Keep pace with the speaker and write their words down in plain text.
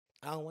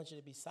I don't want you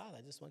to be silent.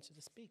 I just want you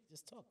to speak.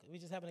 Just talk. We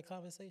just having a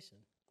conversation.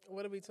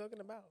 What are we talking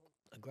about?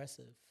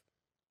 Aggressive,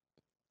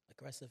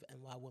 aggressive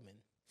NY woman.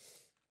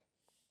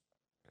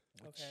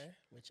 Okay.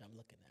 Which I'm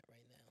looking at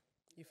right now.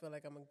 You feel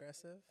like I'm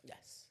aggressive?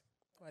 Yes.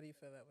 Why do you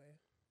feel that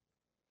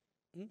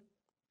way?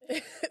 Hmm?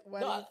 Why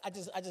No, do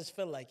you, I just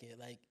feel like it.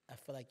 Like I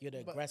feel like you're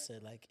the But- aggressor.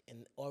 Like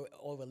in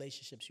all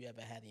relationships you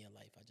ever had in your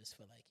life, I just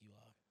feel like you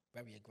are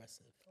very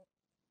aggressive.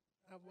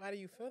 why do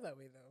you feel that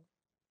way though?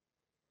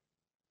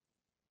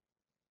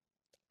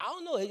 I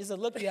don't know. It's a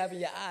look you have in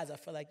your eyes. I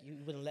feel like you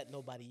wouldn't let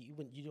nobody.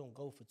 You don't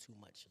go for too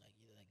much.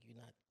 You're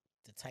not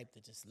the type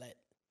to just let.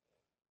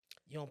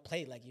 You don't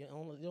play like you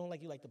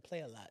like to play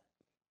a lot.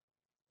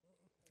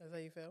 That's how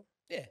you feel?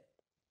 Yeah.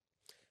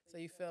 So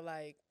you feel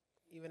like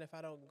even if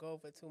I don't go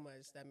for too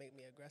much, that make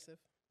me aggressive?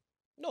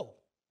 No.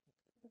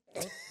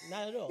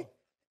 Not at all.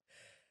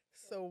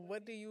 So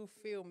what do you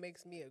feel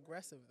makes me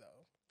aggressive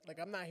though? Like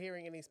I'm not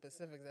hearing any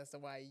specifics as to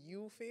why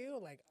you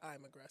feel like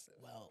I'm aggressive.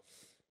 Well,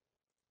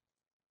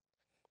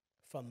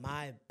 from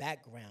my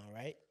background,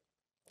 right?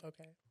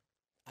 Okay.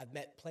 I've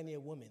met plenty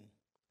of women.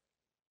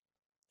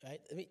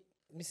 Right? Let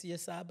me see your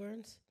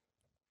sideburns.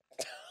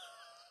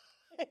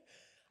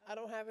 I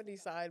don't have any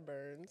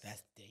sideburns.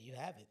 There you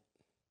have it.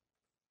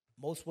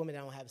 Most women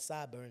that don't have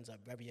sideburns are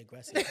very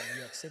aggressive in New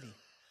York City.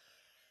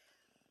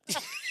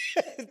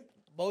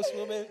 Most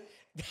women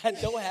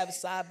that don't have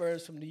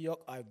sideburns from New York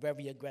are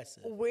very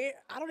aggressive. Where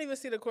I don't even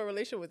see the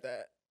correlation with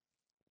that.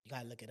 You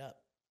gotta look it up.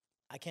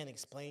 I can't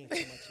explain too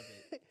much of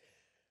it.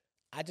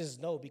 I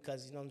just know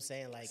because you know what I'm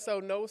saying, like So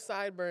no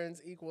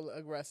sideburns equal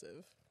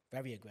aggressive.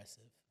 very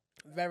aggressive.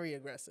 Very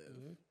aggressive.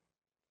 Mhm.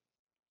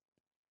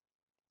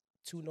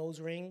 2 nose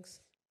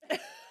rings. Very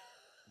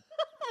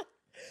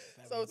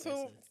So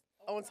aggressive.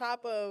 on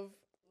top of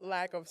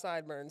lack of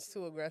sideburns,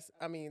 two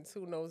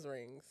nose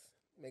rings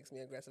makes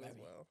me aggressive as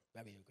well.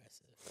 Very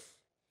aggressive.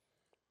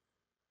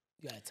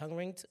 You got a tongue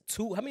ring?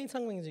 2? How many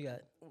tongue rings you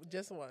got?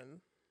 Just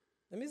one.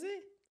 Let me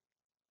see.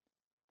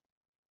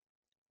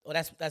 Oh,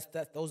 that's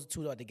those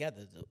 2 are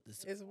together.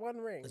 It's one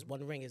ring. This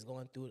one ring is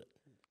going through it.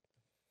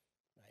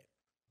 Right.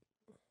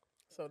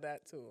 So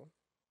that too.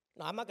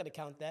 No, I'm not gonna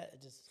count that.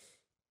 It just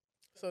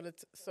So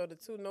the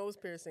 2 nose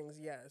piercings,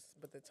 yes,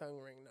 but the tongue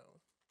ring, no.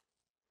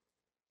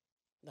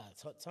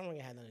 tongue ring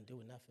had nothing to do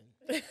with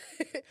nothing.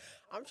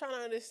 I'm trying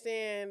to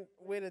understand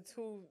where the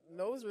 2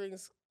 nose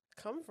rings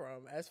come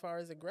from as far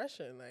as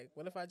aggression. Like,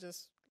 what if I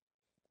just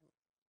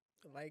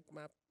like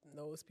my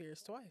nose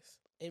pierced twice?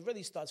 It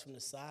really starts from the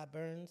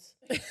sideburns.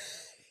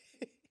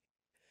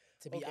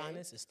 To be Okay.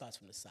 honest, it starts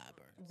from the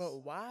sideburns. But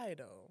why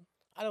though?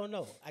 I don't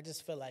know. I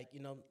just feel like,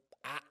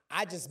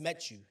 I just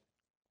met you,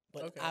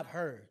 but Okay. I've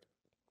heard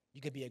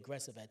you could be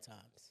aggressive at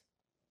times.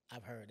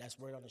 I've heard. That's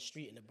word on the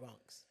street in the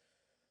Bronx.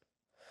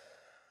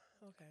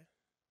 Okay.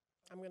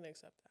 I'm gonna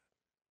accept that.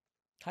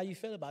 How you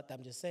feel about that?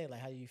 I'm just saying, like,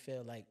 how do you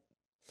feel like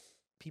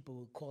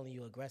people calling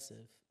you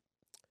aggressive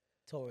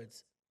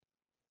towards?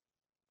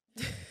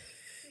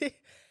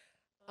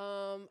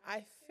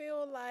 I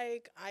feel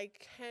like I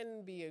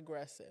can be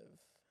aggressive.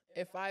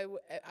 If I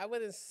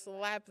wouldn't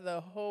slap the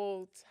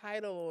whole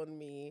title on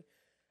me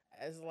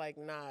as like,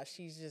 nah,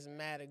 she's just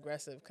mad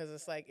aggressive. Because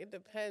it's like, it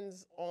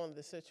depends on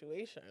the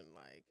situation.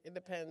 Like, it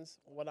depends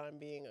what I'm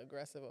being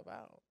aggressive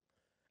about.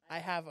 I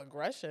have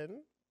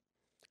aggression,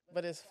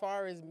 but as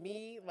far as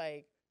me,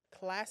 like,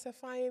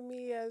 classifying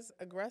me as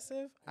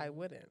aggressive, I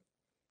wouldn't.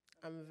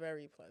 I'm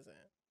very pleasant.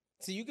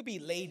 So you could be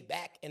laid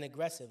back and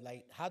aggressive.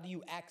 Like, how do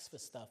you ask for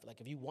stuff?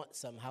 Like, if you want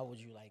something, how would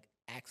you like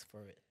ask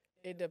for it?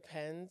 It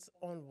depends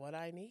on what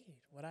I need,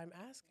 what I'm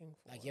asking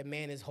for. Like your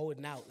man is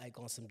holding out like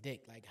on some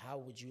dick. Like, how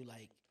would you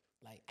like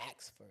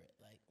ask for it?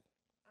 Like,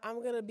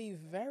 I'm going to be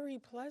very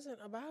pleasant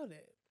about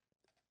it.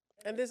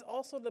 And this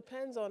also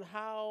depends on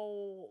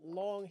how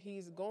long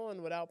he's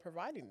gone without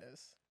providing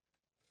this.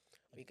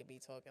 We could be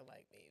talking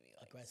like maybe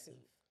like aggressive.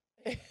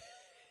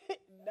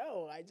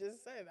 No, I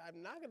just said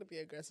I'm not going to be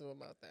aggressive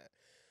about that.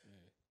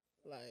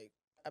 Like,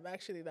 I'm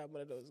actually not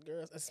one of those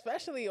girls,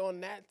 especially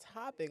on that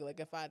topic. Like,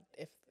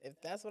 if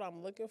that's what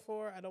I'm looking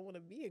for, I don't want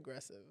to be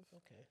aggressive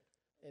Okay.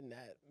 in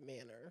that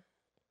manner.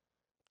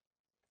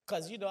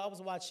 Cause I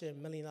was watching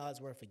 $1 Million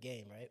Worth of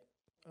Game, right?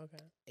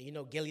 Okay.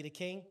 And Gilly the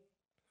King,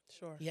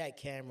 Sure. he had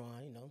Cam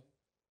on,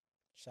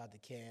 shout out to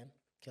Cam,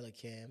 Killer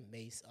Cam,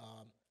 Mace,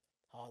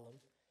 Harlem.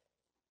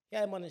 He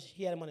had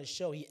him on his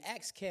show. He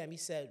asked Cam, he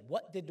said,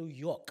 "What did New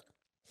York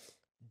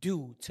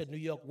do to New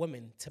York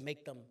women to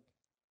make them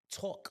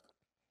talk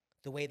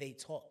the way they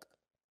talk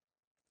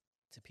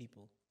to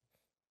people?"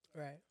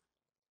 Right.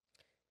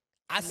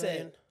 I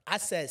Million.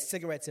 said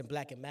cigarettes and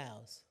Black and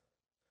Miles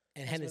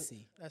and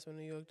Hennessy. That's what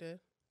New York did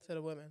to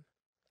the women.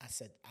 I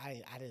said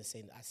I didn't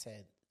say. I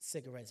said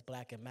cigarettes,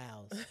 Black and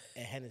Miles,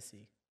 and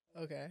Hennessy.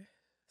 Okay.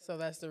 So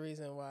that's the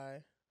reason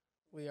why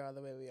we are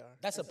the way we are.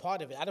 That's a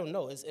part of it. I don't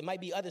know. It might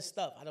be other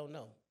stuff. I don't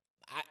know.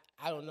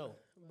 I don't know.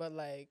 But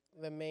like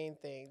the main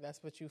thing,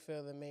 that's what you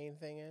feel the main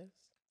thing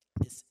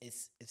is?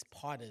 It's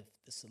part of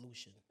the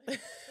solution.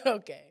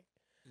 Okay.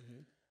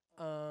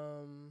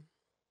 Mm-hmm.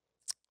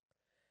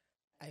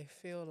 I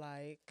feel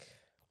like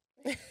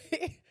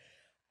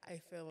I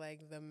feel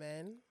like the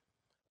men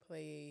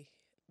play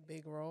a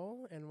big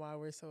role in why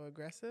we're so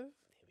aggressive.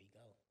 There we go.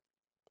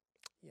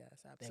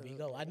 Yes, There absolutely. we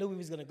go. I knew we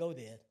was gonna go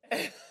there.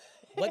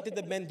 What did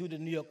the men do to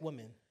New York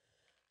women?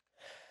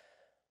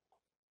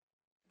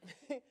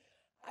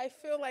 I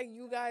feel like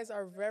you guys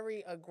are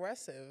very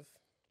aggressive.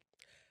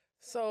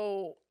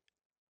 So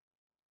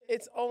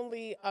it's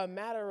only a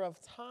matter of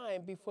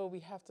time before we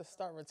have to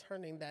start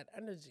returning that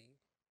energy.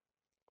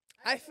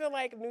 I feel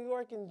like New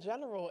York in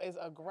general is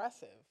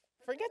aggressive.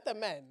 Forget the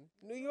men.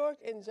 New York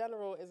in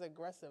general is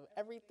aggressive.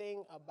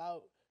 Everything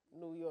about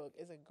New York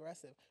is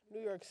aggressive. New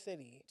York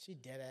City. She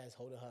dead ass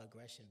holding her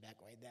aggression back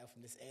right now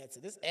from this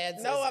answer. This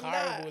answer No, is I'm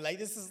horrible. not. Like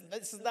this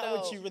is not No.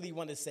 what you really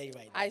want to say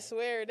right now. I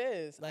swear it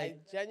is. Like-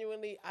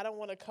 I don't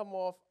want to come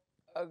off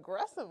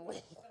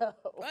aggressively. Though.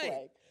 Right.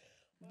 Like,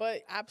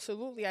 but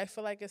absolutely, I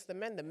feel like it's the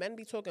men. The men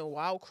be talking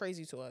wild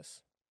crazy to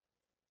us.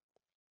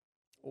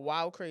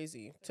 Wild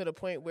crazy. To the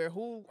point where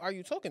who are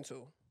you talking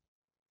to?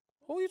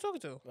 Who are you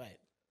talking to? Right.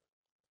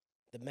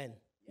 The men.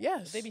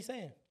 Yes. What they be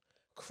saying?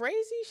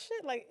 Crazy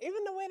shit. Like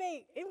even the way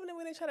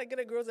they try to get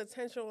a girl's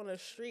attention on the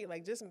street,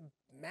 like just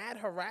mad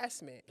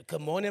harassment.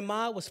 Good morning,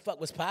 ma. Was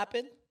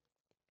popping?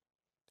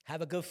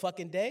 Have a good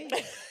fucking day.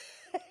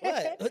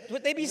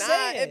 What they be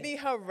saying? It be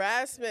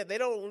harassment. They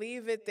don't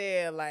leave it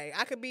there. Like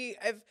I could be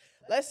if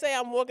let's say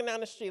I'm walking down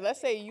the street.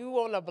 Let's say you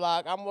on the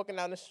block. I'm walking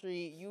down the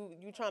street.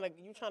 You trying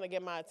to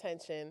get my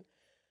attention,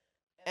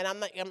 and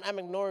I'm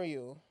ignoring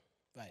you.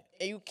 Right.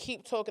 And you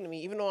keep talking to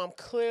me, even though I'm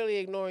clearly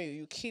ignoring you.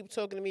 You keep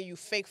talking to me. You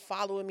fake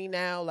following me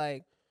now.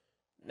 Like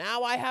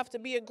now I have to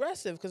be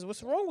aggressive because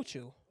what's wrong with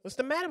you? What's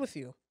the matter with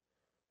you?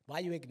 Why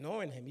are you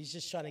ignoring him? He's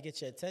just trying to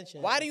get your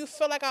attention. Why do you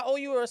feel like I owe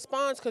you a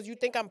response because you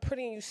think I'm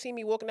pretty and you see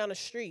me walking down the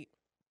street?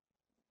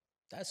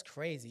 That's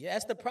crazy.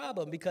 That's the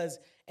problem because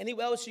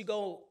anywhere else you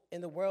go in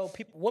the world,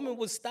 women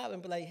will stop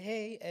and be like,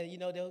 "Hey," and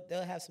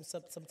they'll have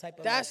some type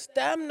of. That's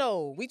them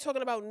though. We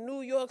talking about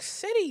New York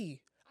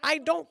City. I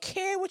don't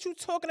care what you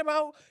talking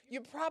about.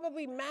 You're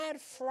probably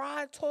mad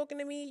fried talking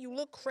to me. You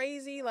look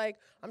crazy. Like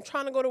I'm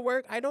trying to go to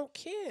work. I don't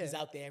care. He's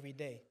out there every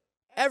day.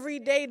 Every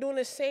day doing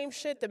the same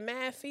shit, the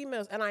mad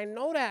females, and I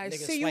know that. I Niggas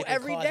see you swiping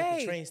every cars at day.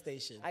 the train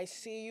station. I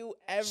see you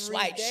every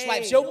Swipe, day.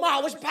 swipes. Yo, ma,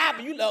 what's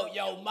poppin'?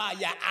 Yo, ma,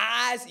 your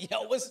eyes.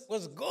 Yo,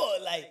 what's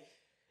good? Like,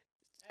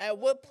 at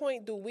what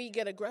point do we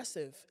get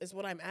aggressive? Is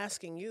what I'm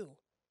asking you.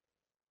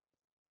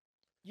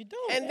 You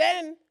don't. And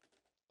then,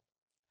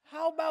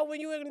 how about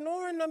when you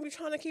ignoring them? You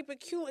trying to keep it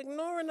cute,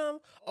 ignoring them.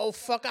 Oh,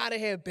 fuck out of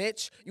here,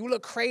 bitch. You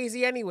look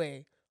crazy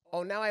anyway.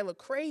 Oh, now I look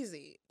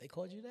crazy. They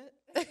called you that?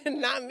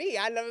 Not me.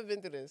 I never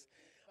been through this,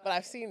 but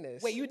I've seen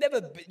this. Wait, you never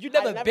been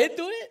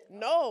through it?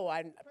 No,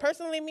 I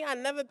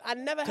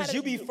never had. Because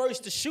you be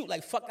first to shoot.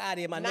 Like fuck out of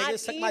here, my Not nigga.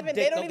 Suck my even- dick.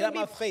 they Don't even get out be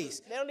my pl-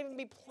 face. They don't even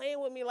be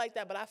playing with me like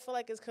that. But I feel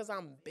like it's because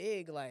I'm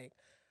big. Like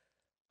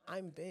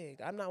I'm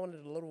big. I'm not one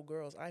of the little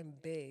girls. I'm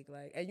big.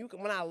 Like, and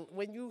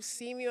when you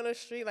see me on the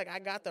street, like I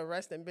got the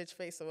resting bitch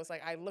face, so it's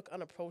like I look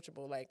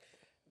unapproachable. Like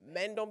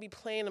men don't be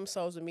playing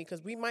themselves with me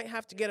because we might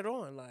have to get it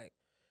on. Like.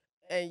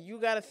 And you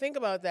got to think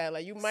about that.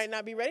 Like, you might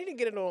not be ready to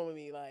get it on with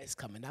me. Like, It's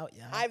coming out,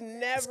 y'all. I've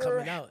never. It's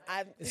coming out.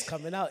 It's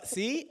coming out.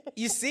 See?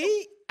 You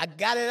see? I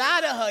got it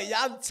out of her. Y'all,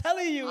 I'm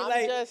telling you.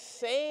 I'm just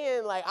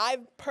saying, like,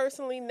 I've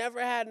personally never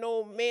had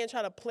no man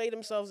try to play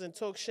themselves and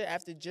talk shit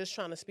after just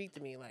trying to speak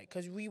to me. Like,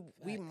 because we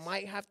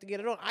might have to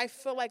get it on. I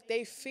feel like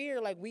they fear,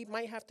 like, we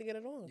might have to get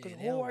it on. Because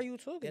who are you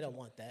talking to? They don't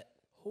want that.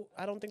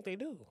 I don't think they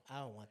do. I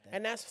don't want that.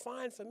 And that's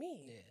fine for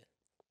me. Yeah.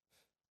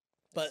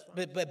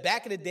 But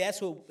back in the day,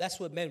 that's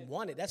what men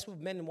wanted. That's what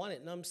men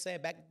wanted. You know what I'm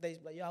saying? Back in the days,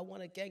 like, yo, I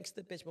want a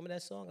gangster bitch. Remember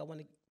that song? I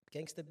want a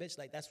gangster bitch.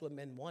 Like, that's what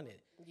men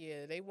wanted.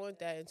 Yeah, they want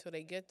that until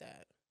they get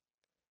that.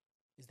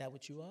 Is that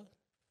what you are?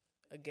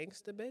 A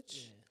gangster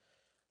bitch?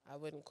 Yeah. I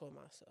wouldn't call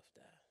myself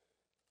that.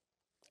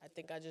 I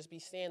think I just be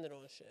standing on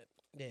shit.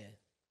 Yeah.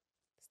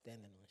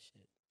 Standing on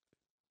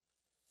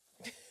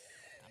shit.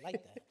 I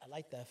like that. I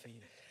like that for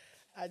you.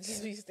 I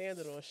just be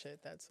standing on shit,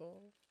 that's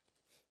all.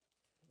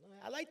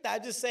 I like that.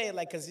 I'm just saying,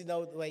 like, because,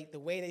 like, the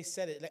way they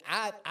said it. Like,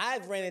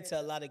 I've ran into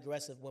a lot of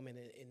aggressive women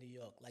in New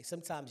York. Like,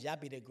 sometimes y'all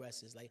be the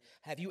aggressors. Like,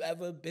 have you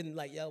ever been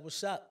like, yo,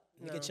 what's up?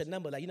 Let me get your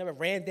number. Like, you never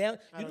ran down?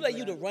 You look like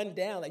you to run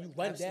down. Like, you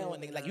run down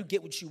and, like, you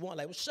get what you want.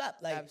 Like, what's up?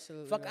 Like,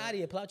 Absolutely fuck not. out of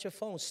here. Pull out your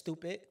phone,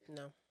 stupid.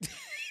 No.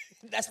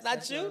 That's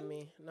not you? Not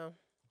me. No.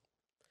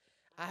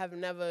 I have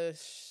never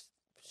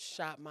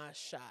shot my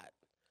shot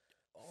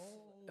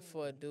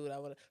for a dude.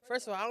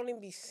 First of all, I don't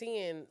even be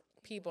seeing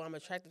people I'm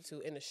attracted to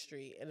in the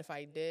street, and if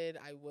I did,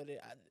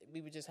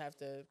 we would just have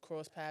to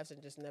cross paths and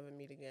just never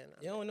meet again.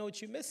 You don't know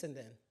what you're missing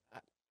then.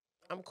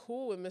 I'm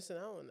cool with missing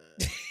out on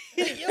that.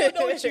 You don't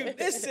know what you're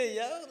missing,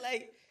 yo.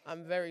 Like,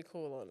 I'm very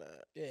cool on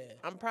that. Yeah.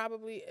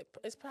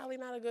 It's probably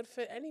not a good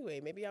fit anyway.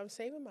 Maybe I'm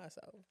saving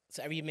myself.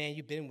 So every man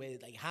you've been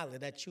with, like,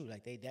 hollered at you.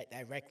 Like, they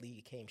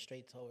directly came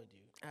straight toward you.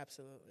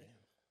 Absolutely.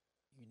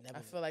 You never.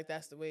 I feel like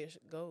that's the way it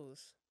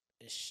goes.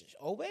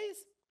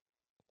 Always?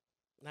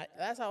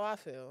 That's how I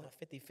feel.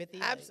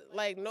 50-50?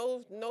 Like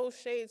no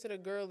shade to the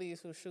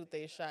girlies who shoot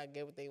their shot,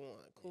 get what they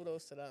want.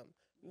 Kudos to them.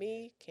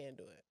 Me, can't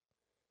do it.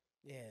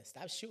 Yeah,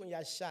 stop shooting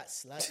y'all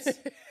shots, sluts.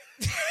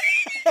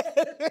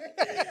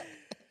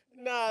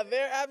 Nah,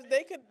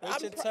 they could.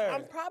 What's your turn?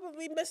 I'm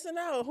probably missing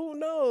out. Who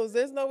knows?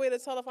 There's no way to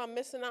tell if I'm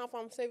missing out, if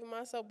I'm saving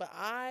myself. But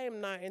I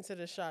am not into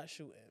the shot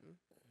shooting.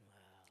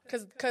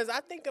 Cause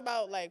I think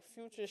about like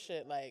future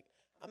shit. Like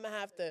I'm gonna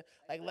have to,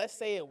 like, let's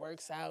say it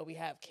works out. We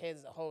have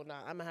kids, the whole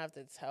nine. I'm gonna have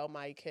to tell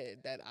my kid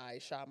that I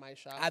shot my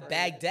shot. I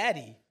bagged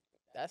daddy.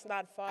 That's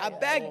not fire. I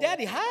bagged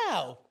daddy.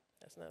 How?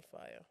 That's not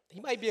fire. He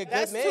might be a good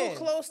That's man. too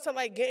close to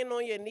like getting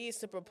on your knees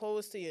to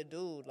propose to your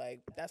dude. Like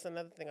that's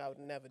another thing I would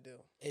never do.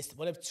 It's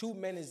what if two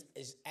men is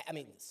I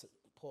mean,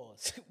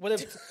 pause. What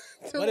if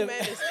Two men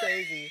is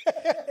crazy.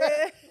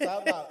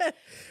 Talk about,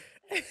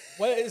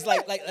 what it's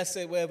like let's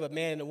say wherever a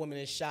man and a woman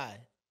is shy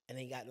and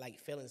they got like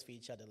feelings for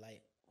each other,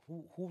 like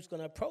who's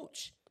gonna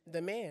approach?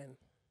 The man.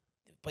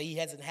 But he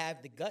doesn't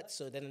have the guts,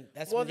 so then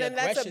that's Well, when your then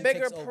that's a aggression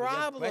bigger takes over. Your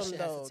problem, aggression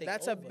has to though. take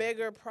That's a over.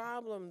 bigger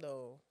problem,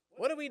 though.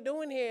 What are we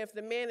doing here if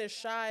the man is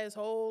shy his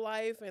whole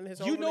life and his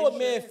whole You know a man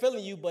relationship?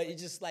 feeling you, but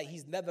it's just like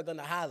he's never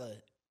gonna holler.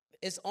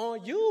 It's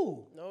on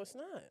you. No, it's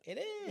not. It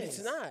is.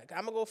 It's not.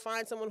 I'm gonna go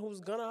find someone who's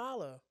gonna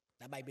holler.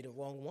 That might be the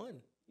wrong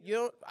one. You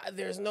don't.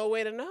 There's no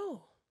way to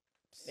know.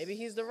 Maybe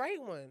he's the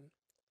right one.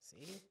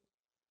 See?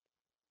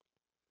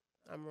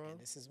 I'm wrong. And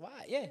this is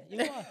why. Yeah,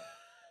 you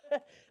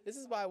are. This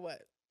is why what?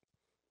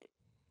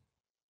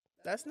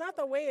 That's not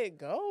the way it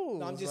goes.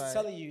 No, I'm just like,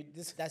 telling you,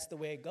 that's the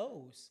way it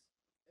goes.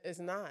 It's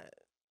not.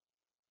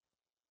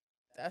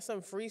 That's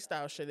some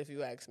freestyle shit, if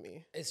you ask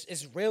me.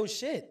 It's real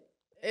shit.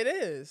 It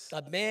is.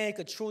 A man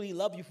could truly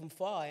love you from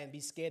far and be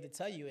scared to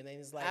tell you, and then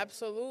it's like,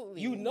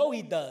 Absolutely. you know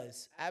he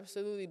does.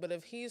 Absolutely. But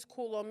if he's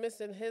cool on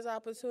missing his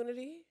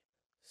opportunity,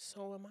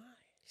 so am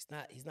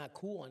I. He's not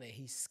cool on it.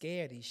 He's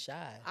scared. He's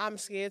shy. I'm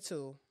scared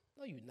too.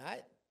 No, you're not.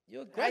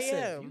 You're aggressive.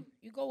 am.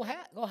 You go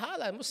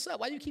holler at him. What's up?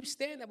 Why you keep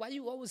staring at? Why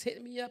you always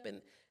hitting me up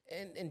and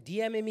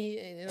DMing me?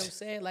 And, you know what I'm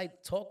saying?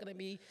 Like talking to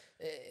me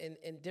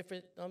in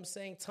different, you know what I'm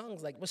saying,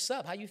 tongues. Like, what's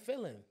up? How you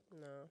feeling?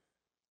 No.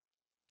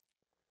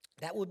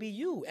 That would be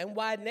you.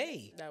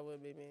 NYNay. That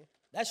would be me.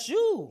 That's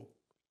you.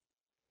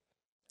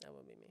 That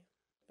would be me.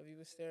 If you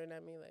was staring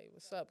at me like,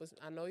 what's up?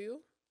 I know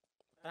you.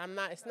 But I'm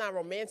not, it's not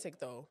romantic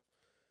though.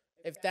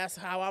 If that's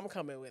how I'm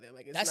coming with it.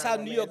 Like it's That's not how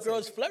romantic. New York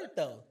girls flirt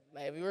though.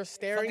 Like if you were Fuck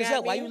staring is at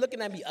up? me. Why you looking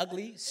at me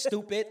ugly,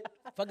 stupid?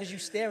 Fuck is you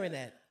staring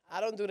at?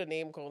 I don't do the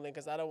name calling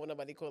because I don't want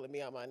nobody calling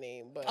me out my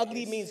name. But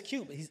Ugly means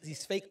cute, but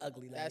he's fake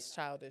ugly. Like, that's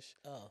childish.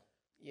 oh,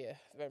 Yeah,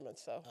 very much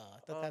so. I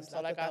thought that's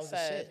So like I that was the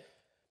said, shit.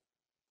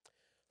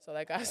 so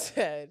like I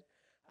said,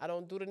 I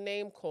don't do the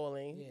name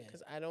calling Yeah.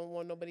 because I don't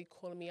want nobody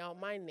calling me out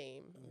my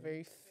name.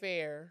 Very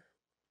fair.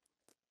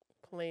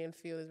 Playing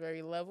field is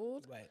very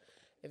leveled. Right,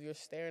 If you're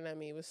staring at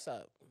me, what's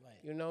up? right.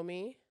 You know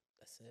me?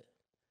 That's it.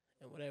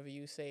 And whatever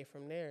you say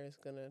from there is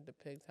going to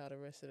depict how the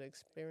rest of the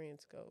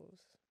experience goes.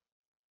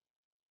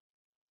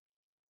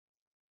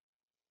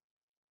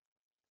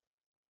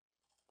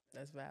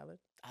 That's valid.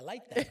 I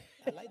like that.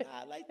 I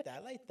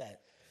like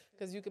that.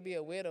 Because you could be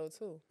a weirdo,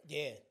 too.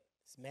 Yeah,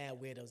 it's mad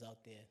weirdos out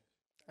there.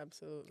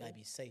 Absolutely. Gotta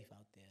be safe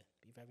out there.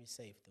 Be very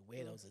safe. The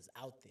weirdos is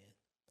out there,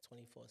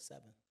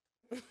 24/7.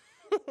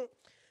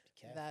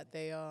 That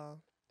they are.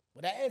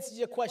 Well, that answers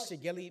your question,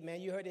 Gilly.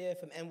 Man, you heard it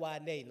from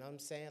NYNay. You know what I'm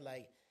saying?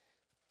 Like,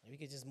 we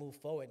could just move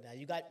forward now.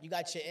 You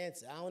got your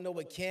answer. I don't know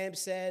what Cam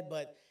said,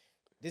 but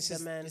this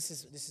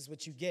is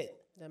what you get.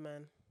 The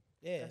man.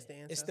 Yeah, That's the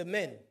answer. it's the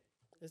men.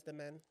 It's the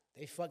men.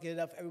 They fucking it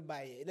up for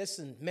everybody.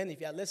 Listen, men, if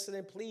y'all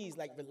listening, please,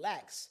 like,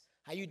 relax.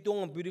 How you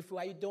doing, beautiful?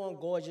 How you doing,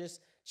 gorgeous?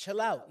 Chill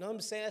out. Know what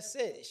I'm saying? That's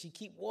it. She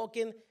keep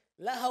walking.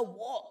 Let her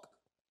walk.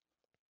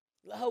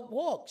 Let her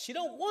walk. She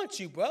don't want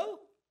you, bro.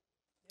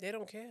 They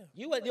don't care.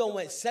 You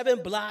went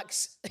 7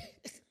 blocks.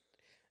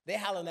 They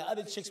hollering at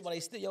other chicks while they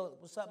still, yo,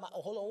 what's up?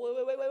 Oh, hold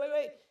on,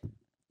 wait.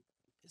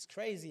 It's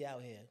crazy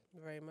out here.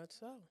 Very much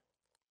so.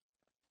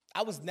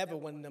 I was never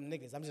one of them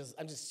niggas.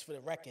 I'm just for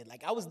the record.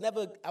 Like, I was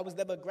never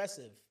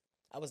aggressive.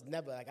 I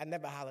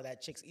never hollered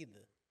at chicks either.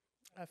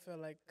 I feel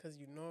like because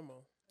you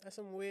normal. That's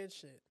some weird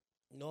shit.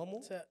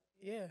 Normal?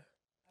 Yeah.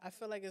 I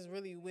feel like it's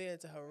really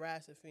weird to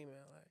harass a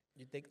female. Like,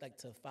 You think, like,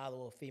 to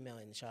follow a female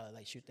and try to,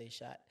 like, shoot they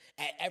shot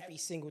at every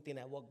single thing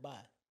that walk by?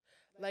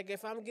 like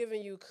if I'm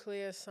giving you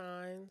clear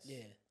signs,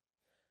 Yeah.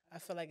 I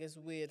feel like it's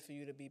weird for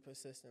you to be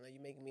persistent. Like,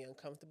 you're making me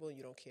uncomfortable and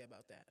you don't care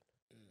about that.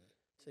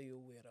 So you're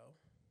a weirdo.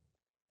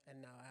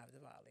 And now I have to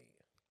violate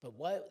you. But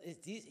what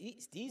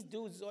is these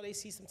dudes, all they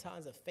see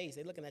sometimes a face.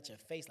 They looking at your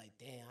face like,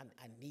 damn,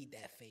 I need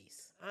that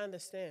face. I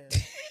understand.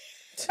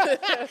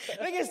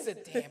 Niggas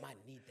said, damn, I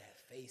need that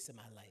face in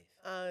my life.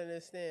 I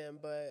understand,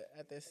 but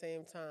at the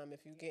same time, if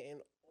you're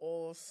getting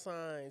all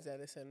signs that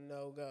it's a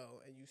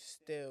no-go and you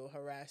still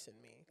harassing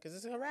me, because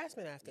it's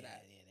harassment after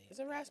that. It's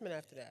harassment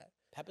after that.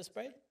 Pepper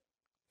spray?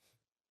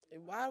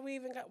 Why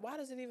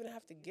does it even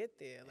have to get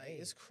there? Like,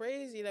 it's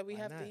crazy that we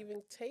have to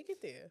even take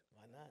it there.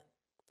 Why not?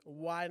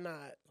 Why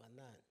not? Why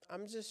not?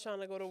 I'm just trying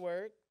to go to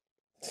work.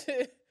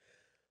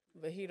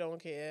 But he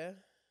don't care.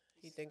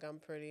 He think I'm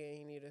pretty and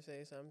he need to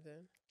say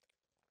something.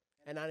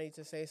 And I need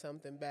to say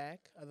something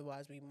back.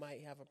 Otherwise, we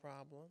might have a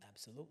problem.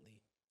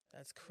 Absolutely.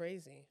 That's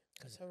crazy.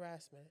 That's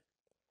harassment.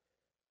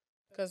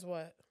 Cause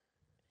what?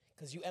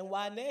 Cause you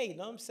NYNay, you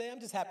know what I'm saying? I'm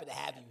just happy to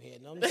have you here,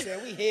 you know what I'm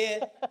saying? We here.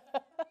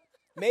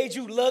 Made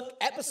you look,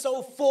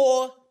 episode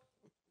 4.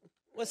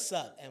 What's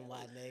up,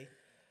 NYNay?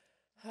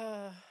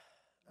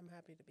 I'm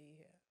happy to be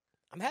here.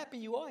 I'm happy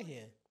you are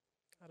here.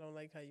 I don't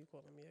like how you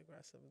calling me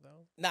aggressive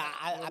though. Nah,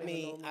 I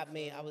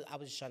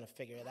was just trying to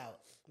figure it out.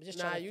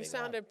 You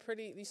sounded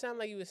pretty. You sound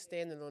like you was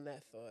standing on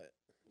that thought.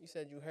 You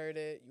said you heard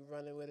it, you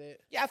running with it.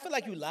 Yeah, I feel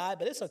like you lied,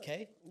 but it's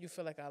okay. You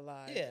feel like I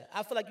lied. Yeah,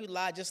 I feel like you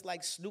lied just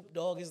like Snoop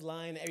Dogg is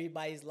lying,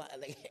 everybody's lying.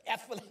 Like, I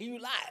feel like you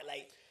lied,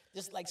 like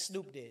just like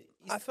Snoop did.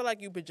 I feel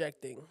like you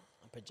projecting.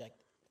 I'm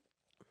projecting.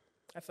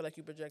 I feel like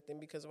you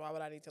projecting because why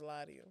would I need to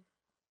lie to you?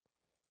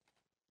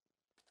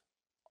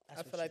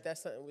 I feel like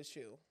that's something with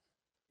you,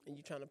 and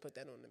you trying to put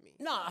that on to me.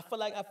 No, I feel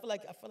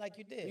like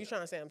you did. You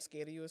trying to say I'm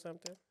scared of you or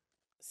something?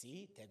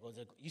 See, there goes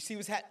you see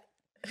what's happening.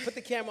 Put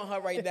the camera on her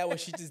right now when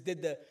she just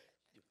did the.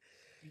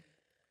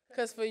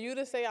 Because for you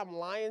to say I'm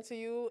lying to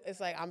you, it's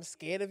like I'm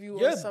scared of you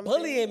You're or something. You're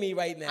bullying me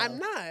right now. I'm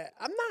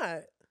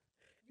not.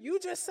 You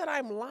just said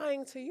I'm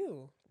lying to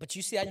you. But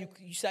you see how you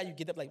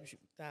get up like,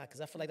 nah, because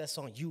I feel like that's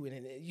on you.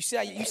 And you see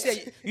how you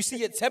see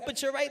your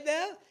temperature right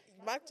now?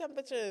 My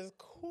temperature is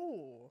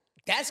cool.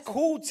 That's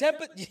cool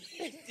temperature.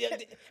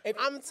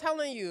 I'm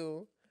telling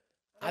you.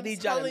 My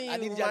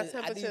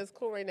temperature is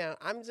cool right now.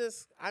 I'm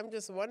just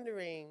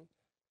wondering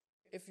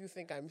if you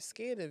think I'm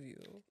scared of you.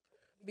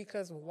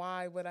 Because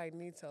why would I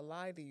need to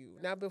lie to you?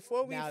 Now,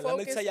 before we focus... let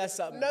me tell you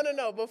something.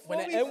 No. Before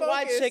when we an NY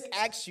focus... chick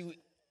asks you,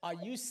 are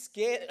you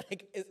scared?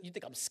 Like, you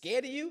think I'm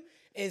scared of you?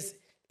 Is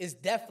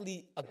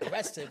definitely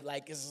aggressive.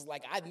 Like, it's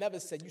like, I never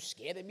said you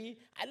scared of me.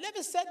 I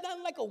never said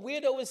nothing like a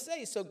weirdo would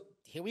say. So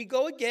here we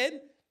go again.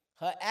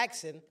 Her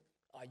asking,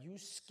 are you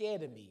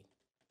scared of me?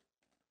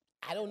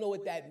 I don't know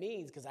what that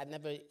means because I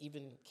never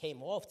even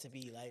came off to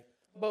be like...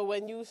 But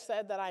when you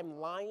said that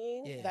I'm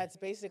lying, that's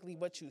basically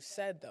what you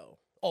said, though.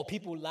 Oh,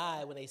 people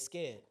lie when they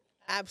scared.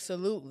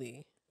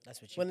 Absolutely.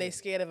 That's what you When they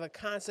scared of a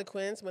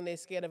consequence, when they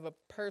scared of a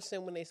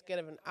person, when they scared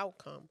of an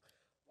outcome.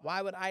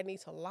 Why would I need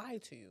to lie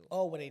to you?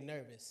 Oh, when they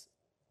nervous.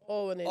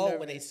 Oh, when they nervous.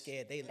 When they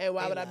scared. And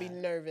why would I be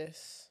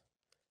nervous?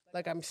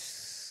 Like I'm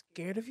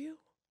scared of you?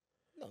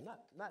 No,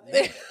 not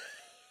little.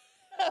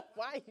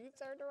 Why you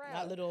turned around?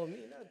 Not little on me,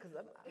 no, because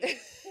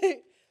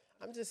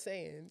I'm just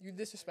saying, you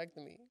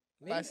disrespecting me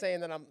by saying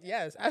that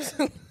yes,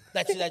 absolutely.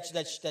 that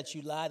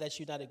you lie, that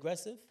you're not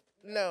aggressive?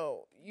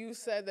 No, you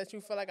said that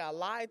you feel like I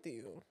lied to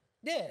you.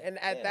 Yeah. And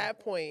at that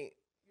point,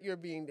 you're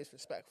being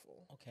disrespectful.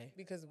 Okay.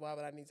 Because why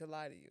would I need to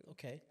lie to you?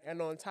 Okay.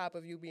 And on top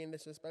of you being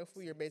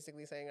disrespectful, you're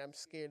basically saying I'm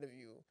scared of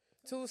you.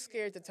 Too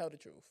scared to tell the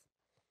truth.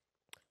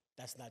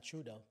 That's not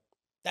true though.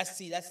 That's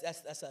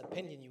an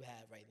opinion you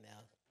have right now.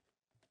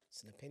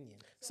 It's an opinion.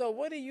 So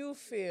what do you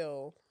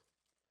feel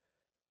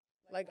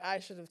like I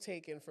should have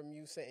taken from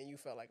you saying you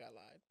felt like I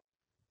lied?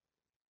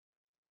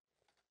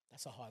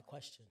 That's a hard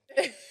question.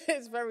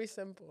 It's very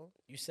simple.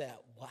 You said,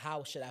 well,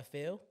 how should I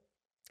feel?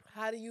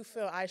 How do you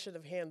feel I should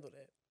have handled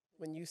it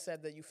when you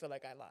said that you feel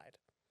like I lied?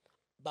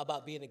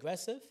 About being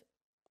aggressive?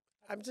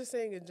 I'm just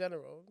saying in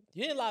general.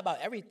 You didn't lie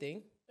about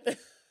everything.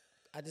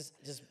 I just.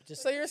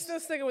 So you're still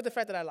sticking with the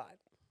fact that I lied?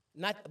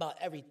 Not about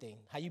everything.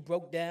 How you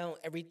broke down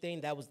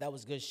everything, that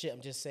was good shit.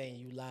 I'm just saying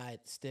you lied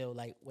still,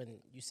 like when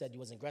you said you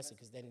wasn't aggressive,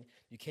 because then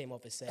you came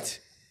off and said,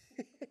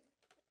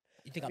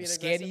 you think I'm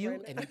scared of you?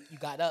 Right, and you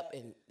got up,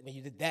 and when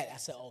you did that, I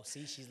said, oh,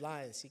 see, she's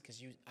lying. See,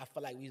 because I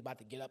feel like we was about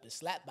to get up and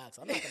slap box.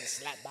 I'm not going to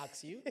slap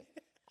box you.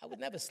 I would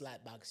never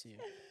slap box you.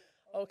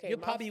 Okay. You'll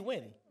probably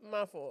win.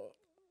 My fault.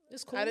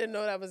 It's cool. I didn't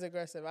know that was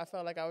aggressive. I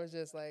felt like I was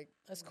just like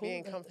that's cool.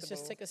 Being comfortable. Let's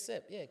just take a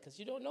sip, yeah, because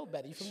you don't know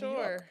better. You from New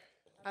York.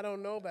 I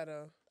don't know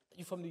better.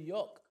 You from New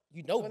York.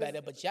 You know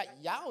better, but y'all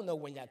don't know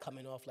when y'all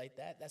coming off like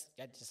that.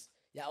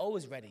 Y'all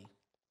always ready.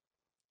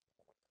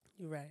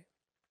 You right.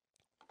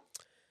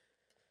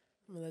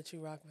 I'm gonna let you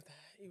rock with that.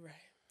 You right.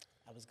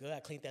 That was good. I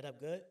cleaned that up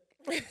good.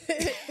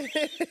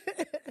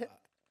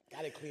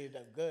 Got it cleaned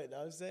up good. Know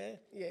what I'm saying?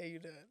 Yeah, you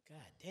did. God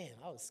damn,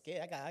 I was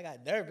scared. I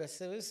got nervous.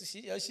 So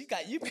she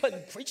got you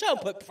trying to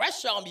put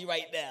pressure on me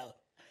right now.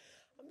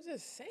 I'm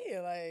just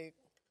saying, like,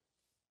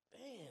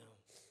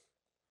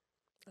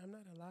 damn. I'm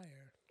not a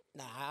liar.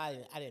 Nah,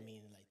 I didn't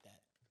mean it like that.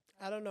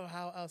 I don't know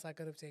how else I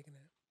could have taken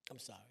it. I'm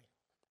sorry.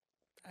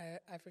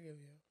 I forgive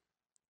you.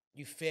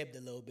 You fibbed a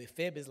little bit.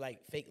 Fib is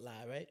like fake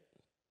lie, right?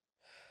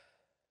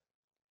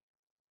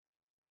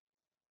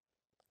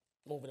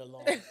 Moving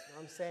along. You know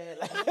what I'm saying?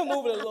 Like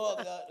moving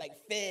along. Like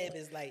fib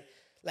is like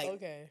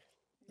okay.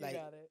 You like,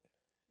 got it.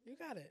 You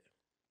got it.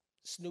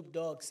 Snoop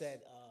Dogg said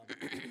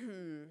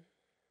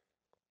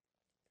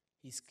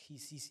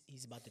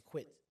he's about to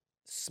quit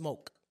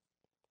smoke.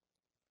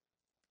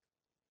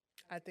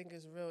 I think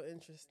it's real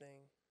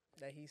interesting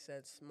that he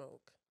said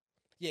smoke.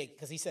 Yeah,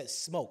 because he said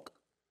smoke.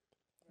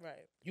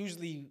 Right.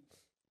 Usually,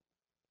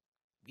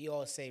 we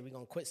all say we're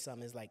going to quit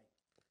something. It's like,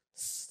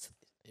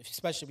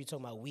 especially if we're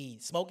talking about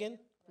weed. Smoking?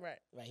 Right.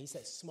 Right, he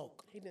said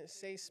smoke. He didn't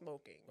say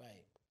smoking.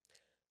 Right.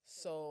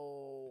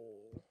 So,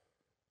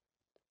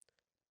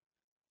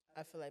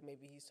 I feel like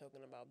maybe he's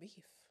talking about beef.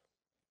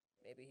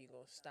 Maybe he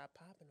gonna stop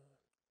popping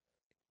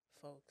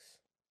on folks.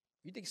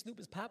 You think Snoop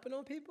is popping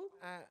on people?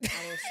 I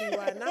don't see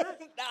why not.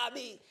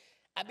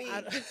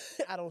 Nah,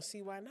 I don't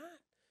see why not.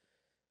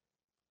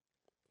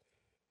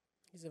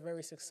 He's a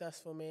very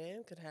successful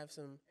man. Could have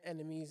some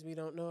enemies we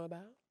don't know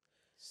about.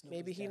 Snoop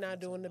Maybe is he not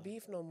definitely doing the talking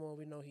beef no more.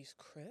 We know he's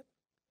Crip.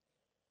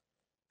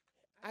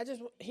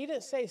 He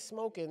didn't say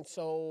smoking,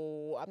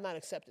 so I'm not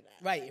accepting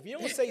that. Right. If you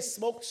don't say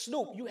smoke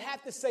Snoop, you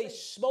have to say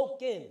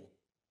smoking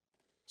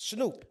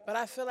Snoop. But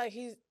I feel like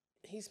he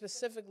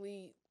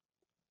specifically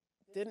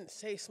didn't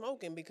say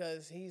smoking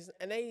because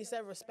and then he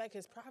said respect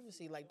his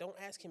privacy. Like, don't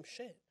ask him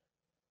shit.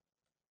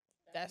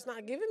 That's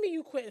not giving me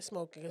you quitting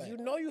smoking because Right.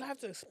 you know you have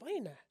to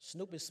explain that.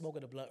 Snoop is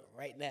smoking a blunt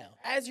right now.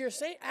 As you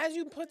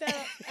put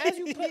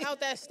out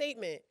that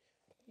statement,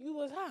 you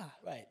was high.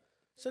 Right.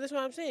 So that's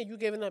what I'm saying. You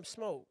giving up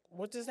smoke.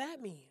 What does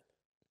that mean?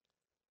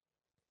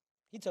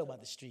 He talking about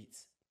the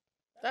streets.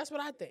 That's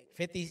what I think.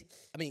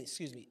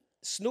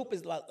 Snoop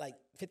is like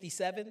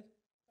 57.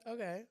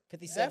 Okay.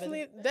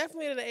 57.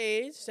 Definitely at the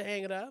age to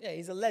hang it up. Yeah,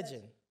 he's a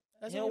legend.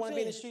 That's He what don't I'm want to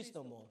be in the saying. streets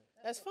no more.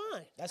 That's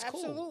fine. That's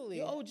Absolutely.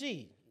 cool.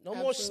 You're OG. No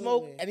more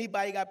smoke.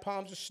 Anybody got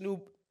problems with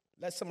Snoop,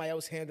 let somebody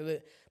else handle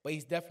it. But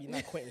he's definitely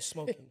not quitting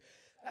smoking.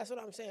 That's what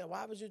I'm saying.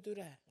 Why would you do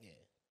that? Yeah.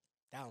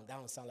 That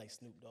don't sound like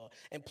Snoop Dogg.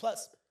 And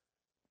plus,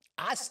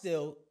 I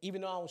still,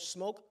 even though I don't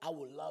smoke, I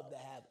would love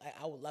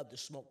to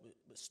smoke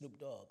with Snoop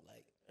Dogg.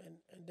 Like,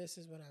 And this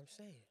is what I'm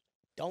saying.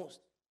 don't,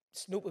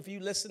 Snoop, if you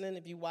listening,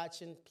 if you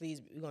watching,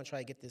 please, we're going to try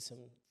to get this in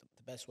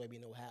the best way we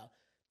know how.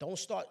 Don't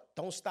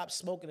stop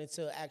smoking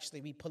until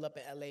actually we pull up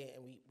in LA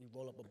and we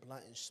roll up a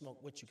blunt and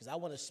smoke with you. Because I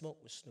want to smoke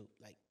with Snoop,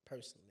 like,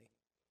 personally.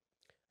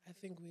 I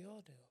think we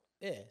all do.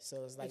 Yeah,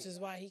 so it's like. Which is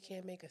why he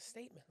can't make a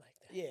statement like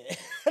that.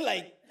 Yeah.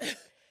 Like,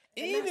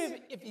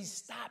 even if he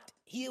stopped,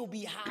 he'll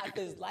be high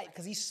for his life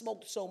because he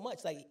smoked so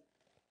much. Like,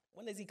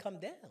 when does he come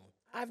down?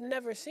 I've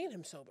never seen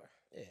him sober.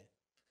 Yeah.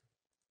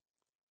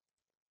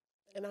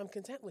 And I'm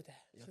content with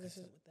that. You're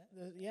content with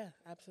that? Yeah,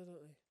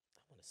 absolutely.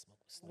 I want to smoke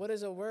with Snoop. What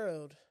is a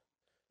world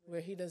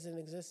where he doesn't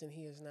exist and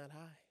he is not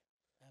high?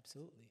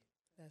 Absolutely.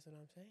 That's what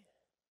I'm saying.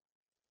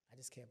 I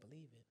just can't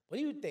believe it. What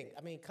do you think?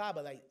 I mean, Kaba,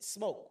 like,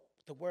 smoke,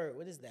 the word,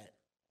 what is that?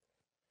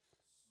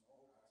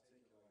 Smoke, I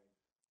take it like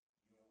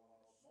you don't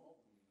want no smoke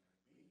with me, like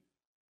beef.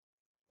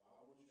 Why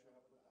would you try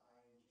to put the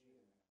ing in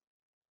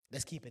that?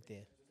 Let's keep it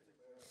there.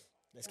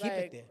 Let's keep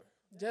it there.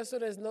 Just so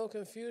there's no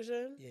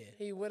confusion, Yeah.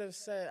 he would have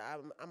said,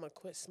 I'm going to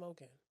quit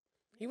smoking.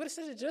 He would have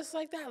said it just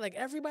like that, like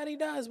everybody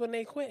does when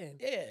they quitting.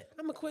 Yeah.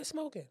 I'm going to quit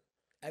smoking.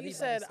 Everybody He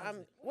said, says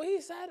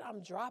it.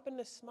 I'm dropping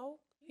the smoke.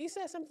 He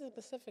said something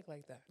specific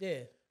like that. Yeah.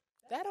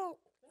 That don't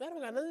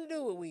got nothing to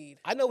do with weed.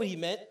 I know what he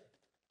meant.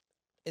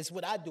 It's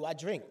what I do. I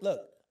drink. Look,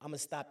 I'm going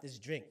to stop this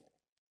drink.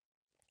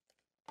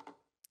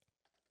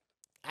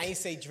 I ain't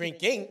say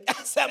drinking. I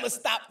said I'm going to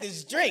stop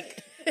this drink.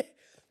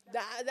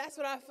 That's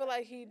what I feel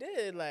like he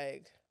did.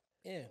 Like,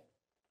 Yeah.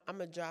 I'm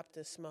going to drop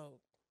the smoke.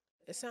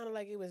 It sounded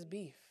like it was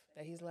beef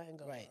that he's letting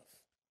go Right. of.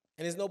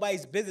 And it's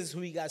nobody's business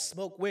who he got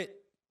smoked with,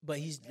 but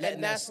he's letting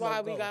And that that's smoke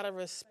why go. we got to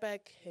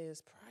respect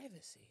his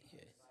privacy.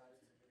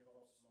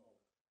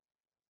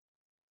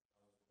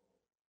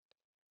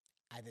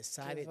 I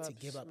decided to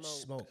give up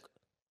smoke.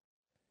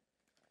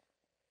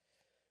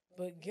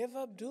 But give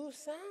up do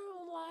sound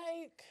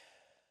like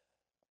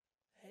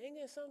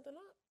hanging something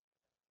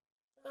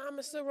up. Nah, I'm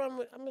gonna still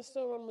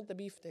run with the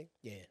beef thing.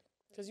 Yeah.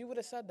 Cause you would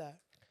have said that.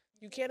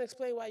 You can't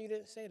explain why you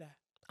didn't say that.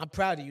 I'm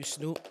proud of you,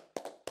 Snoop.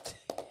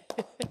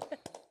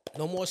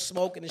 No more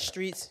smoke in the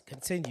streets.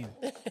 Continue.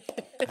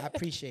 I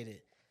appreciate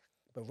it.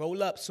 But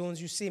roll up soon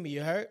as you see me.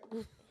 You heard?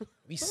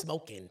 We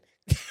smoking.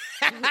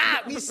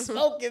 We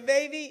smoking,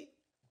 baby.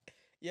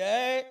 You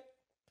heard?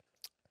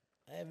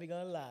 I ain't even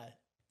gonna lie.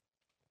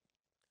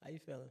 How you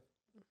feeling?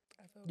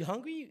 I feel You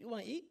hungry? You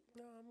want to eat?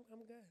 No, I'm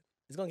good.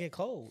 It's gonna get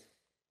cold.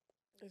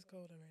 It's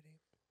cold already.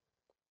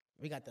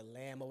 We got the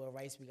lamb over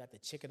rice. We got the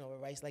chicken over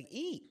rice. Like,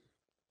 eat.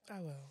 I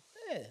will.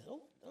 Yeah.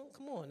 Oh,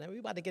 come on. Now we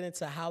about to get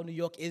into how New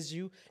York is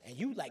you, and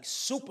you like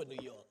super New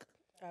York.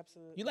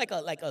 Absolutely. You like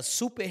a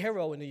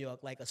superhero in New York,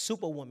 like a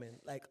superwoman,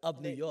 like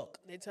of New York.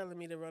 They telling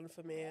me to run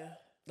for mayor.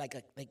 Like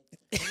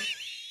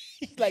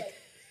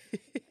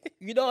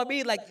you know what I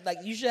mean? Like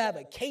you should have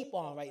a cape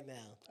on right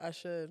now. I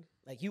should.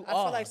 Like you I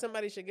are. feel like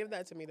somebody should give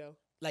that to me though.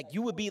 Like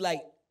you would be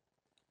like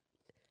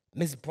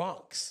Miss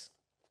Bronx.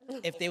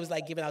 If they was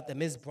like giving out the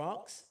Miss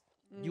Bronx,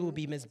 you would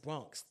be Miss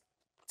Bronx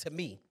to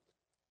me.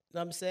 You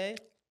know what I'm saying?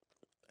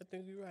 I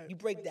think you're right. You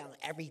break down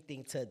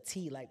everything to a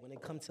T. Like when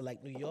it comes to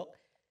like New York,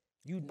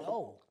 you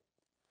know.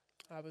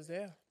 I was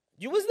there.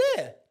 You was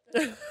there.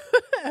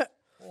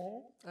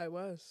 I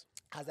was.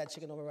 How's that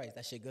chicken over rice?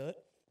 That shit good?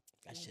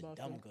 That shit About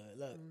dumb that. good.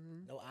 Look,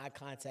 no eye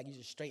contact. You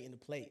just straight in the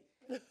plate.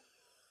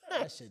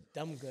 That shit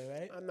dumb good,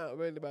 right? I'm not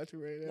worried about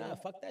you right now. Nah,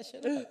 fuck that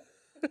shit up.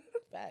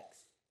 Facts.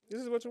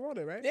 This is what you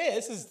wanted, right? Yeah,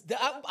 this is.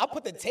 I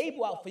put the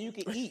table out for you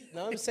can eat.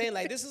 Know what I'm saying?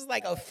 Like this is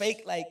like a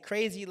fake, like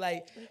crazy,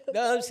 like.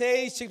 Know what I'm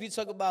saying? These chicks be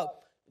talking about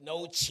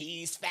No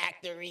cheese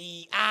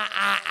factory.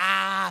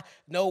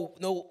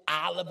 No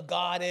Olive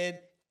Garden.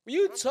 What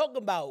you talking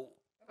about?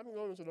 I'm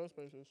going to those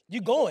places.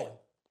 You going?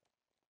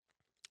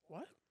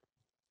 What?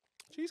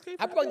 Cheesecake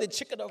I Factory? brought the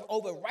chicken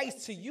over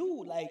rice to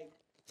you. Like,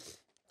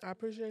 I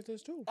appreciate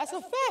this too. that's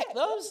a fact.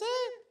 Know what I'm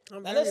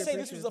saying? Now, let's say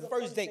this was a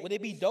first date. Would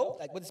it be dope?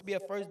 Like, would this be a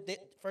first date?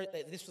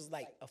 This was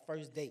like a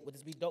first date. Would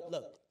this be dope?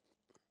 Look.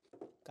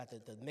 Got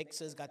the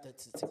mixers, got the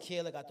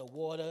tequila, got the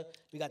water.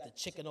 We got the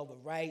chicken over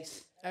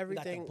rice.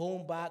 Everything. We got the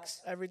boom box.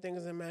 Everything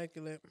is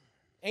immaculate.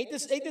 Ain't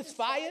this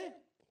fire?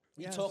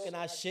 We Yes. talking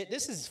our shit.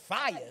 This is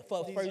fire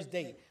for a first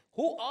date.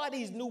 Who are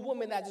these new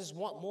women that just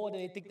want more than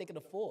they think they can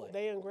afford?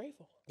 They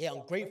ungrateful. Yeah,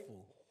 I'm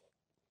grateful.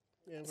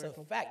 They It's a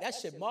ungrateful. fact. That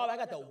shit, Marv, I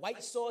got the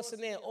white sauce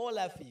in there and all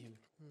that for you.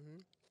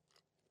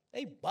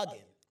 They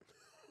bugging.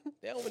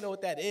 They don't even know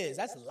what that is.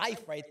 That's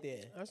life right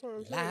there. That's what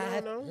I'm saying. I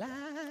Live, don't know.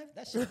 live.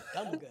 That shit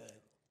dumb good.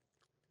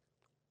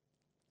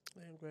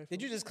 They ungrateful.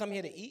 Did you just come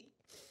here to eat?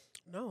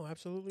 No,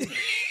 absolutely.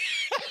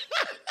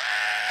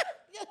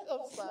 I'm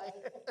sorry.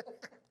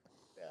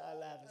 I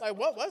laugh. like,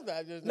 what was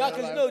that? Just No, now?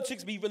 because Like, you know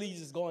chicks be really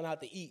just going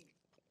out to eat.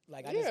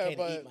 Like, I just Yeah, came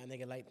to eat, but- my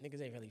nigga. Like,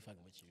 niggas ain't really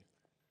fucking with you.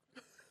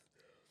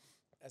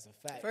 That's a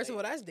fact. First of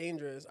all, that's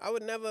dangerous. I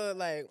would never,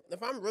 like,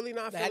 if I'm really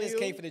not I feeling just you,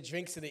 came for the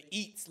drinks and the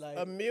eats. Like,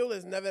 a meal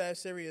is never that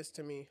serious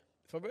to me.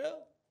 for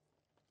real?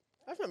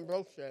 That's some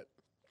broke shit.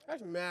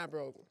 That's mad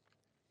broke.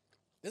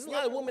 There's a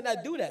lot of women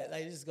that do that.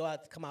 Like, just go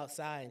out, come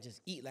outside and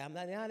just eat. Like, I'm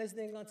not, this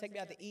nigga gonna take me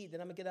out to eat.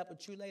 Then I'm gonna get up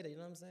with you later. You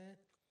know what I'm saying?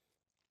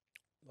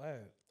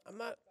 Word. I'm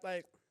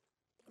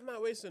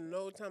not wasting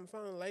no time. If I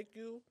don't like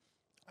you,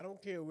 I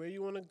don't care where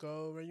you want to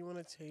go, where you want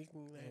to take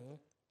me. Like,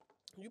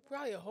 you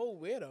probably a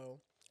whole weirdo,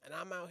 and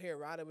I'm out here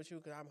riding with you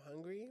because I'm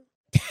hungry.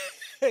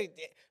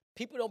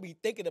 People don't be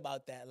thinking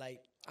about that.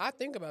 Like, I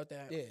think about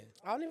that. yeah,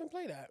 I don't even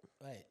play that.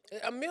 right.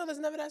 A meal is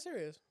never that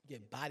serious.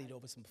 Get bodied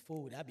over some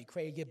food. That'd be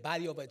crazy. Get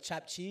bodied over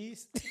chopped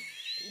cheese.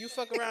 You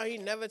fuck around, he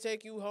never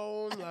take you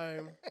home,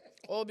 like,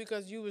 all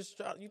because you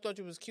thought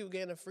you was cute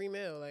getting a free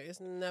meal. Like, it's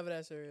never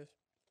that serious.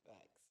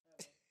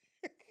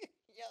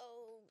 Yo.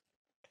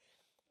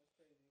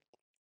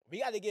 We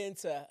got to get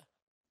into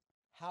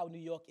how New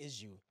York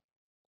is you.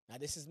 Now,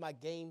 this is my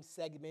game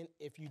segment.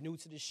 If you're new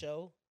to the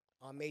show,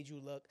 I made you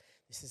look.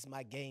 This is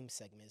my game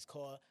segment. It's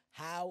called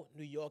How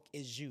New York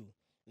Is You.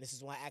 And this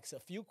is when I ask a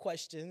few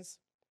questions.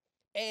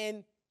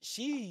 And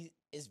she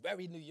is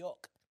very New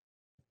York.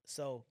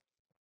 So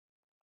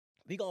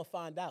we going to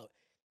find out.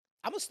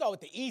 I'm going to start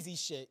with the easy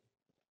shit.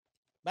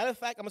 Matter of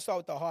fact, I'm going to start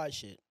with the hard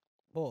shit.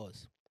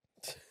 Pause.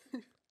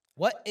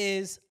 What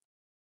is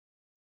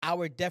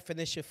our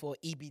definition for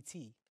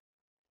EBT?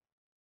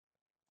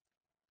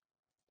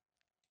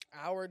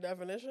 Our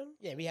definition?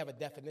 Yeah, we have a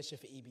definition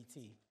for EBT.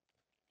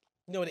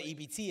 You know what an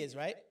EBT is,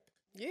 right?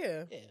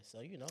 Yeah. Yeah,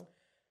 so you know.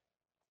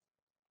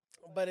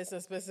 But it's a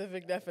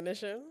specific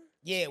definition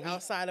Yeah, we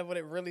outside of what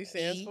it really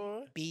stands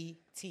for. EBT.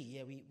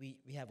 Yeah, we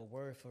have a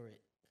word for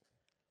it.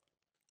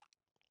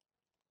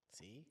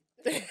 See?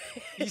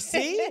 You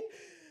see?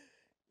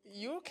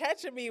 You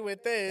catching me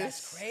with this.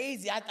 That's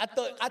crazy. I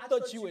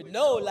thought you would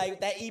know like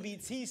that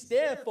EBT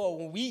stand for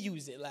when we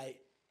use it. Like,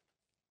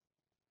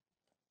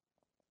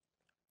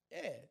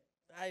 yeah.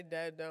 I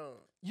dead don't.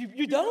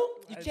 You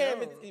don't? You I can't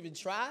don't. even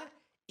try?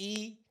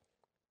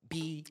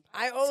 EBT.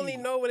 I only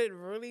know what it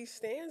really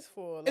stands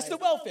for. It's the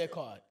like- welfare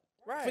card.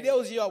 Right. For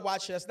those of y'all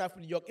watching that's not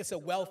from New York, it's a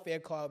welfare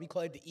card. We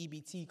call it the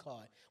EBT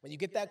card. When you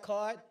get that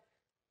card,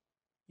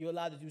 you're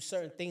allowed to do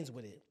certain things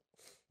with it.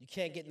 You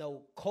can't get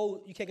no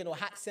cold, you can't get no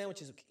hot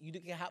sandwiches. You do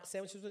get hot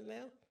sandwiches with it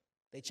now?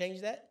 They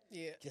changed that?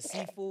 Yeah. Get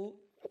seafood.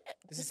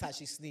 This is how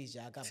she sneezed,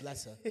 y'all. God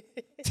bless her.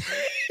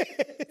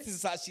 This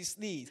is how she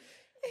sneezed.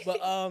 But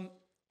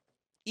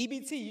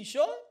EBT, you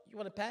sure? You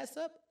want to pass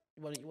up?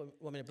 You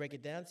want me to break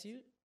it down to you?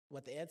 You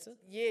want the answer?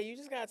 Yeah, you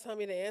just gotta tell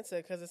me the answer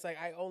because it's like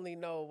I only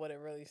know what it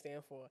really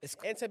stands for. It's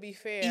And to be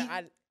fair,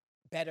 Eat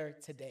better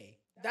today.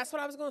 that's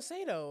what I was gonna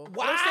say though. It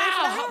Wow! don't stand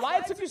for that? Why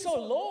it took you so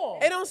long?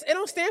 It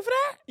don't stand for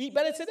that? Eat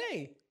better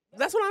today.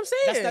 That's what I'm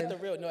saying. That's not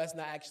the real. No, that's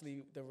not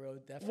actually the real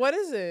definition. What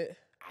is it?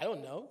 I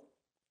don't know.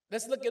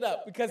 Let's look it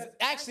up because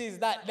actually it's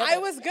not. I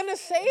was gonna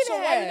say So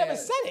that. why you never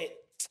said it?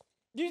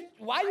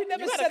 Why you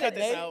never You gotta said cut it,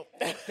 this man? out.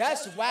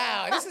 That's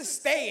wow. This is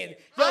staying.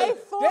 Yo, I they're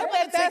thought gonna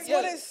that that's take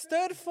what your- it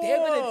stood for. They're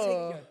gonna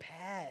take your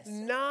pass.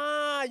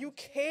 Nah, you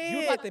can't.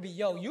 You about to be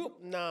you.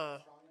 Nah.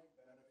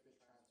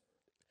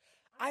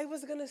 I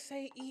was gonna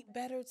say eat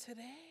better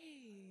today.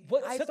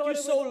 What I took thought you it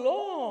was- so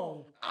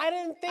long? I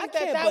didn't think I that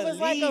can't that was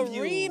like a believe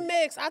you.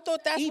 remix. I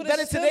thought that's Eat what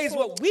better it stood today is for.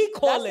 what we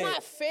call That's it.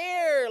 not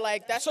fair.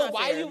 Like that's So not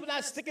why fair. you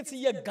not sticking to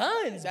your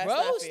guns, That's bro?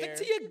 not Stick fair.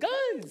 to your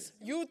guns.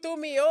 You threw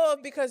me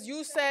off because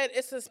you said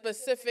it's a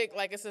specific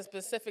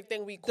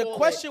thing we call The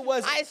question it.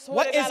 was, I swear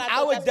what to is God, I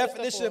thought our that's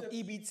what it stood definition for. of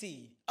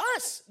EBT?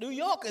 Us, New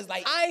Yorkers,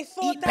 like, I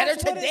thought eat better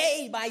that's what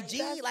today, it, my G.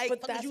 that's- Like, but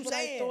fuck that's you what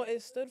saying? I thought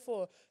it stood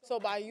for. So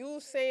by you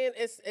saying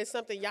it's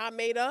something y'all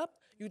made up,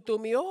 you threw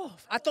me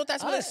off. I thought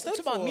that's what it Us, stood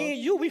talking for. about me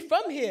and you. We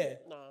from here.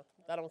 Nah,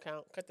 that don't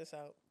count. Cut this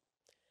out.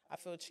 I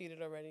feel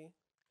cheated already.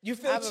 You I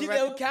feel have a cheap rep-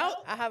 don't count?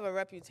 I have a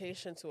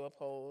reputation to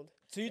uphold.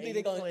 So you and think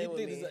they're gonna? playing You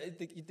with think,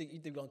 me. you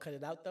think they're gonna cut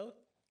it out though?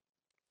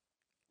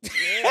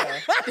 Yeah.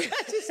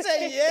 She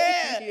said,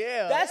 "Yeah,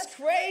 Yeah. That's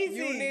crazy."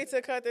 You need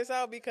to cut this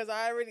out because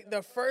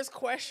the first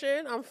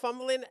question, I'm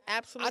fumbling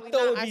absolutely I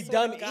thought it would not. be I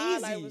swear to dumb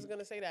God, I easy. was going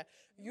to say that.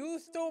 You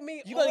threw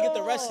me You gotta get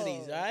the rest of off.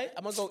 these, all right?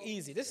 I'm gonna go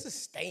easy. This is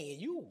staying.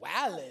 You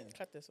wildin'.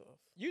 Cut this off.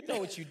 You know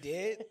what you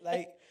did.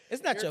 Like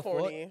it's not You're your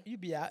corny. fault. You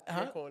be out.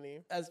 You're corny.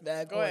 That's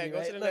bad. Go corny, ahead. Go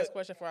right? to the Look. next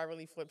question before I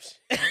really flip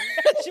shit.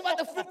 She about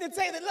to flip the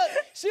table. Look,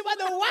 she about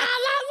to wild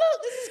out.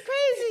 Look, this is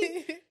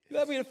crazy. You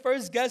gotta be the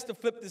first guest to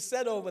flip the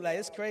set over. Like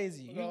it's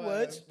crazy. You Go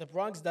would. ahead. The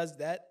Bronx does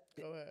that.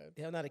 Go ahead.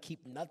 They don't know how to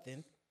keep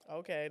nothing.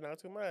 Okay, not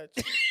too much.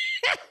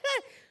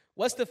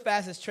 What's the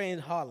fastest train in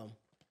Harlem?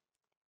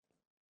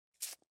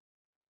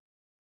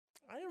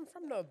 I am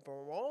from the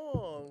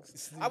Bronx.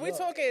 It's New Are we York.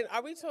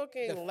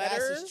 talking The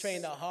letters? fastest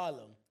train to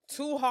Harlem.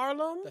 To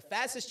Harlem? The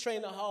fastest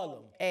train to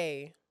Harlem.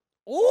 A.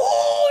 Ooh,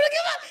 look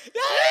at my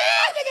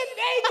nigga.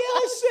 They get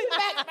your shit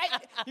back.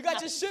 Right? You got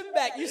your shit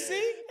back. You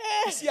see?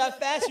 You see how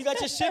fast you got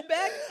your shit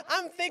back?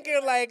 I'm thinking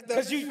like the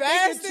 'Cause you thinking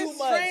fastest too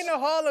much. train to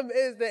Harlem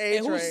is the A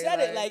And train. who said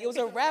it? Like it was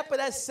a rapper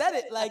that said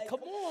it. Like,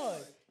 come on.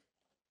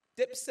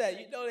 Dipset,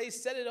 you know they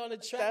said it on the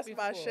track that's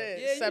before. my shit.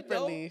 Yeah,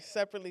 separately,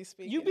 separately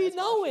speaking. You be that's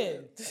my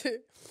knowing.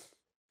 shit.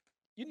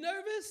 You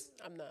nervous?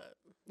 I'm not.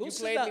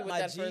 Loosen you played up, me with my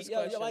that G. first Yo,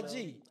 question. yo, my though.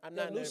 G. I'm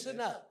Yo, not loosen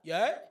nervous. up. You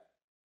heard?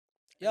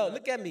 Yo,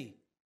 look at me.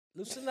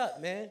 Loosen up,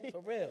 man.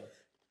 For real.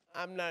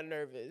 I'm not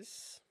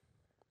nervous.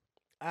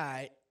 All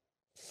right.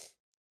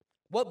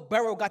 What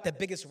borough got the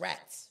biggest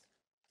rats?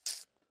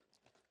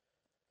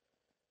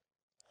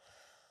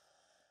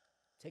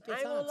 Take your I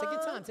ain't time. gonna Take your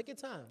lie. time. Take your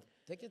time.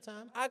 Take your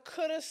time. I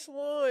could have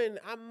sworn,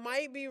 I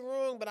might be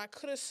wrong, but I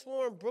could have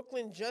sworn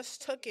Brooklyn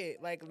just took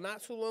it like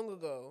not too long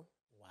ago.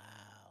 Wow.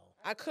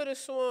 I could have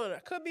sworn. I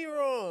could be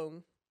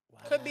wrong. Wow.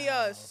 Could be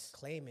us.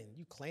 Claiming.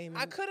 You claiming.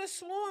 I could have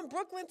sworn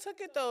Brooklyn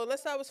took it though,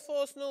 unless that was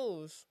false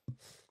news.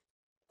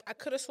 I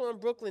could have sworn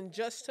Brooklyn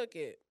just took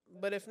it,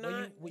 but if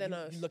not, then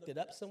us. You looked it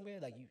up somewhere?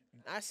 Like you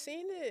I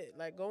seen it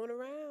like going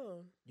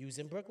around. was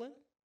in Brooklyn?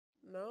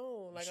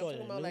 No, like I'm saw it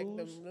talking in the about like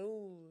the news?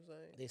 news.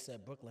 Like They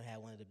said Brooklyn had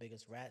one of the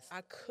biggest rats. I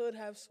could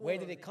have sworn. Where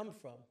did it come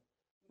from?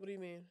 What do you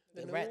mean?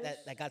 The news? rat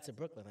that got to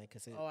Brooklyn, like,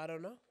 cause it, Oh, I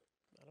don't know.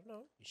 I don't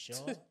know. you sure?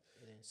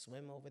 It didn't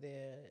swim over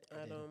there. It I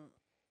didn't don't.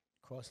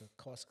 cross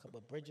a couple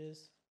of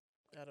bridges.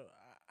 I don't.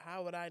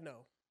 How would I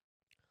know?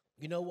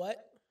 You know what?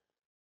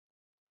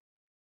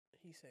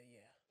 He said, "Yeah,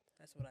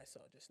 that's what I saw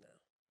just now."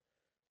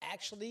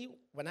 Actually,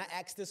 when I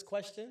asked this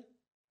question,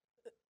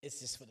 it's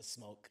just for the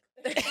smoke.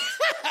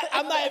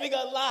 I'm not even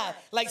gonna lie.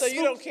 Like So Snoop,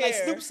 you don't Like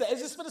care? Snoop said,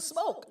 it's just for the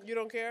smoke. You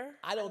don't care?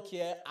 I don't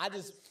care. I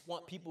just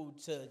want people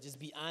to just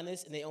be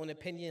honest in their own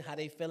opinion, how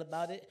they feel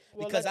about it.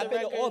 Well, Because let I've the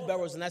been to all record-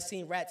 boroughs and I've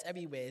seen rats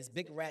everywhere. It's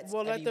big rats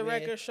Well, let the everywhere.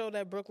 record show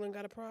that Brooklyn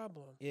got a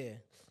problem. Yeah.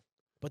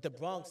 But the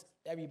Bronx,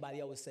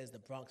 everybody always says the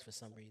Bronx for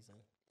some reason.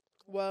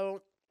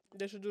 Well,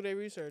 they should do their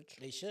research.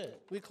 They should.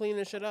 We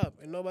cleaning shit up,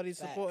 and nobody's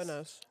Facts. supporting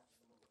us.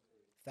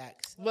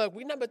 Facts. Look,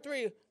 we number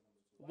 3.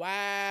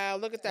 Wow,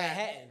 look at that.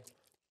 Manhattan.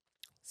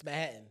 It's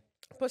Manhattan.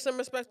 Put some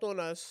respect on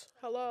us.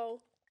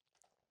 Hello.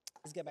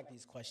 Let's get back to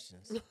these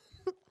questions.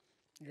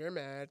 You're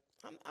mad.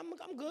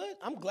 I'm good.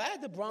 I'm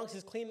glad the Bronx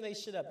is cleaning their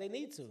shit up. They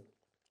need to.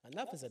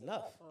 Enough is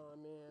enough. Oh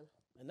man.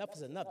 Enough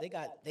is enough. They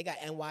got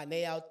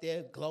NYNay out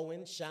there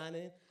glowing,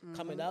 shining,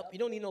 coming up. You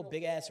don't need no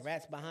big ass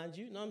rats behind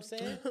you. You know what I'm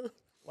saying?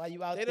 While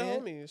you out They the there.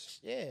 homies.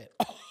 Yeah.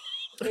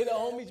 They the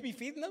homies. You be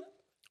feeding them?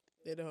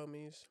 They the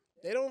homies.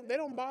 They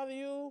don't bother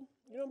you.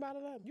 You don't bother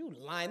them. You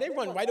lying. They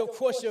run right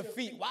across your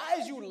feet. Why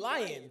is you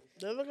lying?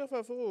 They're looking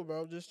for food,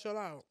 bro. Just chill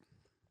out.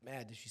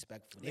 Mad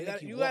disrespectful. You They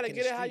gotta- make you walk gotta in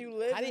get the it how street. you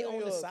live How they in New own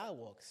the York.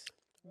 sidewalks?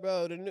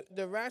 Bro,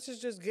 the rats is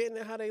just getting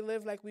it how they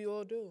live like we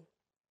all do.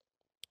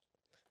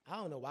 I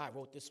don't know why I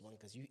wrote this one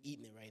because you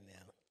eating it right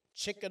now.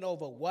 Chicken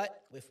over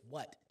what with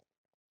what?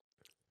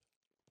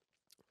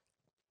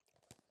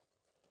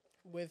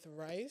 With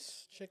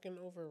rice, chicken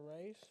over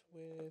rice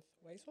with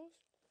white sauce.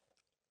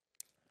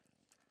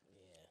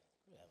 Yeah,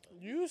 whatever.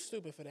 You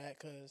stupid for that,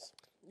 cause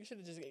you should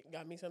have just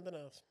got me something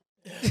else.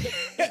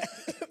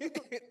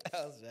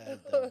 That was bad,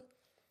 though.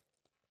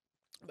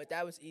 But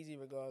that was easy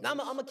regardless. Now I'm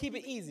gonna keep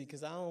it easy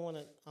because I don't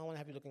wanna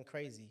have you looking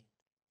crazy.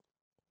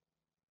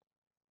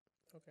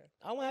 Okay,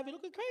 I don't wanna have you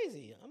looking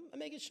crazy. I'm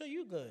making sure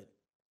you good.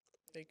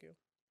 thank you.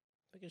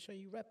 Making sure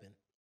you repping.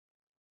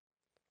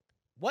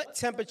 What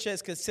temperature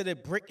is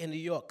considered brick in New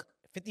York?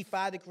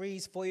 55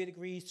 degrees, 40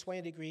 degrees,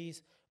 20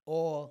 degrees,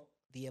 or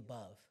the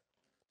above?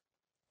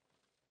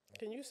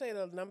 Can you say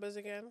the numbers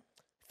again?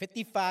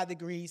 55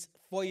 degrees,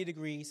 40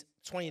 degrees,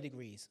 20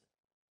 degrees.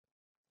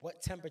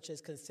 What temperature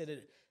is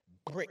considered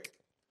brick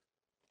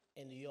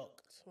in New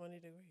York? 20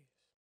 degrees.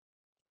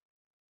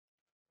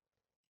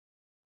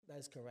 That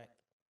is correct.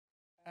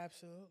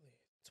 Absolutely.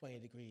 20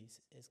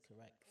 degrees is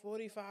correct.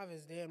 45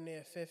 is damn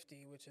near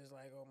 50, which is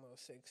like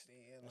almost 60.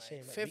 And Shame,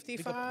 like man.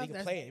 55, We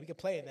can play it. We can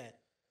play in that.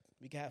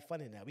 We can have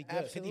fun in that. We good.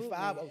 Absolutely.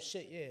 55, oh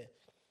shit, yeah.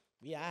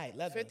 We all right,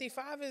 leather.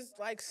 55 is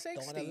like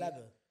 60. Throwing a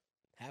leather.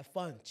 Have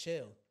fun,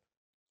 chill.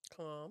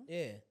 Calm.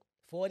 Yeah.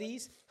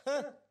 40s,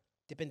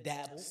 dip and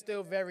dabble.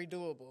 Still very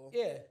doable.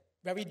 Yeah.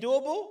 Very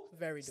doable.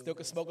 Very Still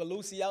can doable. smoke a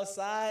Lucy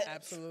outside.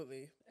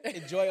 Absolutely.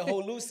 Enjoy a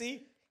whole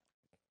Lucy.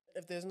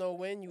 If there's no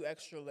wind, you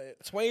extra lit.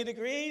 20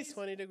 degrees.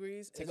 20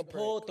 degrees. Take is a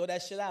pull, brick. throw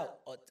that shit out.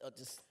 Or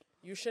just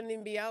You shouldn't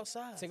even be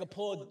outside. take a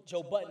pull,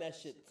 Joe Button that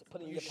shit.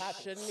 Put it in You your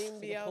pocket. shouldn't even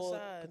Take be a pull,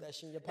 outside. Put that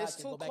shit in your pocket. It's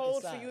too go back cold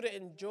inside. for you to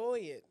enjoy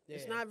it.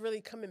 It's Yeah. not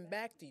really coming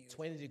back to you.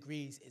 20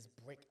 degrees is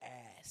brick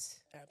ass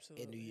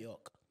Absolutely. in New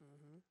York.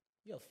 Mm-hmm.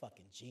 You're a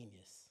fucking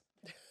genius.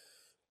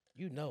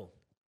 You know.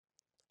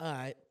 All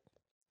right.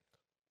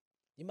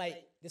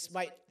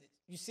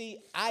 You see,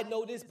 I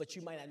know this, but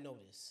you might not know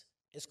this.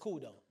 It's cool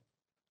though.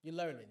 You're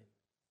learning.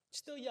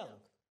 Still young.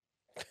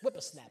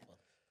 Whippersnapper.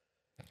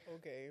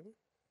 Okay.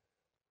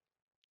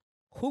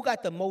 Who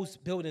got the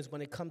most buildings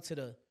when it comes to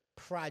the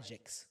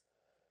projects?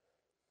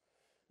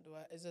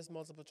 Is this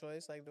multiple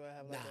choice? Like, do I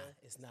have like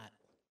It's not.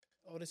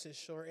 Oh, this is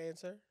short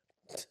answer?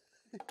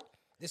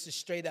 This is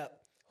straight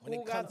up. When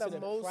Who it comes got to the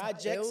the most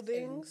projects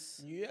buildings?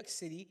 in New York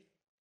City,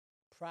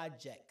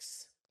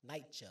 projects,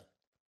 NYCHA.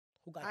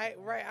 Who got I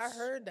the I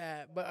heard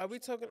that. But are we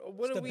talking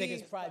what It's are the we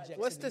biggest projects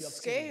What's in the New York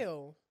City.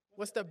 scale?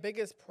 What's the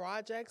biggest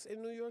projects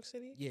in New York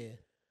City? Yeah.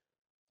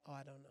 Oh,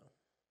 I don't know.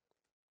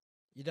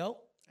 You don't?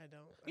 I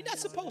don't. You're not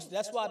supposed to.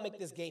 That's why I make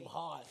this game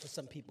hard for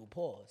some people.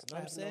 Pause. You know I what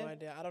I'm have saying? no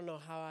idea. I don't know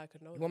how I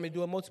could know You want me to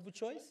do a multiple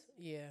choice?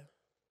 that. Yeah.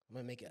 I'm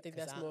gonna make it. I think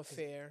 'cause that's more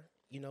fair.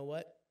 You know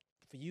what?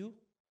 For you,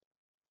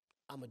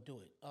 I'm gonna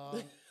do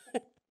it.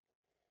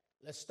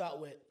 Let's start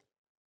with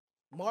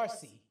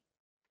Marcy.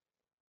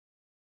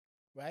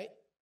 Right?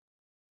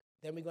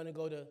 Then we're gonna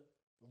go to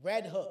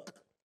Red Hook.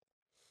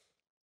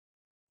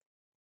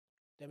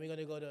 Then we're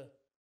gonna go to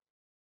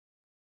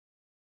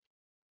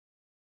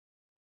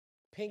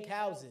Pink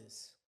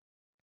Houses.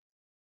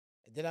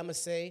 And then I'm gonna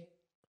say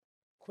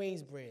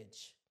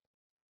Queensbridge.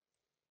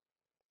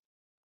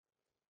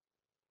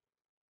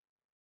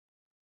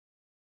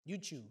 You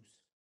choose.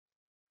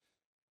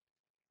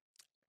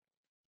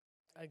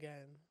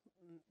 Again,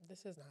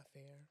 this is not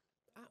fair.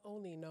 I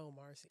only know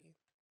Marcy.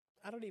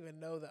 I don't even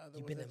know the other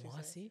You ones been that in you said.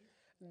 Marcy?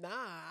 Nah,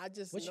 I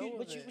just What know you,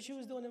 what, of you, it. what you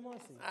was doing in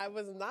Marcy? I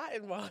was not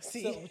in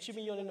Marcy. So what you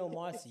mean you don't know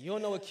Marcy? You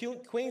don't know what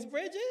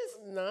Queensbridge is?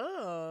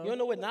 No. You don't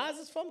know where Nas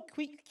is from?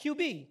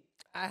 QB.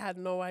 I had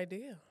no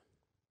idea.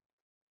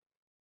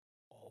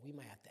 Oh, we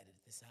might have to edit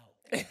this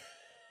out.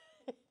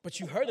 But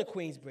you heard of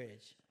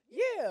Queensbridge.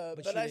 Yeah,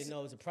 But but you didn't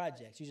know it was a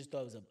project. You just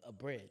thought it was a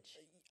bridge.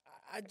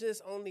 I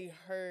just only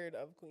heard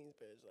of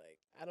Queensbridge. Like,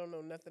 I don't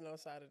know nothing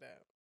outside of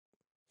that.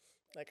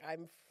 Like,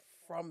 I'm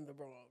from the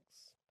Bronx.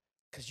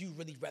 Because you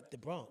really rep the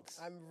Bronx.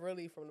 I'm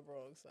really from the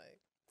Bronx. Like,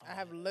 I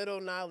have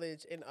little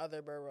knowledge in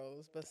other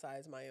boroughs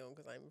besides my own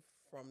because I'm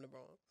from the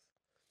Bronx.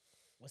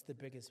 What's the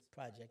biggest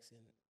projects in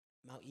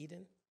Mount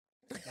Eden?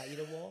 Mount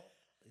Eden Wall?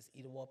 Is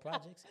Eden Wall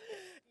projects?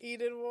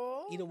 Eden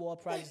Wall? Eden Wall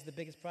projects the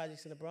biggest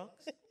projects in the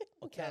Bronx?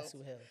 Or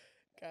Castle Hill?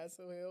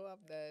 Castle Hill, I'm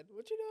dead.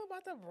 What you know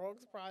about the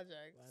Bronx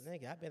projects? My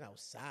nigga, I've been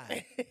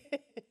outside.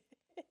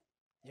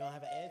 You don't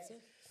have an answer?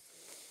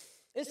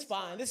 It's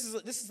fine. This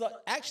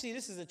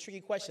is a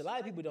tricky question. A lot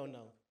of people don't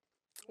know.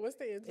 What's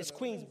the answer? It's though?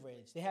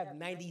 Queensbridge. They have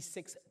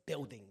 96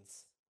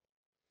 buildings.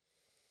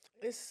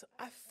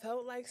 I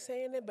felt like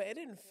saying it, but it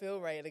didn't feel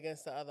right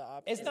against the other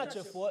options. It's not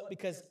your fault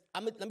because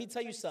let me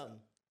tell you something.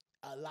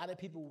 A lot of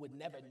people would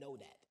never know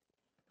that.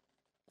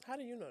 How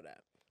do you know that?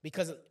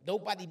 Because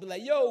nobody be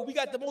like, yo, we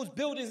got the most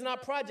buildings in our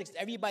projects.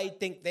 Everybody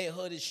think their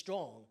hood is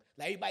strong.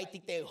 Like everybody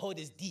think their hood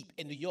is deep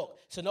in New York.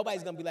 So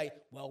nobody's gonna be like,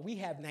 well, we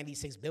have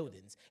 96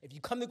 buildings. If you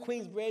come to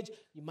Queensbridge,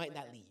 you might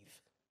not leave.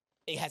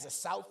 It has a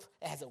south,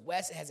 it has a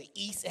west, it has an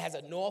east, it has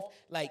a north.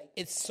 Like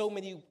it's so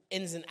many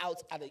ins and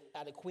outs out of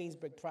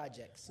Queensbridge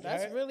projects. You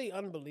That's heard? really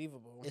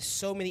unbelievable. There's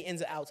so many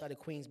ins and outs out of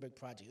Queensbridge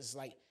projects. It's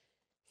like,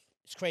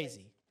 it's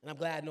crazy. And I'm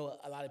glad I know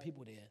a lot of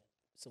people there.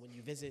 So when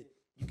you visit,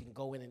 you can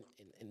go in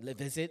and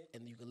visit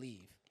and you can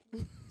leave.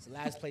 It's the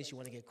last place you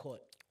want to get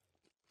caught.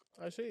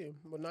 I see.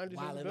 With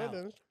 96 Wilding out.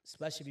 buildings,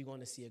 Especially if you're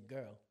going to see a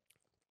girl.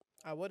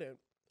 I wouldn't.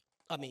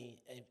 I mean,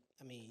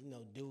 you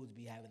know, dudes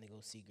be having to go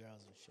see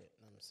girls and shit.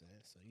 You know what I'm saying?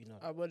 So, you know.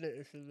 I wouldn't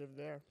if you lived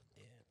there.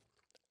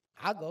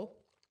 Yeah. I'll go.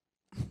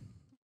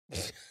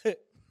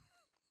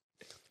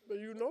 But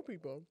you know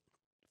people.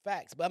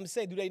 Facts. But I'm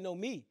saying, do they know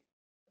me?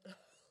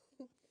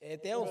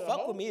 If they don't better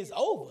fuck with me, it's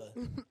over.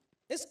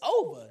 It's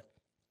over.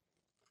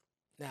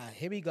 Nah,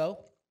 here we go.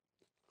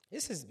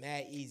 This is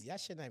mad easy. I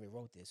shouldn't have even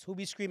wrote this. Who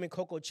be screaming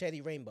Coco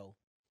Chetty Rainbow?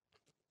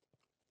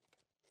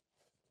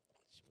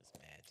 She was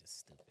mad, just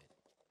stupid.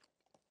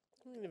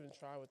 You didn't even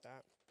try with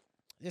that.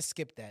 Just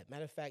skip that.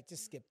 Matter of fact,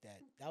 just skip that.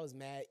 That was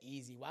mad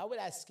easy. Why would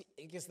I skip?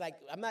 It's like,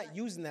 I'm not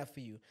using that for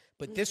you.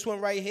 But this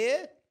one right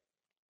here,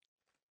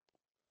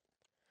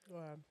 Go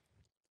ahead.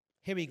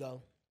 here we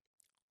go.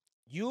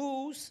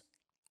 Use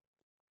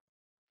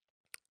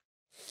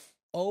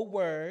a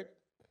word.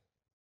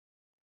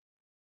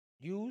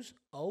 Use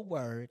a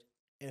word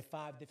in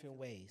 5 different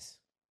ways.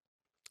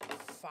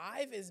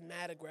 5 is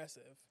mad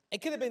aggressive.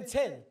 It could have been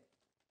 10.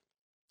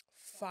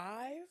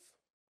 5?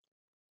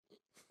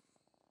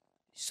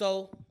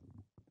 So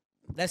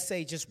let's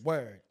say just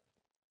word.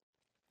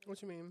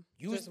 What you mean?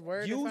 Use Just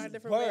word in use 5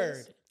 different word.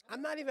 ways?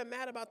 I'm not even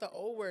mad about the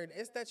old word.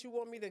 It's that you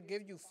want me to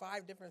give you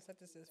 5 different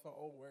sentences for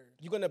old word.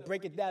 You're gonna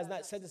break it down. It's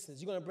not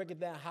sentences. You're gonna break it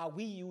down how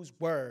we use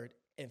word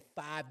in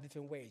 5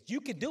 different ways. You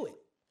can do it.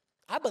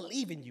 I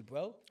believe in you,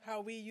 bro.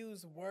 How we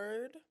use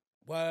word,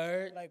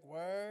 Word. like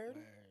word.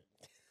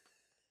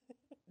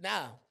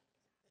 Now,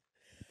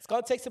 it's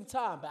gonna take some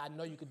time, but I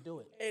know you can do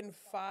it. In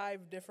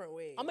 5 different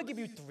ways. I'm gonna give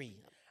you 3.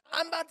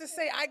 I'm about to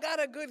say I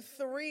got a good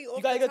 3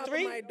 off got a the good top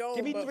 3? of my dome.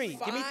 Give me but 3. Give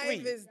me 3.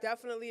 5 is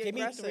definitely Give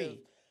me aggressive. 3.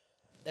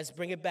 Let's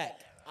bring it back.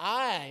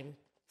 I'm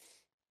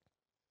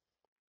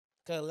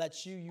gonna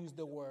let you use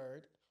the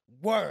word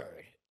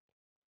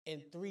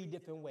in 3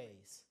 different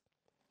ways.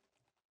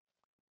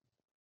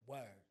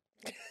 Word.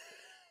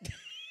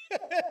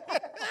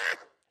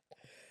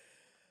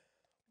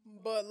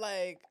 But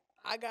like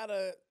I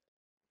gotta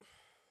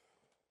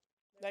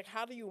like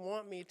how do you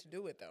want me to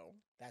do it though?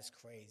 That's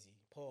crazy.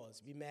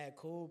 Pause. Be mad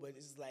cool, but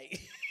it's like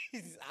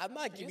I'm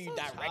not giving you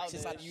so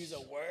directions how to childish. use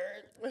a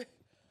word.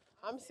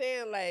 I'm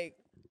saying like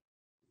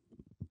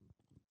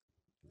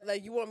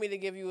you want me to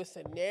give you a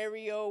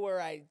scenario where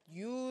I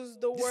use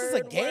the This word. is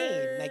a game.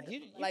 word?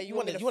 Like you want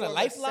want me to a form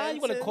lifeline?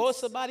 You want to call sentence?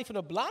 somebody from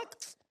the block?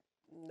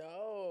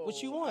 No.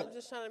 What you want? I'm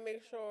just trying to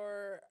make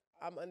sure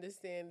I'm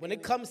understanding. When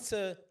it comes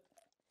to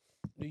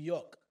New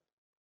York,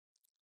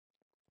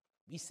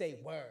 we say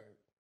word.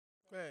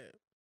 right.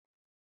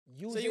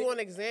 Use So you it- want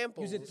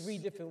examples? use it 3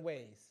 different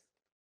ways.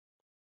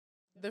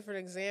 different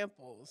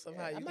examples of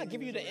how you. I'm can not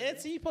giving you use the word.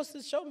 answer. You're supposed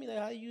to show me like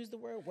how you use the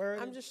word.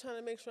 I'm just trying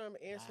to make sure I'm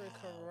answering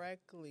Wow.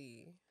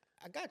 correctly.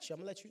 I got you. I'm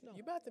gonna let you know.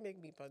 You about to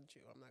make me punch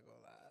you. I'm not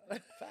gonna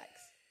lie.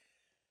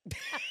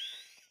 Facts.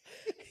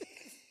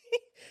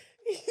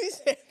 You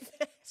said facts.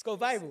 Let's go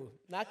viral.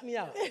 Knock me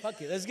out.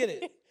 Fuck it. Let's get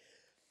it.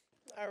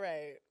 All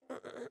right.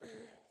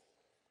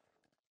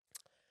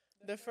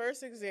 The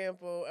first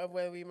example of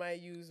when we might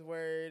use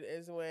word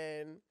is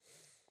when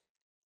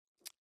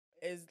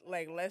is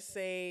like let's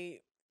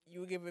say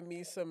you giving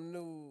me some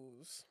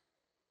news.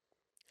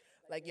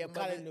 Like your What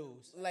kind of mother-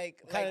 news? Like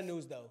What kind like, of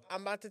news though?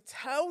 I'm about to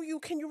tell you.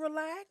 Can you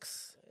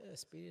relax? Yeah,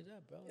 speed it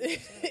up, bro. What's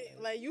up, man?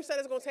 Like you said,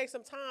 it's gonna take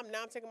some time.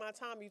 Now I'm taking my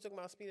time. You talking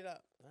about speed it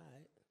up. All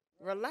right,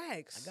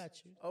 Relax. I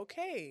got you.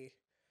 Okay.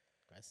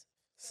 Aggressive.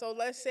 So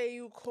let's say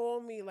you call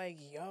me like,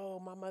 yo,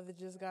 my mother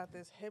just got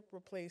this hip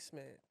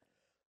replacement.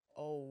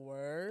 Oh,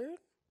 word?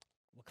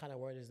 What kind of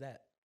word is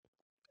that?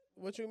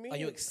 What you mean? Are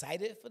you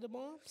excited for the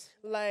moms?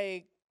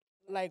 like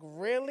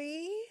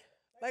really?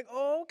 Like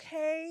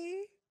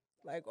okay?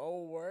 Like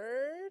oh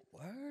word?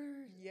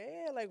 Word.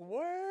 Yeah, like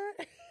word.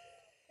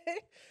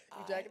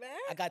 You jacking that?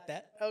 I got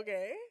that.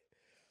 Okay.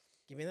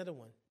 Give me another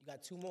one. You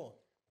got 2 more.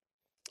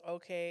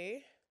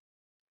 Okay.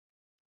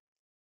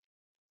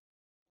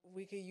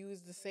 We could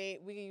use the same.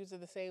 We could use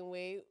it the same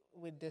way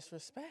with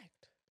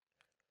disrespect.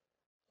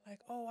 Like,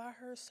 oh, I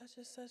heard such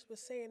and such was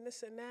saying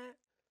this and that.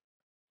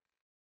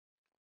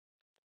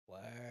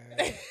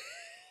 Word.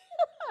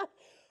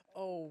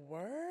 Oh,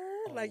 word?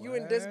 Oh, Like you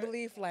in word?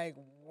 disbelief? Like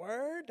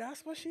word?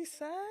 That's what she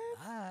said.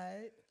 All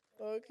right.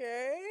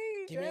 Okay.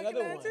 Give me jacking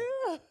another that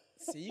one.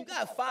 too? See, you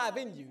got 5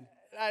 in you.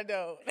 I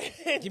know.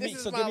 Give me- This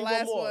is so my give me one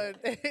last more.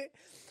 one.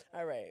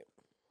 All right.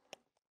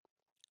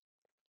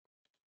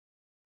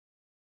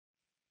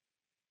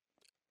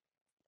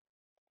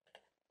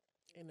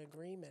 In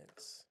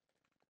agreements.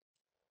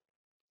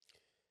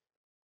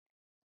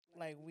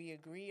 Like we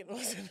agreed on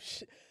some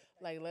shit.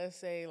 Like let's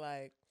say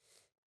like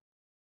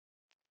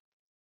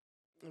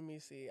let me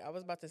see. I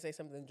was about to say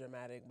something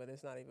dramatic, but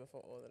it's not even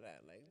for all of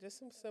that. Like just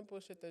some simple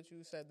shit that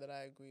you said that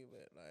I agree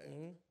with. Like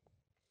Mhm.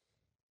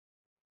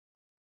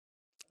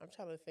 I'm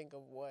trying to think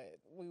of what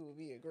we would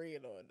be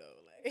agreeing on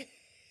though. Like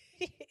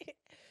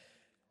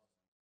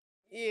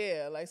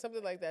yeah, like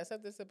something like that.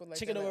 Something simple like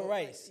Chicken that. over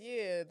Like, rice.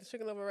 Yeah, the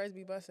chicken over rice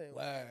be busting.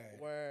 Word.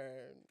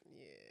 Word.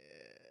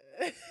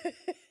 Yeah.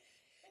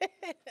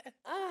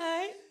 All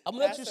right. I'm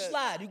gonna let you That's a-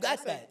 slide. You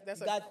got that. That's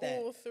you a got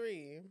cool that.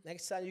 3.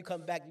 Next time you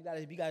come back, you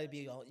gotta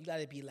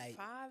be like,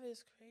 5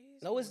 is crazy.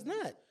 no, it's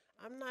not.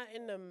 I'm not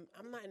in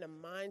the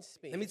mind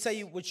space. Let me tell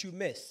you what you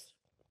missed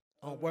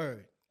on Okay.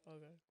 word.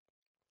 Okay.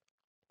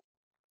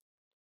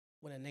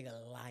 When a nigga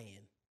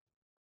lying.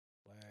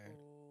 Word.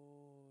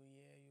 Oh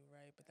yeah, you're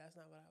right, but that's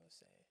not what I was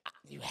saying.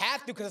 You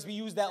have to because we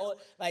use that.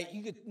 Like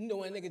you could,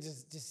 when a nigga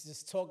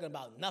just talking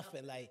about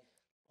nothing. Like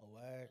a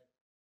word,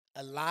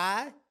 a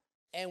lie,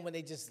 and when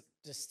they just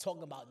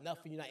talking about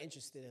nothing, you're not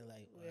interested in.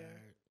 Like Yeah.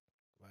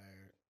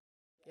 word.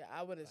 Yeah,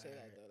 I wouldn't say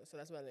that though, so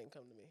that's why it didn't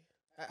come to me.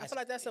 I That's- feel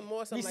like that's some more.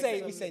 We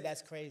Something say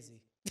that's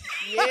crazy.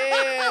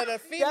 Yeah, the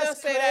females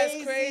That's say that's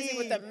crazy,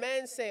 crazy. but the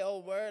men say, "Oh,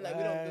 word!" Like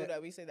we don't do Word.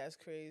 that. We say that's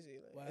crazy,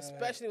 like, Word.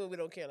 especially when we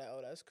don't care. Like,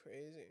 oh, that's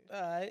crazy.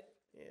 All right.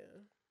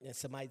 Yeah. And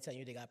somebody telling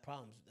you they got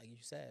problems, like you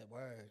said,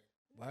 word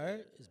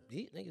is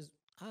beat niggas.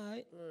 All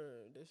right.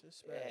 Word,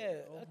 disrespect.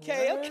 Yeah. Oh,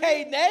 Okay. word?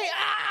 Okay, Nate.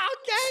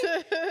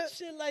 Okay.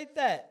 Shit like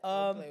that.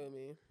 Don't play with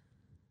me.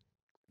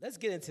 Let's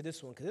get into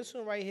this one because this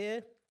one right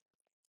here,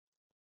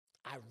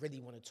 I really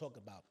want to talk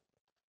about.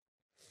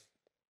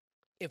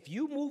 if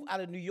you move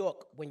out of New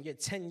York when you're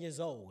 10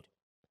 years old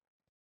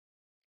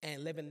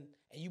and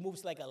you move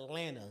to like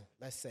Atlanta,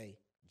 let's say,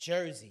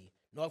 Jersey,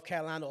 North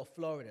Carolina, or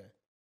Florida,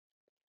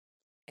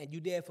 and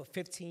you're there for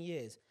 15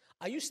 years,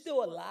 are you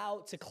still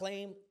allowed to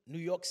claim New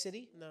York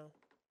City? No.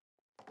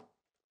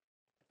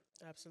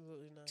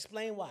 Absolutely not.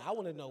 Explain why. I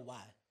want to know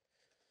why.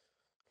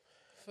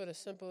 For the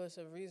simplest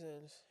of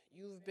reasons.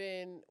 You've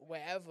been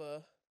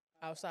wherever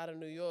outside of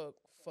New York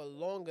for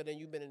longer than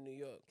you've been in New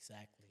York.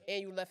 Exactly.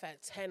 And you left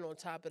at 10 on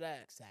top of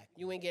that. Exactly.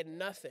 You ain't getting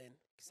nothing.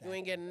 Exactly. You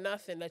ain't getting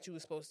nothing that you were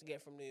supposed to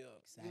get from New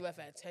York. Exactly. You left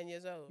at 10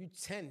 years old. You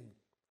 10.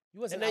 You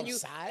wasn't and then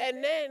outside.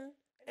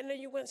 And then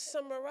you went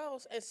somewhere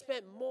else and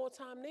spent more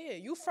time there.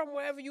 You from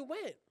wherever you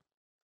went.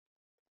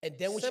 And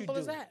then what Simple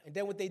you as do? that. And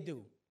then what they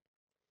do?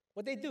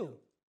 What they do?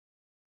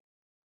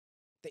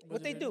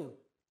 What they do?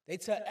 They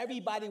tell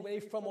everybody where they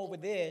from over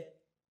there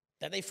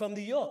that they from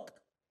New York.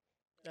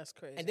 That's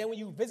crazy. And then when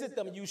you visit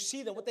them and you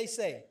see them, what they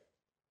say?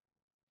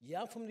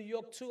 Yeah, I'm from New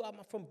York too.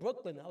 I'm from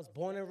Brooklyn. I was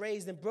born and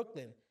raised in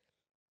Brooklyn.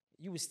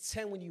 You was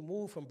 10 when you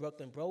moved from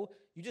Brooklyn, bro.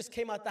 You just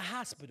came out the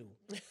hospital.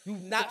 You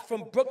not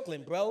from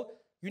Brooklyn, bro.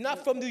 You're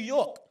not from New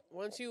York.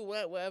 Once you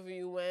went wherever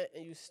you went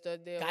and you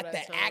stood there, Got all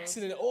that time,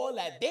 accent and all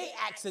that. They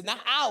accent, not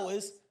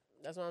ours.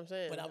 That's what I'm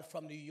saying. But I'm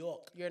from New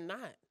York. You're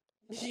not.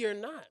 You're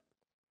not.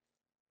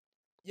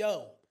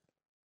 Yo,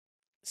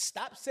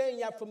 stop saying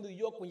y'all from New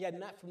York when y'all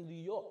not from New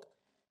York.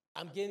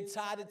 I'm getting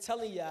tired of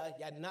telling y'all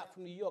not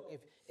from New York.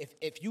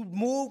 If you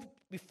moved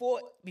before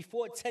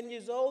 10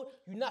 years old,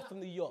 you're not from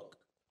New York.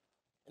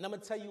 And I'm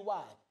gonna tell you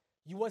why.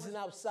 You wasn't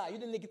outside. You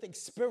didn't get to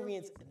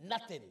experience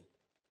nothing.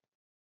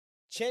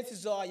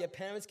 Chances are your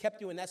parents kept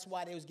you, and that's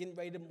why they was getting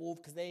ready to move,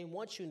 because they didn't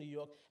want you in New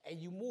York. And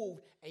you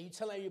moved, and you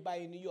tell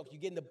everybody in New York, you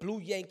getting the blue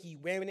Yankee, you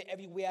wearing it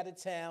everywhere out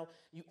of town,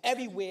 you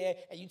everywhere,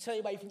 and you tell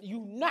everybody, you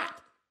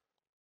not.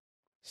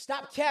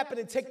 Stop capping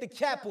and take the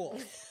cap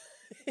off.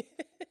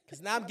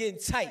 Because now I'm getting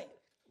tight.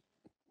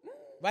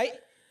 Right?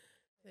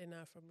 They're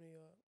not from New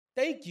York.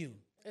 Thank you.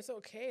 It's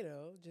okay,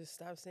 though. Just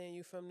stop saying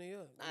you from New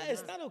York. Nah,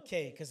 it's not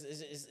okay, because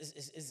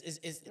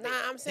it's Nah,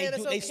 I'm saying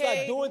it's They start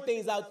okay. doing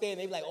things out there, and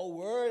they be like, oh,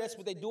 word, that's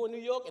what they do in New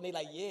York? And they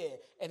like, yeah.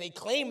 And they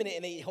claiming it,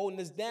 and they holding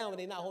us down, and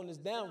they not holding us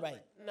down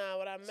right. Nah,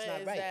 what I meant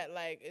not is right. that,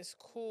 like, it's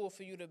cool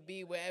for you to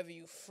be wherever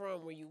you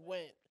from, where you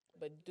went,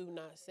 but do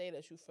not say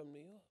that you from New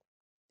York,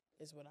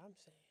 is what I'm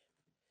saying.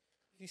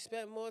 If you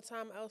spent more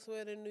time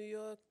elsewhere than New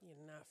York, you're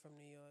not from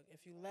New York.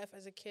 If you left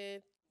as a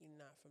kid, you're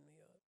not from New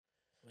York.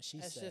 What she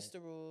That's said. just the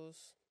rules.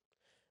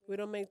 We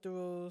don't make the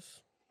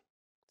rules.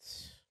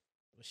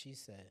 What she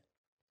said.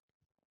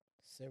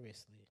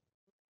 Seriously.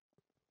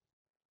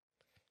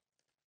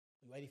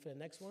 You ready for the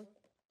next one?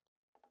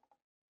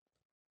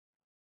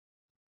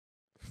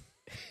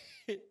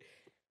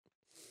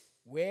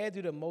 Where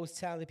do the most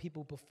talented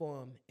people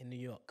perform in New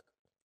York?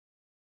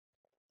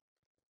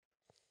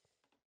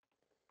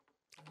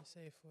 I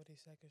say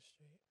 42nd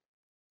Street.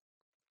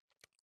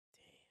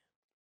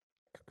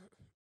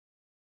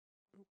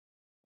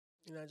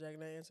 You're not jacking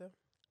that answer?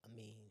 I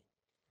mean,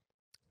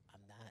 I'm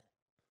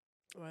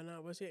not. Why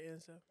not? What's your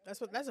answer? That's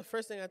the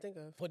first thing I think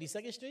of.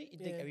 42nd Street? You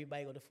think Yeah.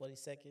 everybody go to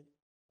 42nd?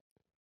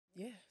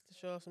 Yeah, to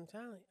show off some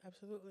talent.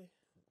 Absolutely.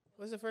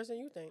 What's the first thing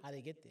you think? How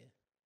they get there?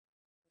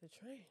 The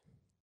train.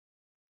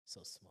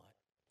 So smart.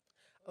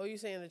 Oh, you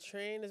saying the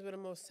train is where the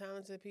most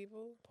talented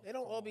people? They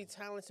don't all be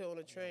talented on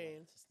the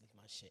train. Just leave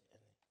my shit.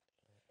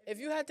 If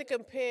you had to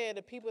compare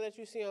the people that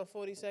you see on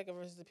 42nd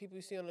versus the people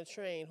you see on the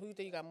train, who you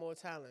think you got more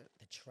talent?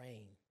 The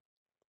train.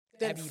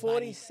 Then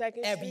 42nd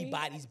Street?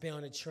 Everybody's been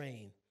on a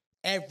train.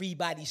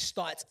 Everybody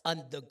starts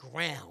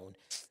underground.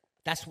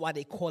 That's why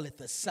they call it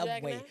the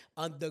subway. that?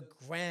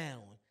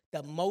 Underground.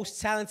 The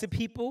most talented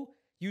people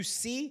you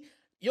see,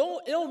 it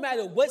don't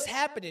matter what's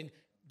happening.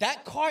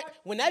 That cart,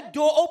 when that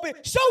door open,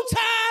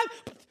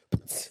 showtime!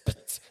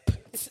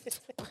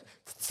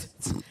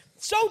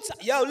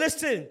 Showtime! Yo,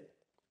 listen.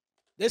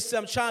 Listen,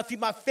 I'm trying to feed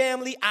my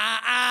family.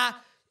 I'm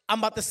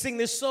about to sing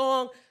this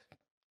song.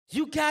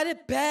 You got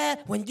it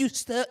bad when you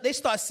they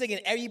start singing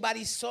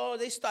everybody's song.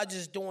 They start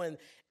just doing,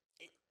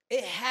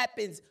 it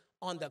happens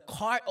on the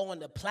cart or on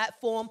the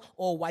platform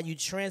or while you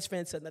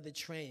transfer to another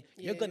train.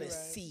 You're going to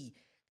see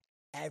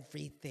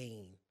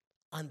everything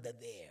under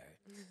there.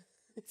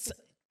 So,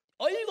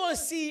 all you're going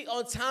to see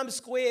on Times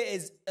Square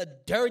is a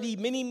dirty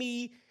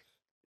mini-me,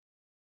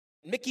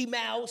 Mickey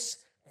Mouse,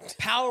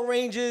 Power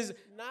Rangers.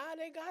 Nah,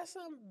 they got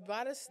some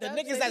by the The steps.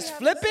 niggas They that's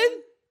be having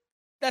flipping.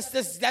 That's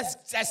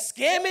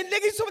scamming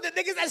niggas. Some of the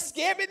niggas that's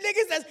scamming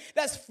niggas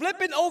that's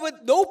flipping over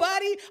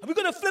nobody. Are we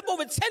gonna flip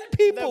over 10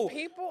 people? The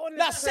people on the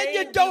now send train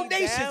your be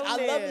donations. down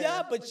I love there.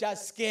 y'all, but y'all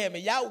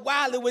scamming. Y'all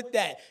wilding with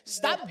that.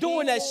 Stop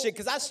doing that shit,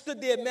 because I stood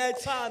there mad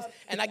times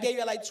and I gave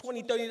y'all like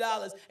 $20,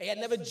 $30 and y'all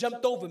never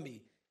jumped over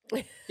me.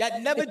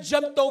 Y'all never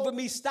jumped over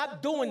me.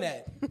 Stop doing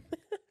that.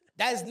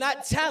 That is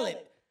not talent.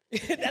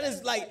 That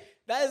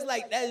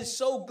is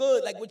so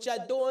good. Like what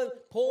y'all doing,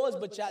 pause,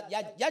 but y'all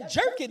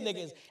jerking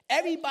niggas.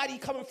 Everybody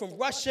coming from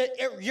Russia,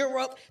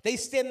 Europe, they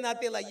standing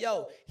out there like,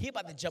 yo, he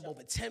about to jump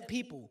over 10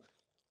 people.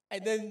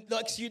 And then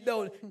next you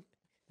know,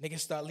 niggas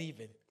start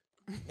leaving.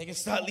 Niggas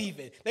start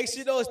leaving. Next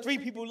you know, it's 3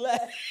 people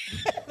left.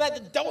 Like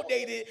to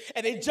donate it,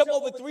 and they jump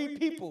over 3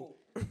 people.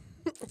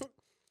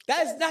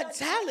 That's not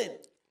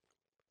talent.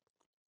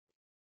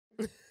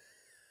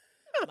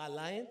 Am I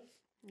lying?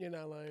 You're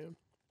not lying.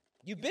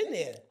 You been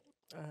there.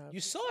 I have.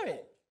 You saw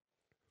it.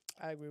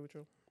 I agree with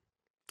you.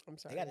 I'm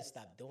sorry. They gotta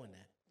stop doing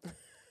that.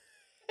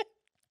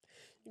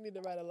 You need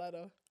to write a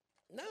letter.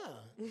 Nah.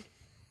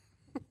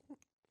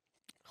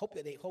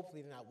 Hopefully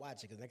they're not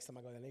watching, because next time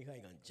I go there, they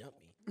ain't gonna jump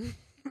me.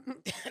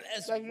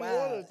 That's Like you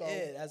wild. wanted, though.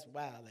 Yeah, that's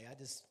wild. Like I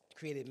just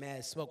created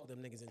mad smoke with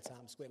them niggas in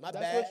Times Square. My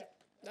That's bad.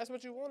 that's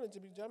what you wanted, to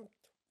be jumped.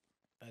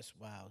 That's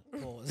wild.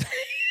 Pause.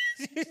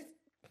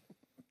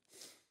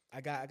 I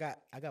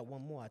got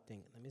one more, I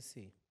think. Let me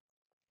see.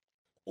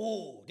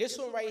 Ooh, this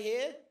one right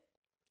here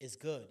is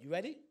good. You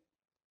ready?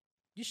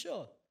 You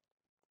sure?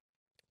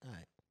 All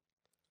right.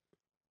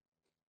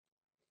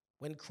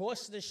 When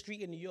crossing the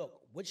street in New York,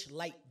 which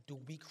light do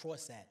we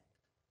cross at?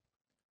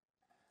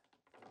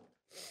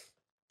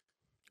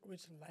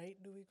 Which light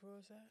do we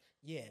cross at?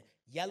 Yeah,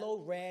 yellow,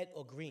 red,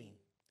 or green?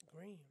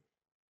 Green.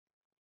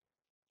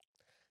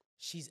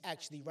 She's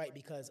actually right,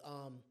 because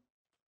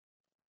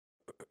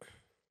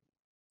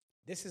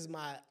this is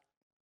my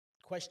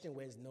question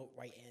where there's no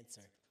right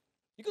answer.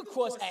 You could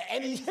cross at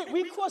any.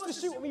 We cross the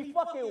street when we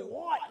fucking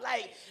want.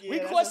 Like we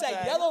Yeah, cross that's a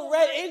at fact. yellow,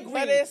 red, and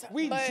green.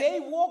 We but-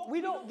 jaywalk.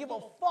 We don't give a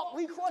fuck.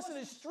 We crossing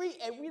the street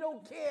and we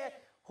don't care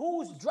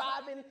who's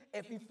driving.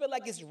 If we feel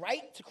like it's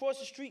right to cross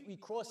the street, we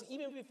cross it.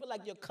 Even if we feel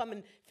like you're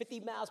coming 50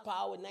 miles per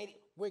hour, 90,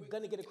 we're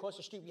gonna get across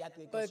the street. We have to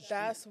get across the But street.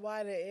 that's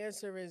why the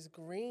answer is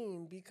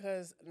green,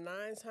 because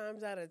 9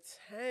 times out of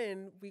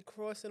 10 we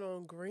crossing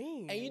on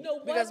green. And you know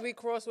what? Because we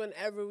cross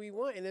whenever we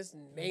want, and it's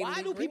mainly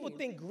Why do people green.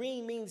 think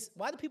green means?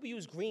 Why do people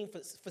use green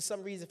for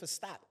some reason for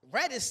stop?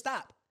 Red is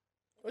stop.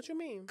 What you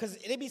mean? Because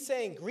they be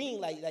saying green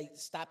like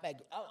stop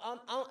at.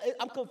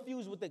 I'm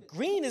confused with the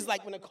green is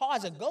like when the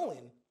cars are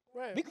going.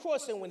 Right. We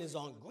crossing when it's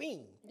on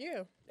green.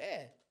 Yeah,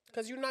 Yeah.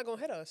 because you're not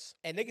gonna hit us.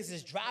 And niggas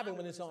is driving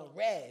when it's on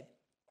red.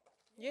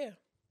 Yeah,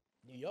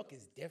 New York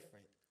is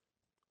different.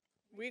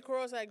 we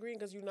cross at green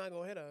because you're not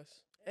gonna hit us.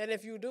 And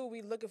if you do,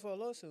 we looking for a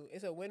lawsuit.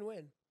 It's a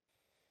win-win.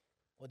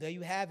 Well, there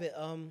you have it.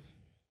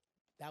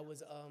 That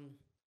was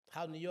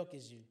how New York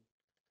is you.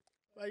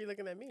 Why are you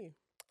looking at me?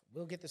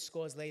 We'll get the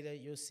scores later.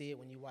 You'll see it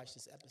when you watch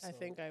this episode. I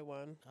think I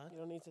won. Huh? You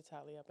don't need to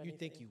tally up You anything.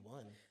 think you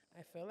won?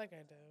 I feel like I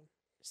did.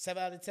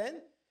 7 out of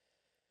 10?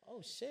 Oh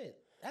shit.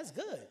 That's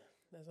good.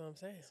 That's what I'm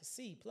saying. It's a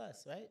C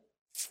plus, right?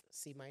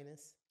 C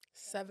minus.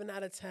 7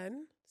 out of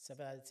 10.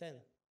 7 out of 10.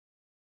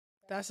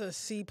 That's a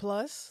C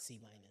plus. C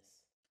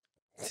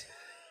minus.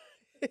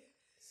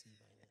 C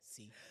minus.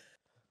 C.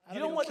 I You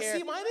don't even want care. a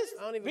C minus?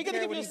 I don't even We're gonna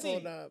care give what you a he C.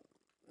 pulled up.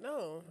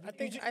 No,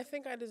 You I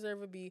think I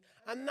deserve a B.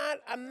 I'm not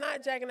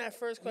jacking that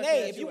first question.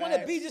 Nay, that if you want to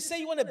asked. be, just say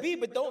you want to be,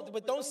 but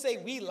don't say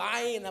we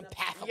lying and I'm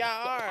Y'all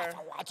are.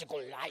 pathological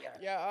liar.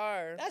 Y'all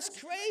are. That's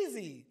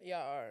crazy. Y'all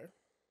are.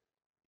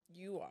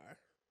 You are.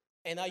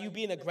 And are you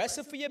being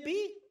aggressive for your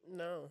B?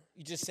 No,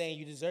 You just saying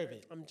you deserve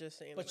it. I'm just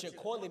saying. But you're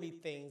calling me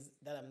things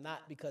that I'm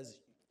not because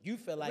you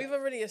feel like We've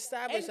already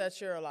established And-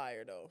 that you're a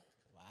liar, though.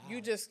 wow. You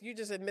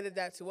just admitted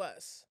that to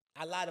us.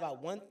 I lied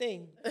about one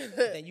thing. But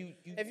then you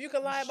If you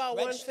can lie about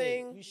one stretched it.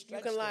 thing, you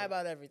stretched can lie it.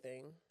 about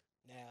everything.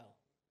 Now,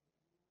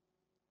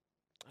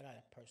 I got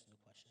a personal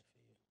question for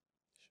you.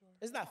 Sure.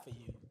 It's not for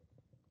you.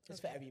 It's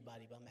for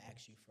everybody, but I'm gonna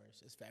ask you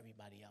first. It's for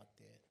everybody out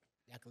there.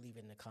 Y'all can leave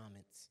it in the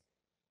comments.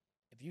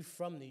 If you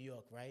from New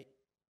York, right?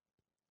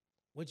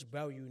 Which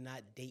borough you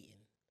not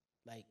dating?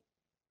 Like,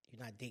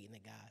 you're not dating a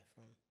guy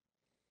from.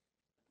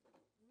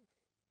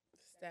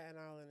 Staten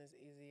Island is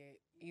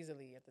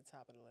easily at the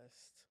top of the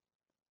list.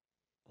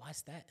 Why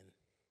Staten?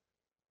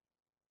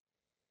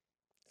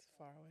 It's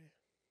far away.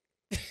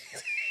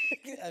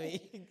 I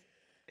mean,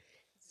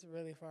 It's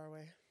really far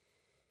away.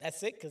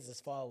 that's it, because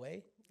it's far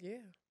away. Yeah.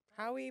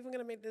 How are we even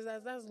gonna make this?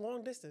 That's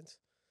long distance.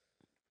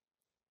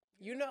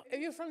 You know, if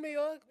you're from New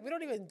York, we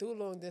don't even do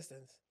long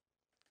distance.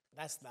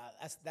 That's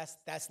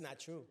not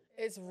true.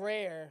 It's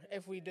rare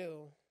if we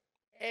do,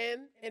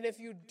 and if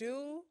you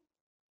do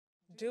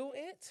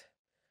it,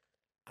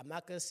 I'm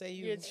not gonna say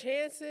you. your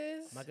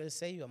chances. I'm not gonna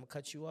say you. I'm gonna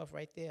cut you off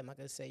right there. I'm not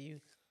gonna say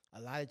you.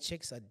 A lot of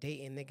chicks are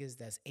dating niggas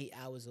that's 8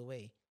 hours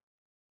away.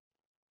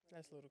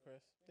 That's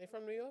ludicrous. They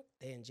from New York?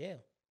 They in jail.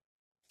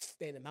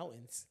 They in the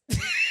mountains.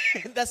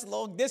 That's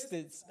long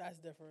distance. That's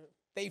different.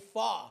 They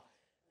far.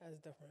 That's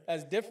different.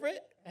 That's different.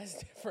 That's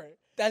different.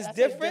 That's A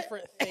different?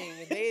 different thing.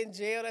 If they in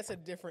jail, that's a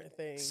different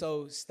thing.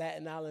 So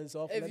Staten Island's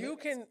off. if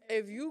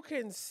limits? you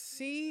can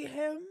see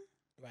him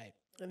Right.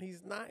 and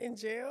he's not in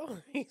jail,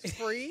 he's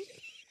free.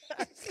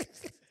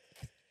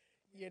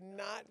 You're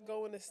not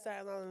going to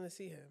Staten Island to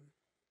see him.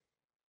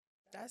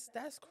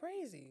 That's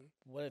crazy.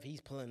 What if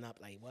he's pulling up?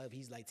 Like, what if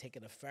he's like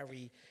taking a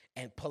ferry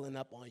and pulling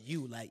up on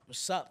you? Like,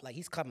 what's up? Like,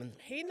 he's coming.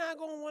 He not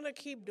gonna want to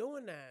keep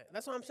doing that.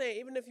 That's what I'm saying.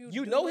 Even if you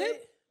You do know him?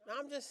 it,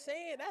 I'm just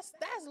saying that's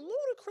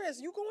ludicrous.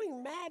 You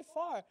going mad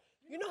far.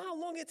 You know how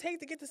long it takes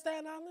to get to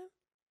Staten Island?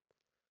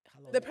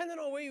 How long? Depending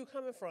on where you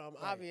coming from,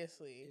 Right.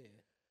 obviously. Yeah.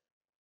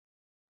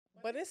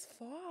 But it's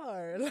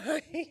far.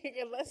 Like,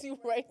 unless you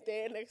right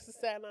there next to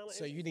Staten Island.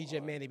 So it's you need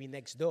your far. man to be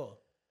next door.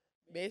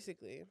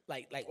 Basically.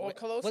 Like Or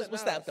close what's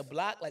that? enough. The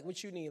block? Like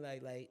what you need?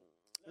 Like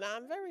Nah,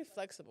 I'm very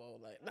flexible.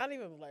 Like, not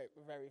even like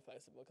very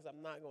flexible because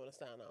I'm not going to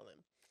Staten Island.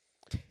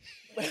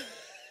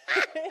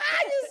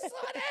 I just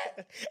saw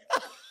that.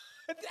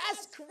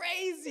 That's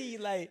crazy.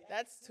 Like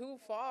That's too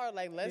far.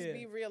 Like, let's Yeah.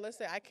 be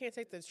realistic. I can't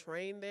take the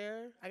train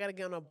there. I got to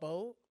get on a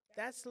boat.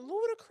 That's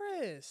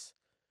ludicrous.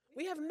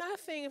 We have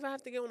nothing if I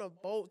have to get on a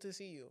boat to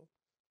see you.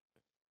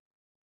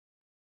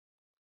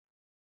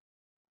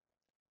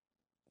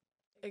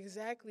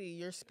 Exactly.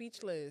 You're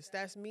speechless.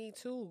 That's me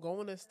too.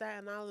 Going to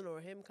Staten Island or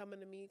him coming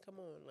to me. Come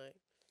on, like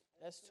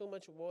that's too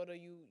much water.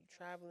 You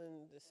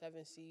traveling the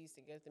 7 seas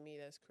to get to me.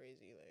 That's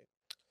crazy. Like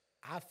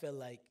I feel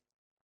like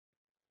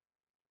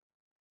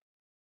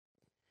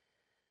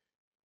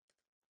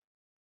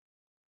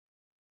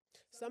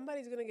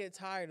somebody's gonna get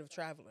tired of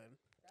traveling.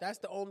 That's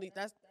the only.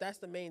 That's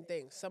the main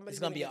thing. Somebody's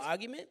it's gonna be an get,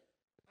 argument.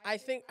 I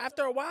think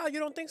after a while, you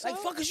don't think so? Like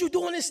fuck is you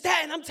doing in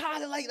Staten? I'm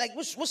tired of like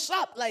what's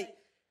up? Like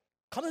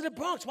come to the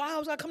Bronx. Why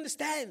was I come to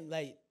Staten?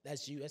 Like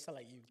that's you. That's not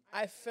like you.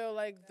 I feel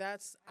like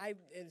that's I.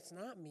 It's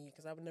not me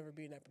because I would never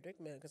be in that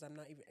predicament because I'm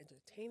not even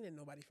entertaining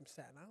nobody from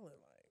Staten Island.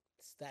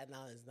 Like Staten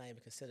Island is not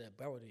even considered a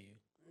borough to you.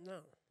 no.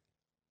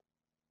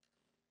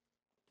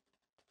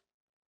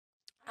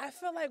 I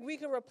feel like we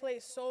can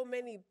replace so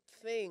many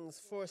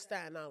things for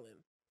Staten Island.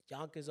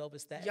 Yonkers over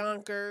Staten.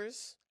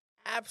 Yonkers,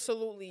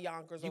 absolutely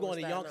Yonkers. You over going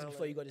to Staten Yonkers Island.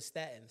 before you go to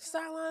Staten.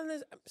 Staten Island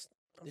is.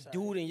 I'm The sorry.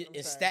 dude in I'm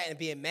sorry. Staten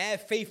being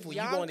mad faithful.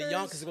 You going to Yonkers-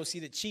 Yonkers to go see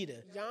the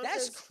cheetah.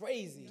 That's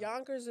crazy.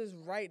 Yonkers is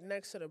right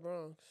next to the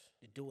Bronx.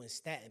 The dude in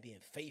Staten being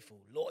faithful,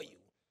 loyal.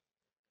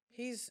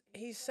 He's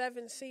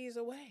 7 seas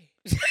away.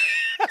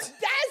 That's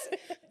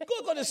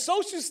you go to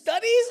social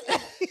studies.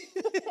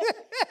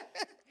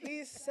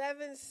 He's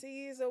 7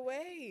 seas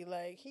away.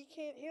 Like he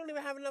don't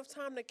even have enough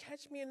time to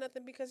catch me or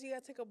nothing because he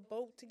got to take a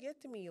boat to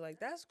get to me. Like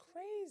that's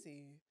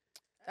crazy.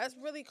 That's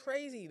really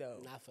crazy though.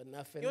 Not for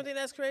nothing. You don't think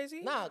that's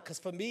crazy? Nah, cause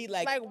for me,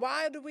 like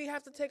why do we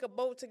have to take a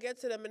boat to get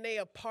to them and they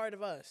a part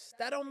of us?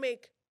 That don't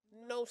make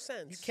no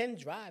sense. you can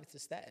drive to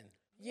Staten.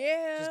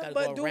 Yeah, Just gotta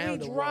but go do we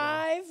around the water.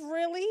 drive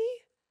really?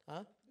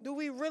 Huh? Do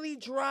we really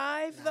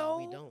drive Nah, though?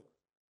 we don't.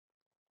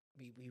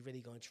 We really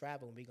gonna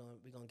travel. We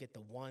gonna get the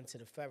one to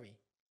the ferry.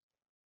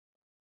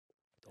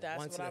 The That's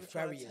one what to I'm the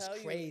trying ferry to is tell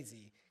you.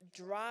 crazy.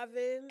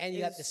 Driving And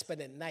you have to is-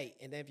 spend a night.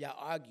 And then if y'all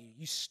argue,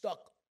 you stuck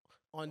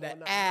on the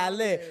the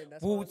alley, island.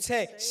 That's what I'm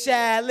Wu-Tang,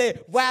 saying.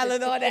 Chalet,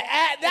 wilding on the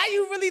ad. Now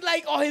you really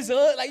like on his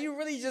hood. Like you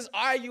really just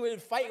arguing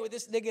and fighting with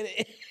this nigga.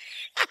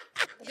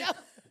 Yo,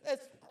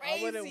 that's crazy.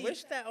 I wouldn't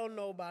wish that on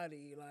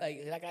nobody.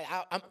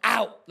 I'm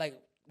out. Like,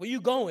 where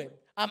you going?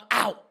 I'm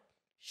out.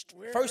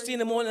 Where First are thing in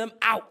the morning, I'm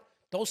out.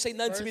 Don't say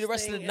nothing to me the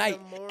rest of the First night.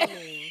 thing in the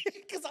morning.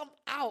 Because I'm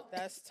out.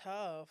 That's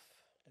tough.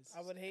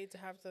 I would hate to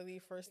have to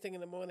leave first thing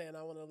in the morning and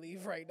I want to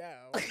leave right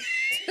now.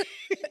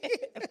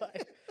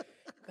 Like,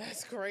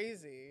 that's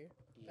crazy.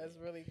 That's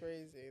really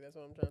crazy. That's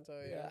what I'm trying to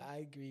tell you. Yeah, I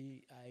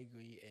agree,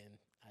 and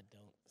I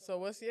don't. So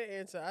what's your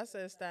answer? I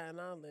said Staten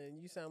Island.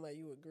 You sound like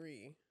you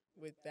agree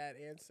with that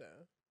answer.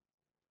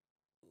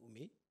 Who,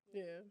 me?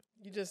 Yeah.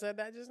 You just said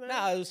that just now?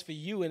 Nah, it was for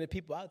you and the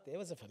people out there. It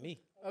wasn't for me.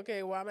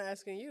 Okay, well, I'm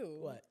asking you.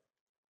 What?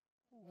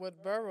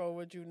 What borough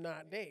would you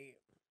not date?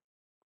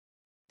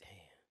 Damn.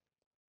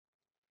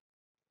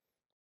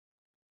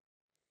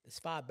 There's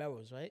 5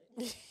 boroughs, right?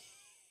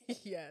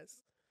 Yes.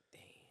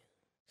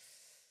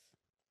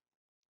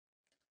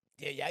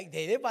 Yeah,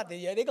 they about to,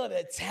 they're gonna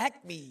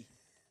attack me.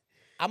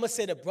 I'm gonna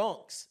say the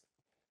Bronx,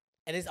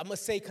 and I'm gonna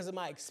say because of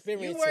my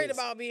experience. You worried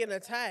about being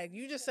attacked?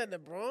 You just said the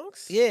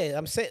Bronx.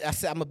 Yeah, I said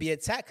I'm gonna be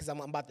attacked because I'm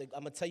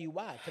gonna tell you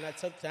why. Can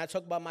I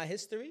talk about my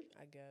history?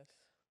 I guess.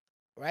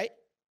 Right?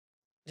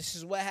 This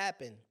is what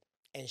happened,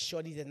 and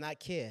Shorty did not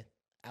care.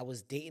 I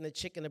was dating a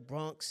chick in the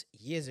Bronx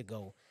years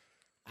ago.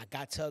 I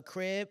got to her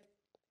crib.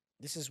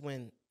 This is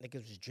when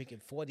niggas was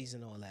drinking 40s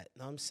and all that.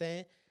 Know what I'm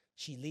saying?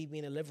 She leave me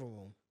in the living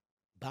room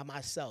by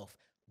myself,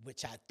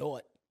 which I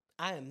thought,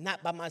 I am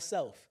not by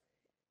myself.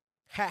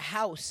 Her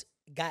house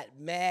got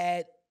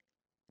mad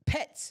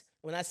pets.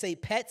 When I say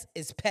pets,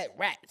 it's pet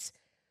rats.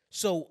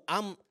 So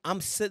I'm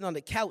sitting on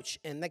the couch,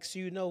 and next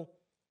thing you know,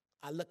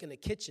 I look in the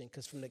kitchen,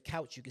 because from the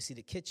couch you can see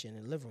the kitchen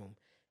and living room,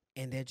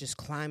 and they're just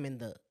climbing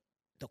the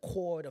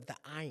cord of the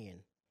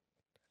iron.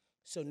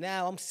 So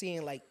now I'm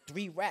seeing like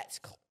 3 rats,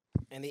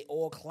 and they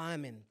all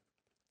climbing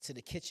to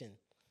the kitchen.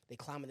 They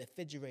climbing the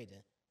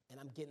refrigerator, and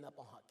I'm getting up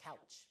on her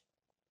couch.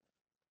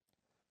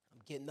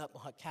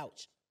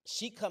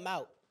 She come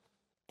out,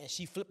 and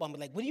she flip on me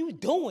like, what are you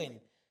doing?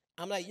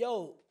 I'm like,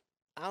 yo,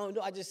 I don't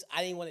know. I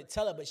didn't want to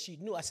tell her, but she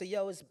knew. I said,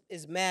 yo,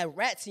 it's mad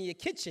rats in your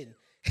kitchen.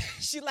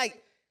 She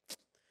like,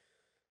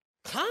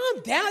 calm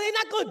down. They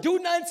not going to do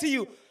nothing to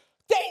you.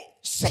 They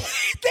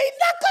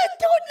not going to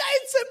do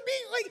nothing to me.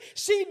 Like,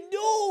 she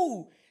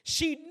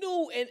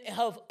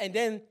knew. And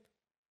then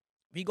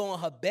we go in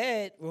her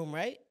bedroom,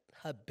 right?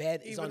 her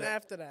bed is Even on the,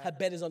 after that. her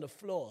bed is on the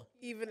floor.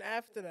 Even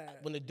after that.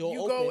 When the door you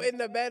opened, go in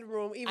the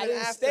bedroom even I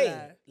didn't after stay.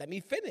 that. Let me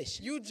finish.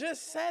 You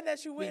just said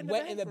that you We went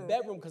went in the bedroom. in the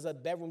bedroom because her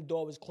bedroom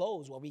door was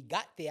closed. When we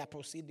got there, I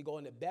proceeded to go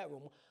in the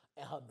bedroom,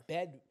 and her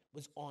bed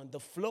was on the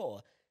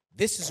floor.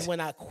 This is when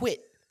I quit.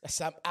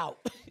 So I'm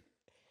out.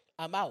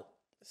 I'm out.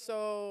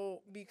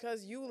 So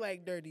because you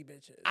like dirty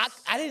bitches.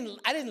 I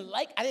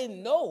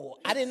didn't know.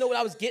 I didn't know what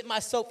I was getting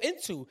myself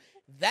into.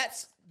 That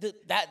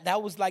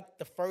was like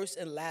the first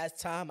and last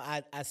time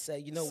I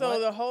said, you know what? So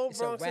the whole It's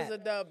Bronx wrap. is a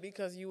dub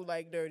because you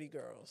like dirty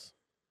girls.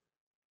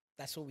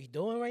 That's what we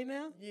doing right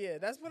now? Yeah,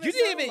 that's what You it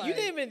didn't sound even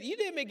like.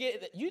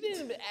 you didn't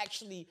even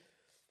actually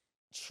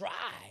try.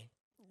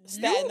 You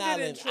Staten didn't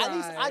Island. At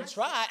least I try.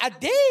 tried. I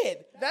did.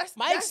 That's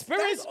my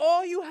experience. That's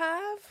all you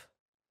have.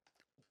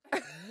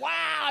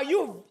 Wow,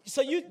 you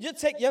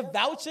take your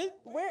voucher.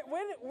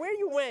 Where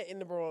you went in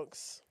the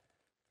Bronx?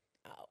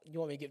 You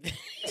want me to give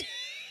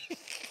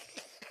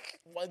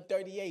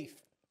 138th?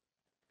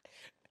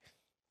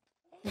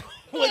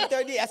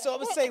 138. That's all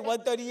I'm gonna say.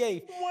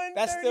 138.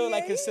 That's still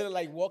like 138th? considered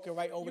like walking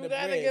right over You the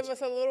gotta bridge. give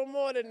us a little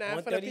more than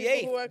that for the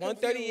people who are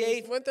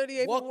confused. 138th.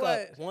 138th Walk what?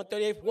 up.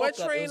 138th walk What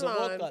up. train It was a walk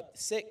line? up.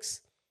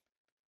 6.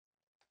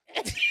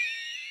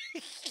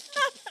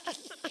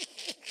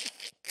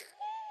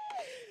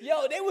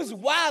 Yo, they was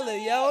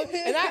wildin', yo.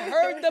 And I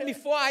heard them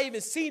before I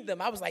even seen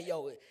them. I was like,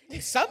 yo,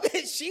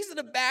 something, she's in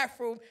the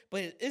bathroom,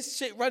 but it's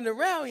shit running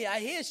around here. I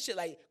hear shit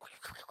like.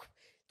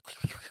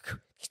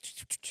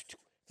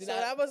 So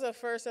that was the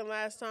first and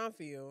last time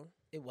for you.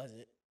 It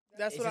wasn't.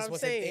 That's It what just I'm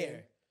wasn't saying.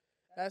 there.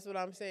 That's what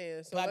I'm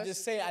saying. So But I'm let's-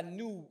 just saying, I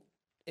knew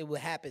it would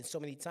happen so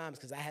many times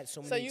because I had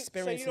so So many you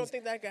experiences. don't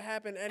think that could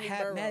happen any I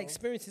had borough? mad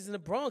experiences in the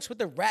Bronx with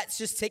the rats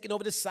just taking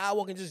over the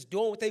sidewalk and just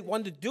doing what they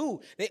wanted to do.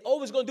 They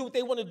always gonna do what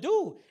they want to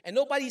do, and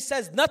nobody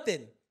says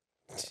nothing.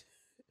 What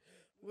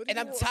do And you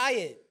I'm want-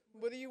 tired.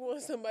 What do you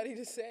want somebody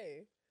to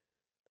say?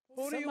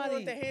 Who do you Somebody-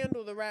 want to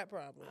handle the rat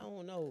problem? I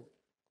don't know.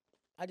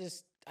 I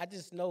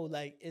just know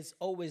like it's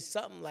always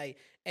something like,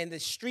 and the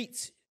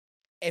streets.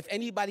 If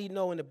anybody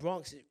know in the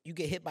Bronx, you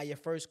get hit by your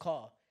first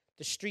car.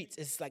 The streets,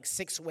 it's like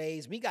 6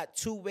 ways. We got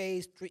 2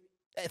 ways, 3,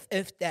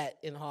 if that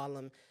in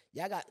Harlem.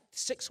 Y'all got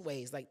 6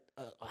 ways. Like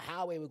a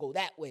highway would go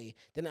that way,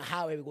 then a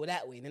highway would go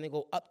that way, and then they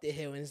go up the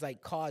hill, and it's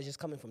like cars just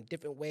coming from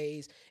different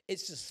ways.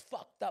 It's just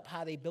fucked up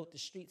how they built the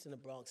streets in the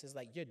Bronx. It's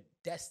like you're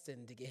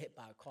destined to get hit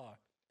by a car.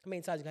 How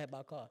many times you got hit by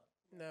a car?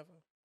 Never.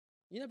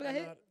 You never I got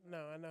know hit?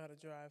 no, I know how to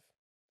drive.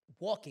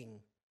 Walking,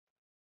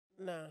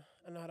 Nah,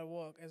 I know how to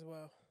walk as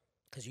well.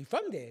 because you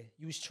from there.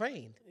 You was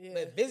trained. Yeah.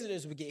 But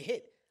visitors would get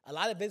hit. A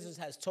lot of visitors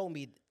has told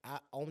me I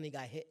only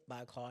got hit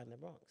by a car in the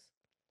Bronx.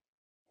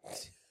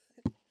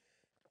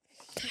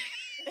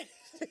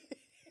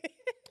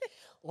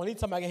 Only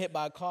time I get hit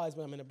by a car is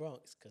when I'm in the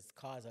Bronx, because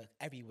cars are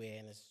everywhere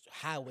and there's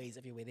highways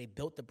everywhere. They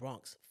built the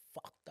Bronx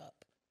fucked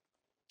up.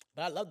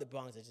 But I love the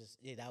Bronx. It's just,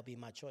 that would be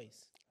my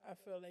choice. I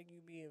feel like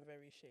you being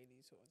very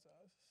shady towards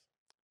us.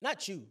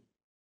 Not you.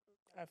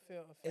 I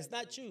feel offended. It's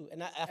not you.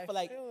 And I feel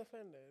like, feel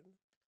offended.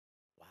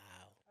 wow.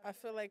 I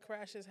feel like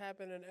crashes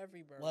happen in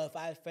every borough. Well, if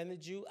I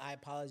offended you, I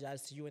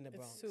apologize to you in the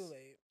Bronx. It's too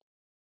late.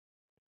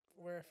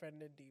 We're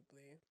offended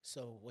deeply.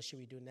 So what should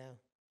we do now?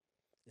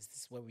 Is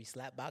this where we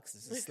slap box?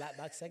 Is this a slap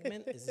box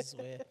segment? Is this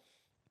where?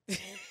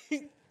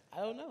 I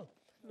don't know.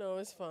 No,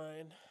 it's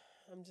fine.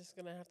 I'm just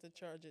gonna have to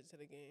charge it to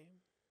the game.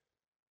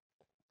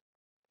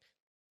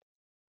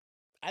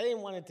 I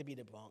didn't want it to be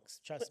the Bronx.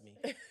 Trust me.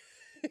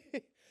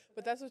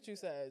 But that's what you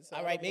said. So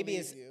All I right, maybe believe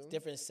it's you.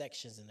 different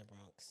sections in the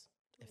Bronx.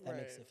 If that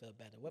makes Right. it feel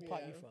better. What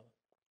part you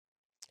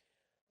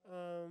Yeah.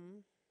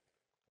 from?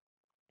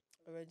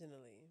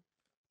 Originally,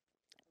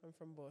 I'm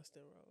from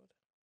Boston Road.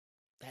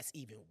 That's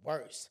even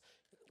worse.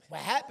 What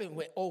happened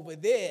with over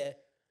there?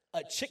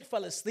 A chick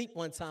fell asleep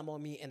one time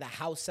on me, and the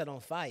house set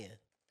on fire.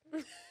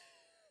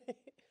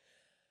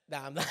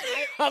 Nah, I'm not.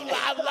 I'm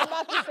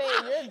about to say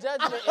your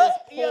judgment is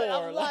poor. Yeah,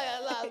 I'm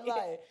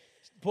lying.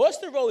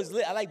 Boston Road is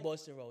lit. I like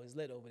Boston Road. It's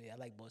lit over there. I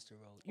like Boston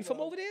Road. You from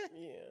over there?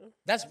 Yeah.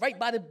 That's right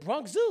by the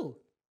Bronx Zoo.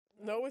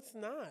 No, it's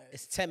not.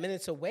 It's 10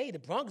 minutes away. The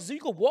Bronx Zoo. You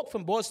can walk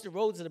from Boston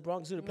Road to the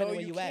Bronx Zoo depending no,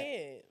 where you you at.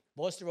 can't.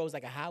 Boston Road is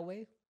like a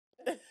highway.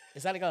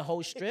 It's not like a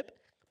whole strip.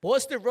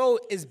 Boston Road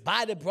is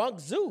by the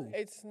Bronx Zoo.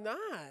 It's not.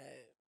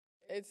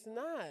 It's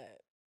not.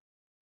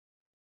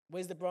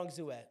 Where's the Bronx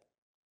Zoo at?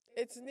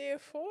 It's near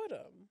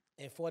Fordham.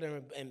 And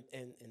Fordham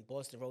and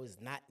Boston Road is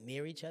not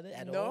near each other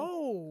at all? No.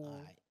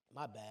 All right.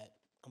 My bad.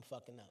 I'm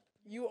fucking up.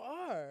 You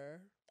are.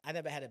 I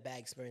never had a bad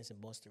experience in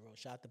Boston Road.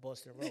 Shout out to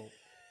Boston Road.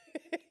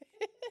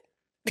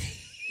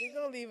 We're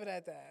going to leave it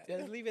at that.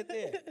 Just leave it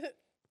there.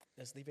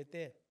 Let's leave it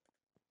there.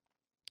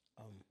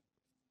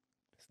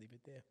 Let's leave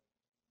it there.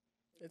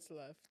 It's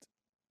left.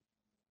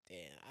 Damn,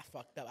 I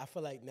fucked up. I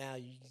feel like now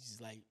you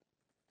just like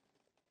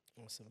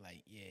on some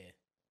like, yeah,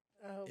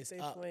 I hope it's they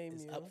up. flame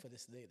It's you. up for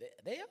this.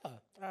 They are,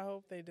 I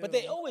hope they do. but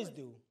they always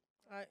do.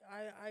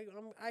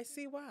 I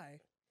see why.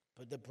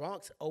 But the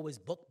Bronx always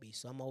book me,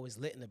 so I'm always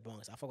lit in the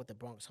Bronx. I fuck with the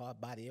Bronx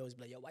hard body. They always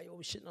be like, yo, why you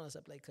always shitting on us?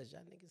 I'm like, cause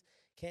y'all niggas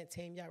can't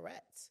tame y'all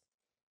rats.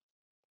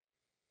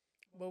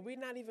 But we're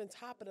not even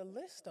top of the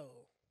list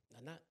though.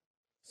 I'm not.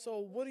 So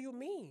what do you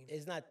mean?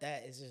 It's not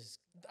that. It's just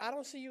I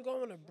don't see you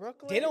going to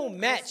Brooklyn. they I don't see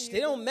match. you They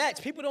don't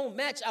match. People don't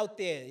match out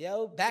there,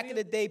 yo. Back in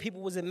the day,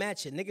 people wasn't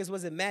matching. Niggas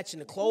wasn't matching.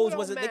 The clothes don't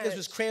wasn't. Niggas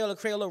was match?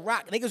 Crayola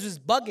rock. Niggas was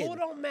bugging. Who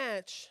don't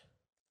match?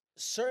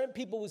 Certain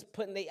people was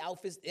putting their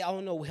outfits. I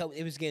don't know how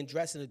it was getting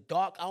dressed in the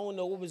dark. I don't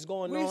know what was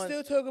going We on.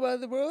 still talk about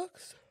the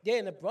Bronx. Yeah,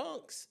 in the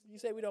Bronx. You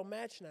say we don't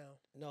match now.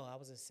 No, I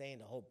wasn't saying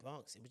the whole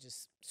Bronx. It was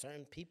just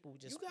certain people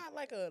just. You got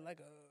like a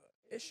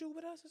issue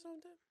with us or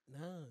something?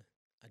 Nah,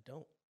 I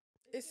don't.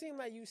 It seemed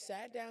like you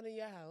sat down in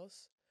your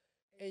house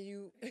and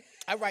you.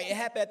 All right, it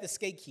happened at the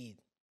skate key.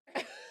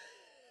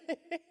 You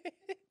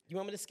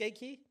remember the skate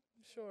key?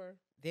 Sure.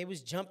 They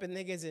was jumping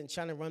niggas and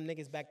trying to run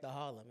niggas back to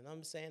Harlem. You know what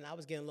I'm saying? I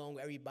was getting along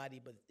with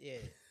everybody, but yeah,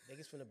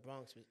 niggas from the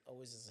Bronx was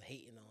always just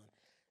hating on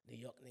New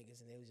York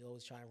niggas, and they was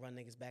always trying to run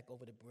niggas back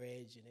over the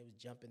bridge, and they was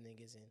jumping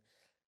niggas, and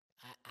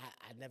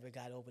I never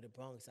got over the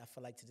Bronx. I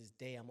feel like to this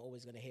day I'm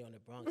always gonna hate on the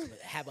Bronx, but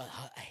have a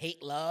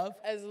hate love.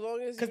 As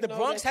long as Because you the know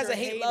Bronx that has a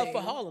you're hate love for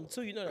hating. Harlem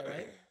too. You know that,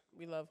 right?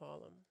 We love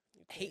Harlem.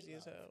 You Hate crazy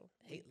as love. hell.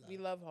 Hate love. We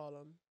love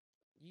Harlem.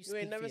 You speak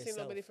ain't never for seen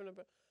yourself. nobody from the.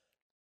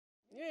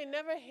 You ain't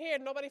never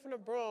heard nobody from the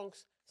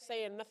Bronx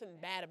saying nothing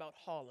bad about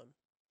Harlem.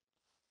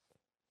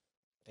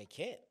 They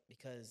can't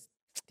because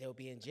they'll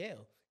be in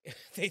jail if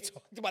they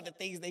talked about the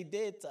things they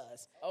did to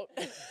us. Oh.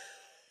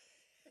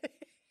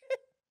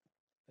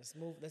 Let's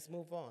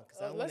move on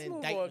because I don't want Let's to move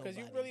indict on because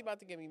nobody. you're really about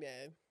to get me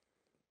mad.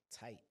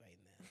 Tight right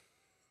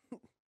now.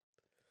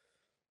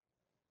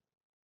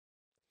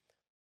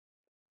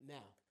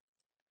 Now,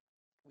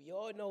 we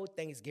all know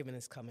Thanksgiving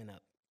is coming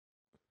up.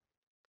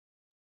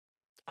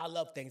 I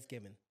love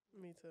Thanksgiving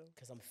Me too.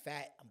 because I'm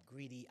fat, I'm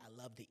greedy, I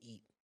love to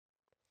eat.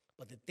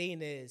 But the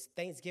thing is,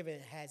 Thanksgiving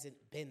hasn't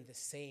been the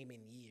same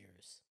in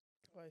years.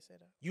 Why you say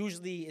that?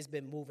 Usually it's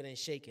been moving and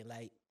shaking.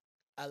 Like,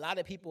 a lot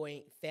of people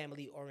ain't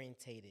family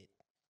orientated.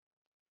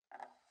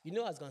 You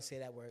know I was going to say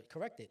that word.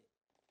 Correct it.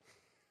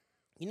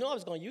 You know I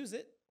was going to use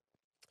it.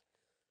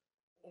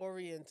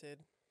 Oriented.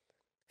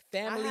 I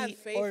Family had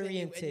faith in you and you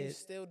oriented.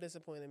 still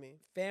disappointed me.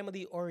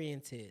 Family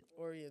oriented.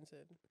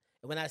 Oriented.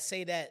 And when I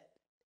say that,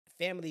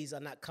 families are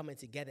not coming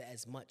together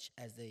as much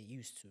as they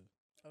used to.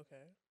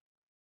 Okay.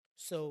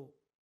 So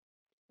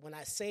when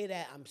I say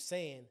that, I'm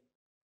saying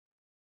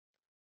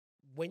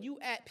when you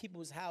at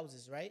people's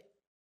houses, right,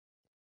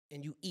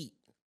 and you eat,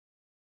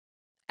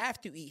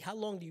 after you eat, how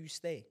long do you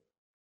stay?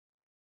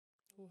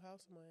 Who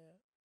house am I at?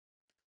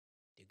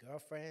 Your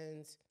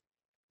girlfriends.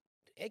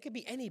 It could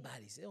be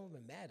anybody's. It don't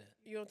even matter.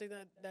 You don't think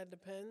that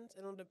depends?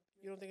 You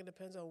don't think it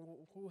depends on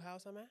who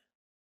house I'm at?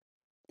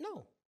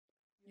 No.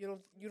 You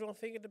don't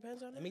think it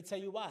depends on Let that? me tell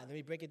you why. Let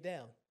me break it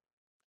down.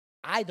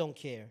 I don't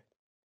care.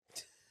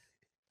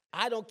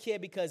 I don't care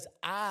because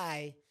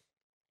I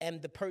am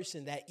the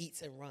person that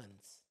eats and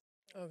runs.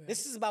 Okay.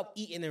 This is about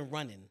eating and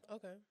running.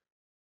 Okay.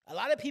 A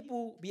lot of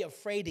people be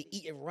afraid to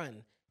eat and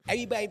run.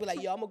 Everybody be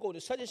like, yo, I'm going to go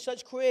to such and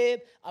such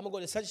crib. I'm going to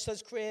go to such and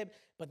such crib.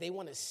 But they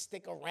want to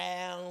stick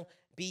around,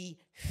 be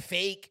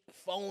fake,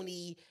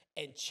 phony,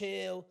 and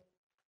chill.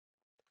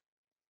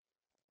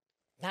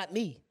 Not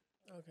me.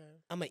 Okay.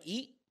 I'm going to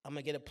eat. I'm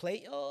going to get a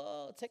plate.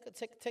 Oh, take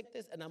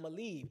this. And I'm going to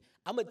leave.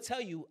 I'm going to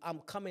tell you, I'm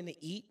coming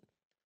to eat.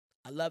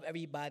 I love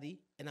everybody.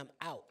 And I'm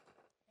out.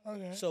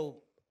 Okay.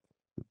 So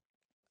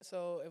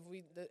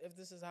if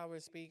this is how we're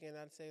speaking,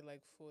 I'd say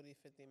like 40,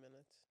 50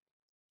 minutes.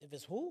 if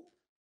it's who?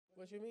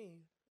 What you mean?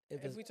 If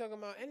If it's, we talking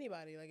about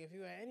anybody, like if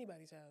you at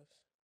anybody's house,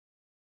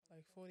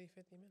 like 40,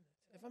 50 minutes.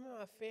 If I'm at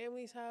my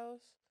family's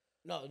house,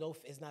 no,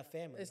 it's not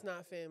family. it's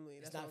not family.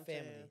 It's That's not what I'm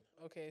saying. family.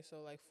 Okay,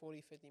 so like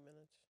 40, 50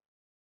 minutes.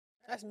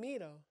 That's me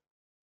though.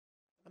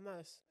 I'm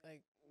not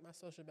like my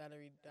social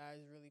battery dies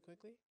really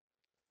quickly.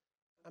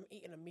 I'm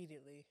eating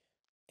immediately.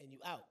 And you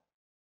out.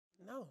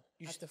 No.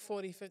 You After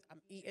 40, 50,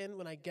 I'm eating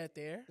when I get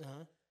there.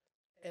 Uh-huh.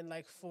 In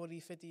like 40,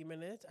 50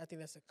 minutes. I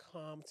think that's a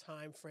calm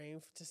time frame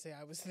to say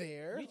I was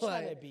there. You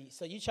trying to be,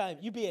 so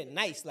you being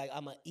nice, like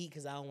I'm going to eat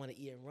because I don't want to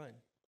eat and run.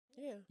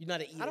 Yeah. You're not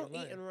an eat I don't and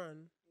run. eat and run.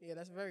 Yeah,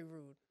 that's very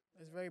rude.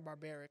 That's very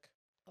barbaric.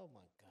 Oh my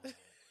God.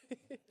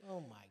 Oh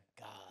my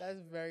God. That's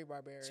very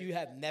barbaric. So you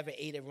have never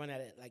ate and run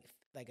at it like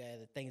at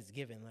a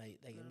Thanksgiving, like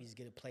let me just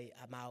get a plate.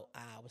 I'm out.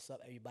 What's up,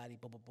 everybody?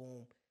 Boom, boom,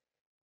 boom.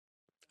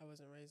 I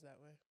wasn't raised that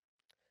way.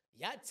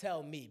 Y'all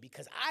tell me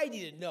because I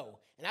need to know,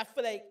 and I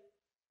feel like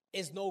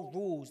it's no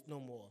rules no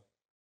more.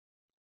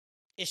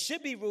 It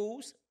should be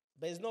rules,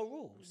 but there's no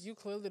rules. You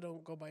clearly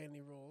don't go by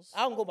any rules.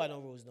 I don't go by no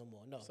rules no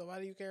more. No. So why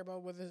do you care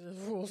about whether there's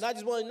rules? So I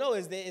just want to know: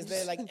 is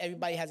there like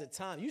everybody has a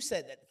time? You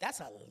said that's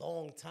a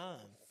long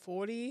time.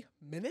 40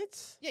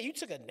 minutes? Yeah, you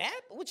took a nap?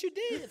 What you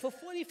did for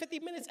 40, 50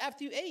 minutes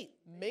after you ate?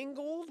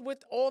 Mingled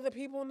with all the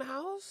people in the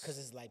house? Because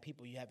it's like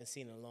people you haven't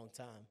seen in a long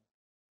time.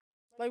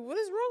 Like, what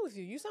is wrong with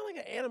you? You sound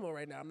like an animal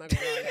right now. I'm not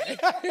going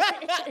to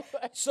lie.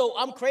 So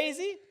I'm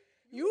crazy?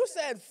 You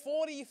said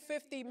 40,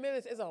 50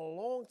 minutes is a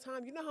long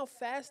time. You know how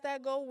fast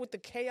that go with the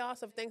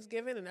chaos of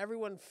Thanksgiving and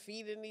everyone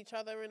feeding each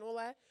other and all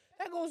that?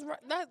 That goes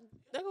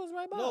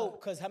right by. No,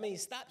 because how many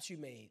stops you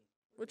made?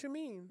 What you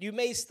mean? You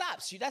made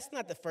stops. That's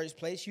not the first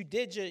place. You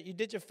did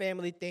your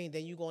family thing.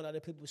 Then you go in other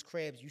people's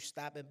cribs. You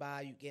stopping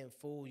by. You getting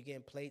food. You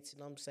getting plates. You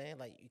know what I'm saying?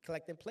 Like you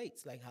collecting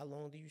plates. Like how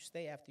long do you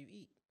stay after you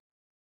eat?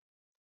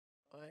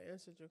 I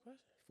answered your question.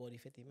 40,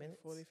 50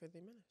 minutes. 40, 50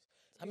 minutes.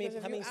 I mean,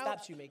 Because how if many you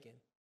stops out- you making?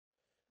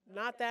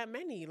 Not that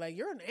many. Like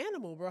you're an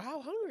animal, bro.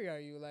 How hungry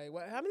are you? Like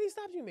what? How many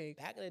stops you make?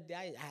 Back in the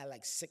day, I had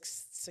like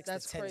six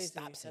That's to 10 crazy.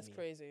 stops. That's in me.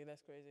 crazy.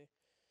 That's crazy.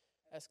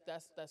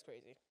 That's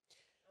crazy.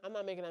 I'm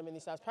not making that many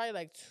stops. Probably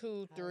like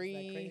 2, that 3.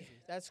 crazy?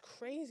 That's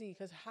crazy.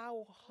 Because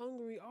how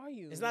hungry are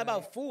you? It's not Like,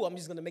 about food. I'm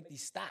just gonna make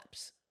these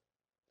stops.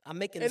 I'm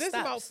making. It the is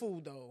stops. about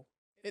food though.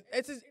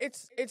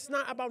 It's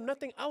not about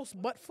nothing else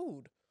but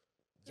food.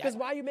 Yeah. Because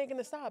why are you making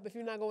a stop if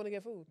you're not going to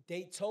get food?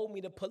 They told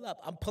me to pull up.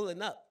 I'm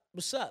pulling up.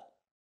 What's up?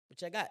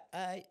 What I got?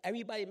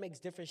 Everybody makes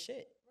different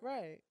shit.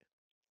 Right.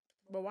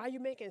 But why are you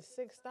making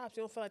 6 stops?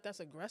 You don't feel like that's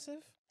aggressive?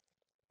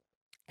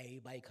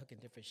 Everybody cooking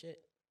different shit.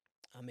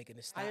 I'm making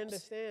the stops. I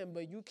understand,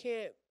 but you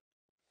can't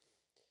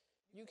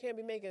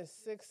be making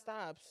 6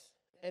 stops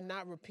and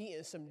not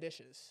repeating some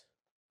dishes.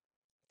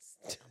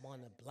 I'm on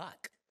the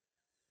block.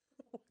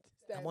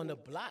 That I'm on the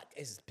mean? block.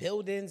 It's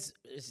buildings.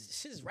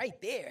 Shit's right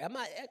there. I'm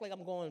not act like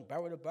I'm going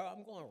borough to borough.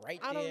 I'm going right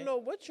there. I don't know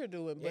what you're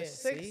doing, but Yeah,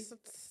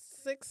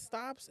 six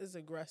stops is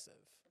aggressive.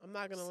 I'm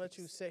not gonna let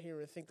you sit here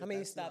and think that. How many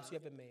that's stops not.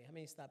 you ever made? How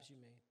many stops you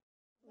made?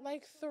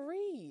 Like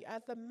 3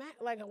 at the max.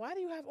 Like, why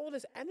do you have all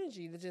this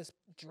energy to just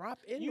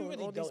drop in You on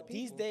really all don't. these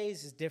These people?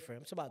 days is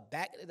different. I'm talking about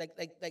back,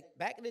 like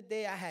back in the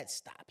day. I had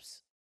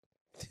stops.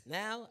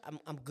 Now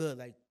I'm good.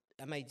 Like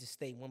I might just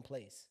stay one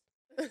place.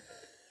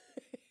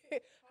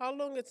 How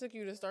long it took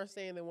you to start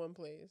staying in one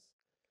place?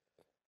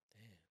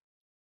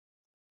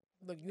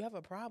 Damn. Look, you have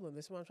a problem.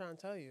 This is what I'm trying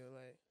to tell you.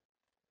 Like,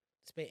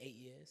 It's been 8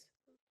 years.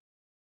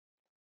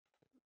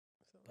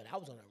 But I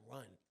was on a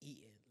run,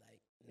 eating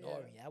like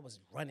Nori. I was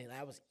running.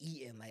 I was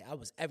eating. Like I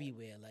was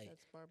everywhere. Like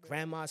that's barbaric.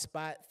 grandma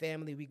spot,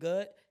 family, we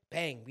good.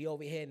 Bang, we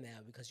over here now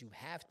because you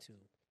have to.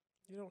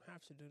 You don't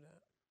have to do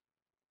that.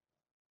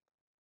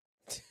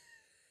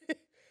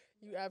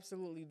 You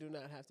absolutely do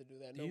not have to do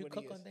that. Do you Nobody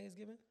cook is. on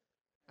Thanksgiving?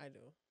 I do.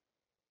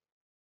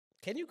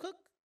 Can you cook?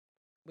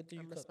 What do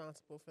you I'm cook?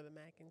 responsible for the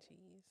mac and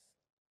cheese.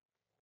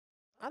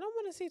 I don't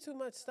want to see too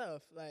much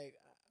stuff. Like,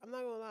 I'm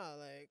not gonna lie.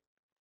 Like,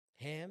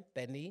 Ham,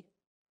 Benny.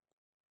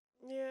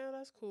 yeah,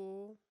 that's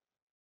cool.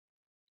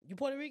 You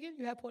Puerto Rican?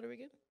 You have Puerto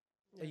Rican?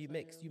 Or Yes, you I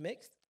mixed? am. You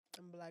mixed?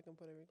 I'm black and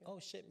Puerto Rican. Oh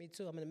shit, me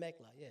too. I'm in the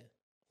Mecla.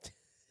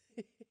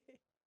 Yeah,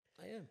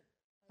 I am.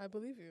 I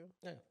believe you.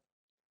 Yeah.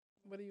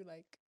 What do you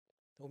like?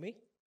 Who me?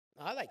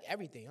 I like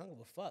everything. I don't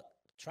give a fuck.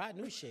 Try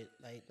new shit.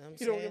 Like, know what I'm You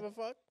saying? don't give a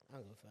fuck? I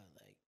don't give a fuck.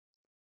 Like,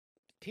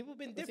 people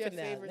been What's your different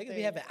now. favorite Niggas be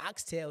thing? having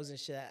oxtails and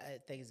shit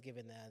at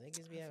Thanksgiving now.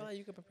 Niggas be I having. feel like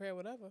you could prepare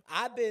whatever.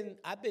 I've been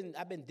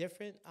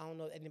different. I don't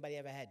know if anybody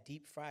ever had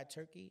deep fried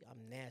turkey.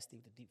 I'm nasty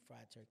with the deep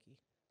fried turkey.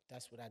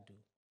 That's what I do.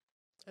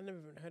 I never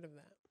even heard of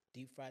that.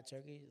 Deep fried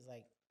turkey is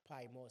like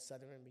probably more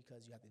southern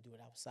because you have to do it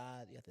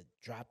outside. You have to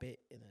drop it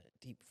in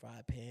a deep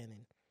fried pan,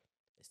 and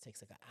it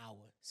takes like an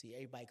hour. See,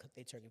 everybody cook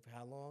their turkey for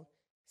how long?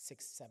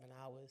 6, 7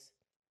 hours.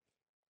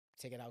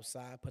 Take it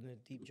outside, put it in a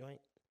deep joint.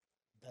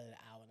 Done an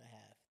hour and a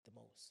half, the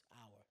most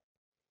hour.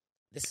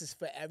 This is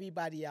for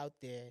everybody out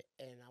there,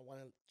 and I want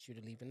you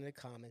to leave it in the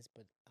comments,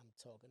 but I'm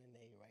talking to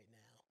Nay right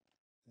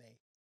now. Nay,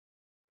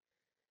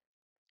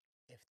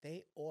 if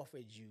they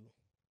offered you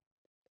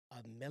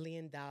 $1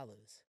 million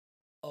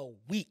a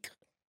week,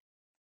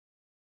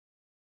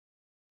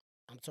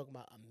 I'm talking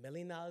about $1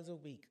 million a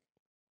week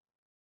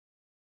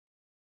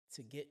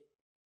to get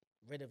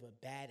rid of a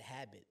bad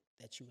habit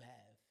that you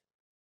have,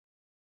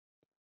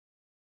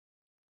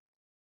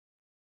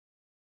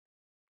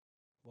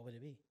 what would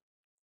it be?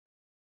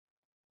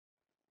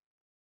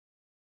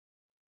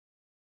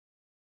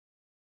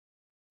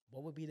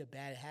 What would be the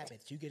bad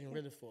habits you getting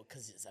rid of for?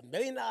 Because it's $1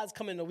 million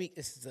coming a week.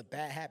 This is a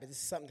bad habit. This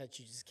is something that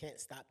you just can't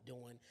stop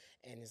doing.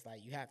 And it's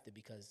like, you have to,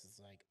 because it's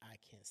like, I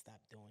can't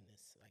stop doing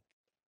this. Like,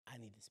 I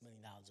need this $1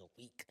 million a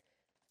week.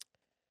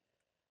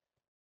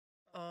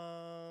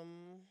 I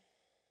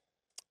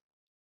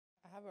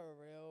have a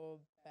real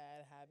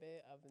bad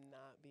habit of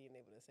not being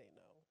able to say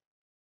no.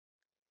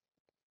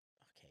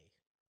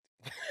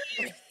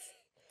 Okay.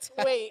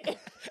 Wait.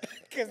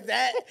 Because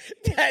that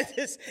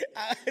just,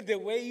 the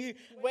way you.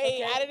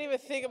 Wait, okay. I didn't even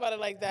think about it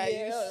like that.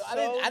 Yeah,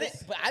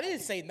 but I didn't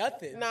say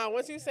nothing. Nah,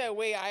 once you said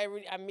wait, I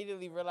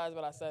immediately realized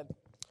what I said.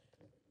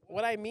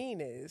 What I mean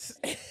is,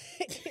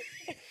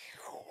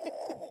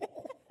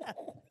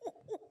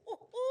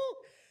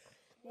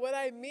 what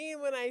I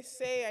mean when I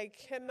say I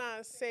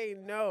cannot say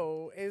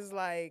no is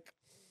like,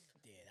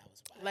 Yeah, that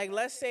was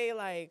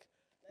wild.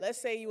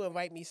 let's say you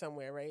invite me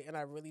somewhere, right? And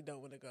I really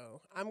don't want to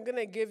go. I'm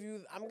gonna give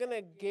you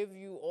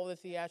all the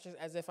theatrics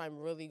as if I'm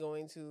really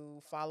going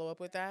to follow up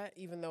with that,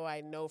 even though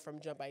I know from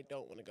jump I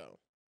don't want to go.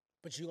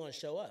 But you're going to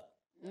show up.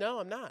 No,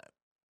 I'm not.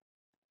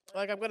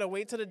 Like, I'm gonna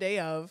wait till the day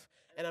of,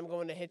 and I'm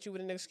going to hit you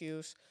with an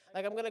excuse.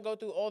 Like, I'm gonna go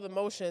through all the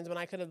motions when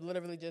I could have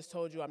literally just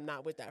told you I'm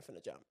not with that from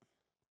the jump.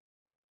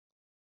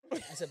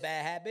 That's a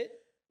bad habit?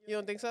 You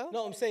don't think so?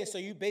 No, I'm saying, so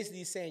you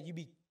basically saying you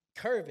be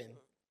curving.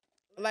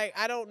 Like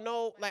I don't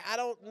know. Like I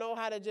don't know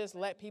how to just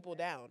let people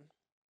down.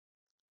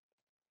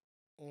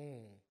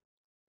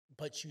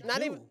 But you Not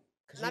do, even-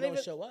 because you not don't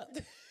even- show up.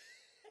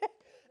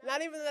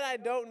 Not even that I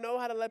don't know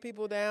how to let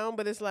people down,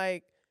 but it's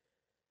like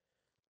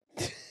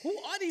Who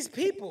are these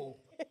people?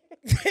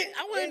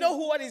 I want to know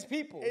who are these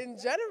people. in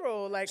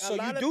general, like So a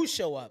lot you of do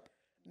show up.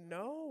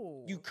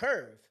 no, You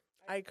curve.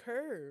 I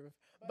curve,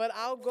 but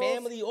I'll go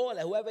Family or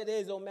like, whoever it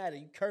is, don't matter.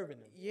 You curving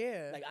them.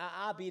 yeah, Like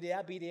I'll be there,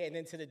 and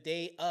then to the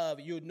day of,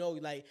 you know,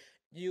 like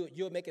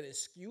you'll make an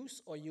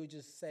excuse, or you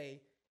just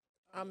say,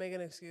 I'll make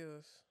an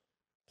excuse,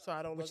 so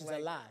I don't which look is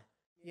like a lie.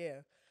 yeah,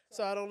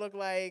 so I don't look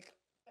like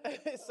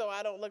so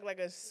I don't look like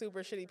a super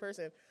shitty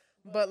person,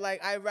 but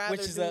like I rather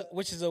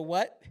Which is a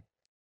what?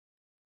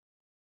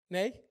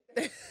 Nay?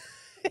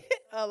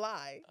 a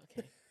lie.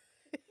 Okay.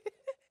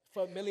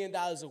 For $1 million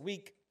a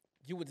week,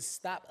 you would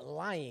stop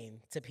lying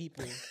to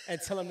people and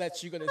tell them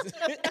that you're gonna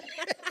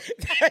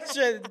that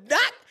you're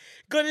not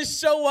gonna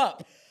show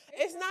up.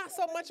 It's not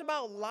so much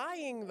about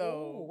lying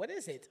though. Oh, what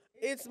is it?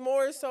 It's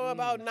more so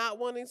about not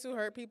wanting to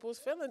hurt people's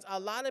feelings. A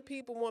lot of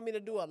people want me to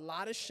do a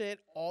lot of shit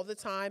all the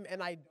time,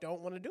 and I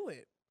don't want to do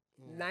it.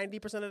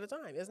 90% of the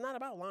time. It's not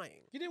about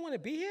lying. You didn't want to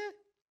be here?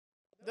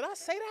 Did I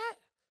say that?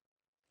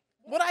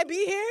 Would I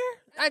be here?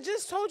 I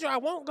just told you I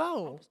won't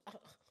go.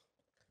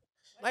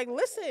 Like,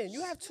 listen,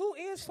 you have 2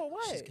 ears for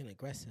what? She's getting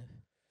aggressive.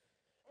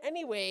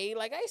 Anyway,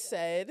 like I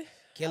said,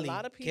 Gilly, a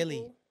lot of people.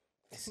 Gilly,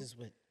 this is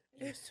what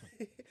you was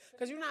doing.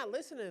 Because you're not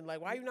listening. Like,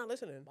 why are you not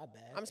listening? My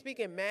bad. I'm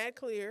speaking mad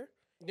clear.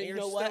 and You you're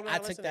know still what? not I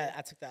took listening.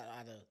 that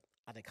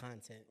out of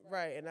content.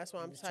 Right, and that's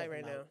why I'm was tight talking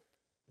right now. about-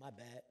 My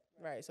bad.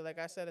 Right, so like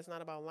I said, it's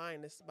not about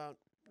lying. It's about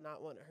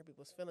not wanting to hurt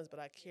people's feelings, but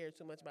I care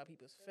too much about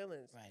people's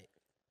feelings, Right.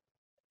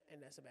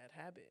 and that's a bad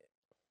habit.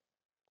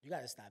 You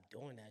gotta stop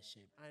doing that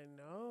shit. I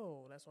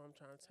know. That's what I'm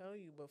trying to tell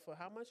you. But for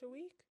how much a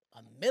week?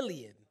 $1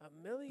 million.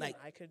 $1 million. Like,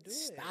 I could do it.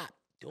 Stop I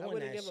doing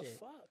wouldn't that give shit. a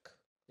fuck.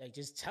 Like,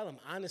 just tell them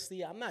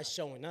honestly, I'm not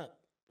showing up.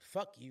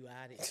 Fuck you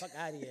out of here. Fuck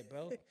out of here,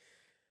 bro.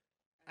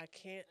 I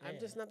can't. I'm Yeah.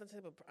 just not the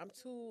type of. I'm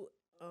too.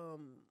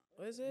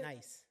 What is it?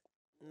 Nice.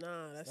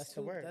 Nah, That's that's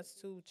the too. word. That's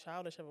too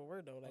childish of a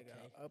word though. Like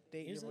Okay.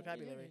 update Use your it,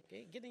 vocabulary. yeah,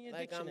 get in your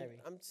Like dictionary.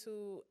 I'm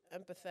too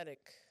empathetic.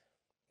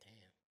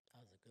 Damn,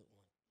 that was a good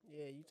one.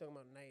 Yeah, you talking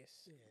about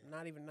nice? Yeah.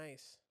 Not even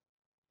nice.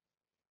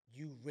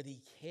 You really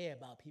care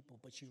about people,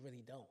 but you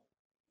really don't.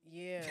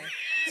 Yeah.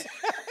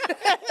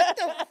 What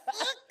the fuck?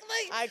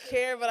 Like, I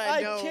care, but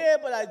I don't. care,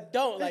 but I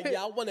don't. Like,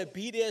 yeah, I want to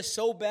be there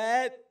so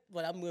bad,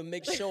 but I'm gonna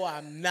make sure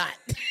I'm not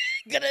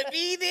gonna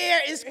be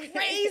there. It's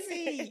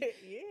crazy.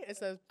 Yeah,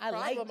 it's a I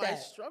problem like I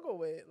that. struggle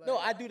with. No,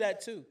 like- I do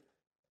that too.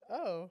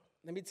 Oh,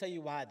 Let me tell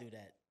you why I do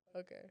that.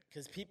 okay.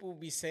 Because people will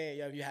be saying,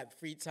 yo, you have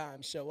free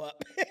time, show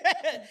up.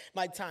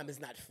 My time is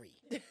not free.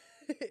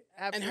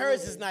 And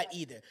hers is not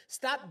either.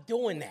 Stop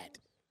doing that.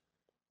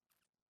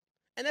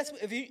 And that's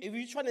if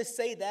you're trying to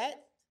say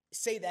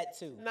that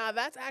too. Nah,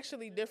 that's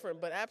actually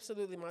different, but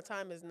absolutely, my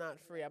time is not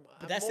free. I'm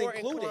That's more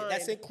included.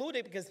 That's inclined-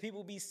 included because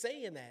people be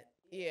saying that.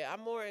 Yeah,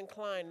 I'm more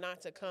inclined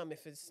not to come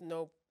if it's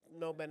no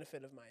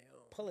benefit of my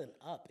own. Pulling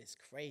up is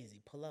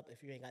crazy. Pull up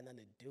if you ain't got nothing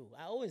to do.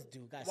 I always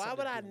do. Got Why something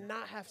would to I do.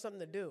 not have something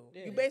to do?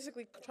 Yeah. You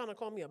basically trying to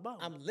call me a bum.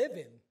 I'm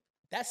living.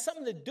 That's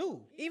something to do.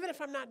 Even if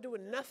I'm not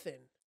doing nothing,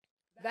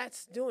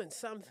 that's doing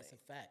something. That's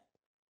a fact.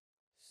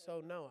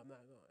 So no, I'm not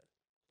going.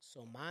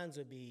 So mine's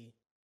would be,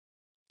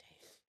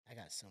 damn,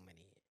 I got so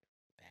many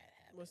bad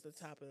habits. What's the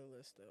top of the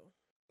list though?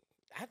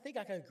 I think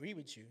I can agree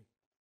with you.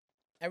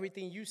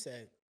 Everything you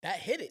said. That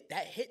hit it.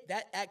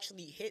 That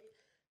actually hit.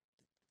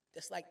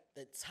 That's like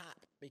the top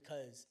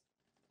because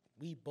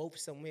we both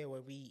somewhere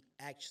where we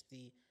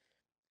actually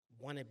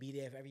want to be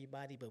there for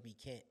everybody, but we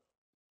can't.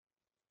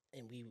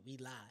 And we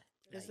lie.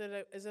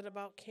 Is it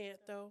about can't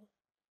though?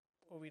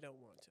 Or we don't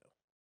want to?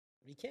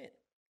 We can't.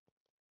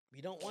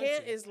 We don't want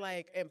Can't to. is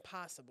like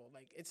impossible.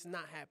 Like it's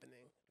not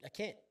happening. I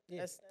can't.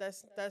 Yeah.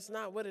 That's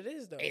not what it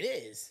is though. It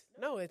is.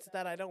 No, it's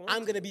that I don't want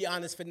I'm going to be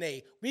honest for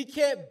Nay. We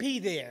can't be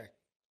there.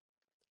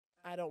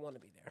 I don't want to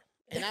be there.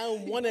 And I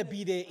don't want to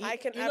be there. I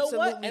can you know what?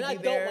 absolutely And I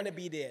be don't there. want to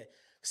be there.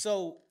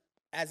 So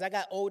as I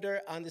got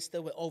older, I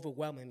understood what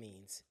overwhelming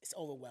means. It's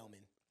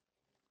overwhelming.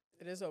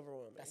 It is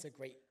overwhelming. That's a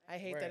great I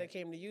hate word. that it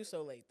came to you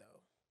so late though.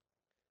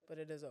 But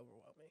it is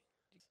overwhelming.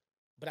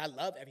 But I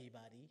love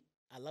everybody.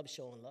 I love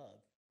showing love.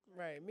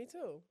 Right, me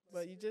too.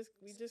 But we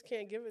just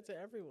can't give it to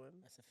everyone.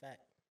 That's a fact.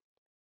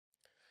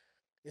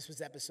 This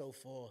was episode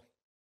 4.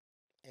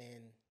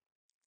 And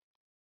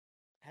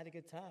I had a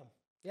good time.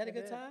 You had a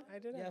good time? I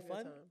did You have had a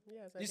fun? good time.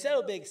 Yes, I You did. said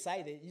you'll be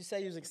excited. You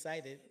said you was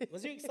excited.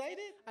 Was you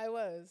excited? I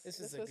was. This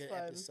is a was good fun.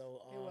 episode.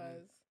 It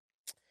was.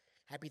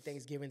 Happy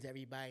Thanksgiving to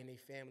everybody and their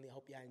family.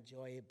 Hope y'all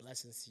enjoy it.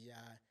 Blessings to y'all.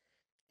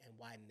 And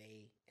why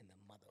Nay in the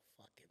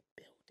motherfucking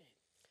building.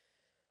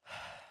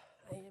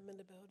 I am in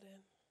the building.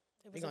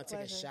 It We're was gonna take a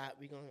pleasure. shot.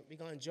 We're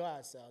gonna enjoy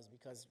ourselves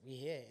because we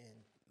here and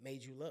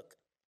made you look.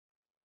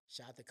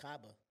 Shout out to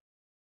Kaba.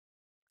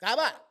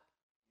 Kaba!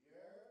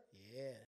 Yeah.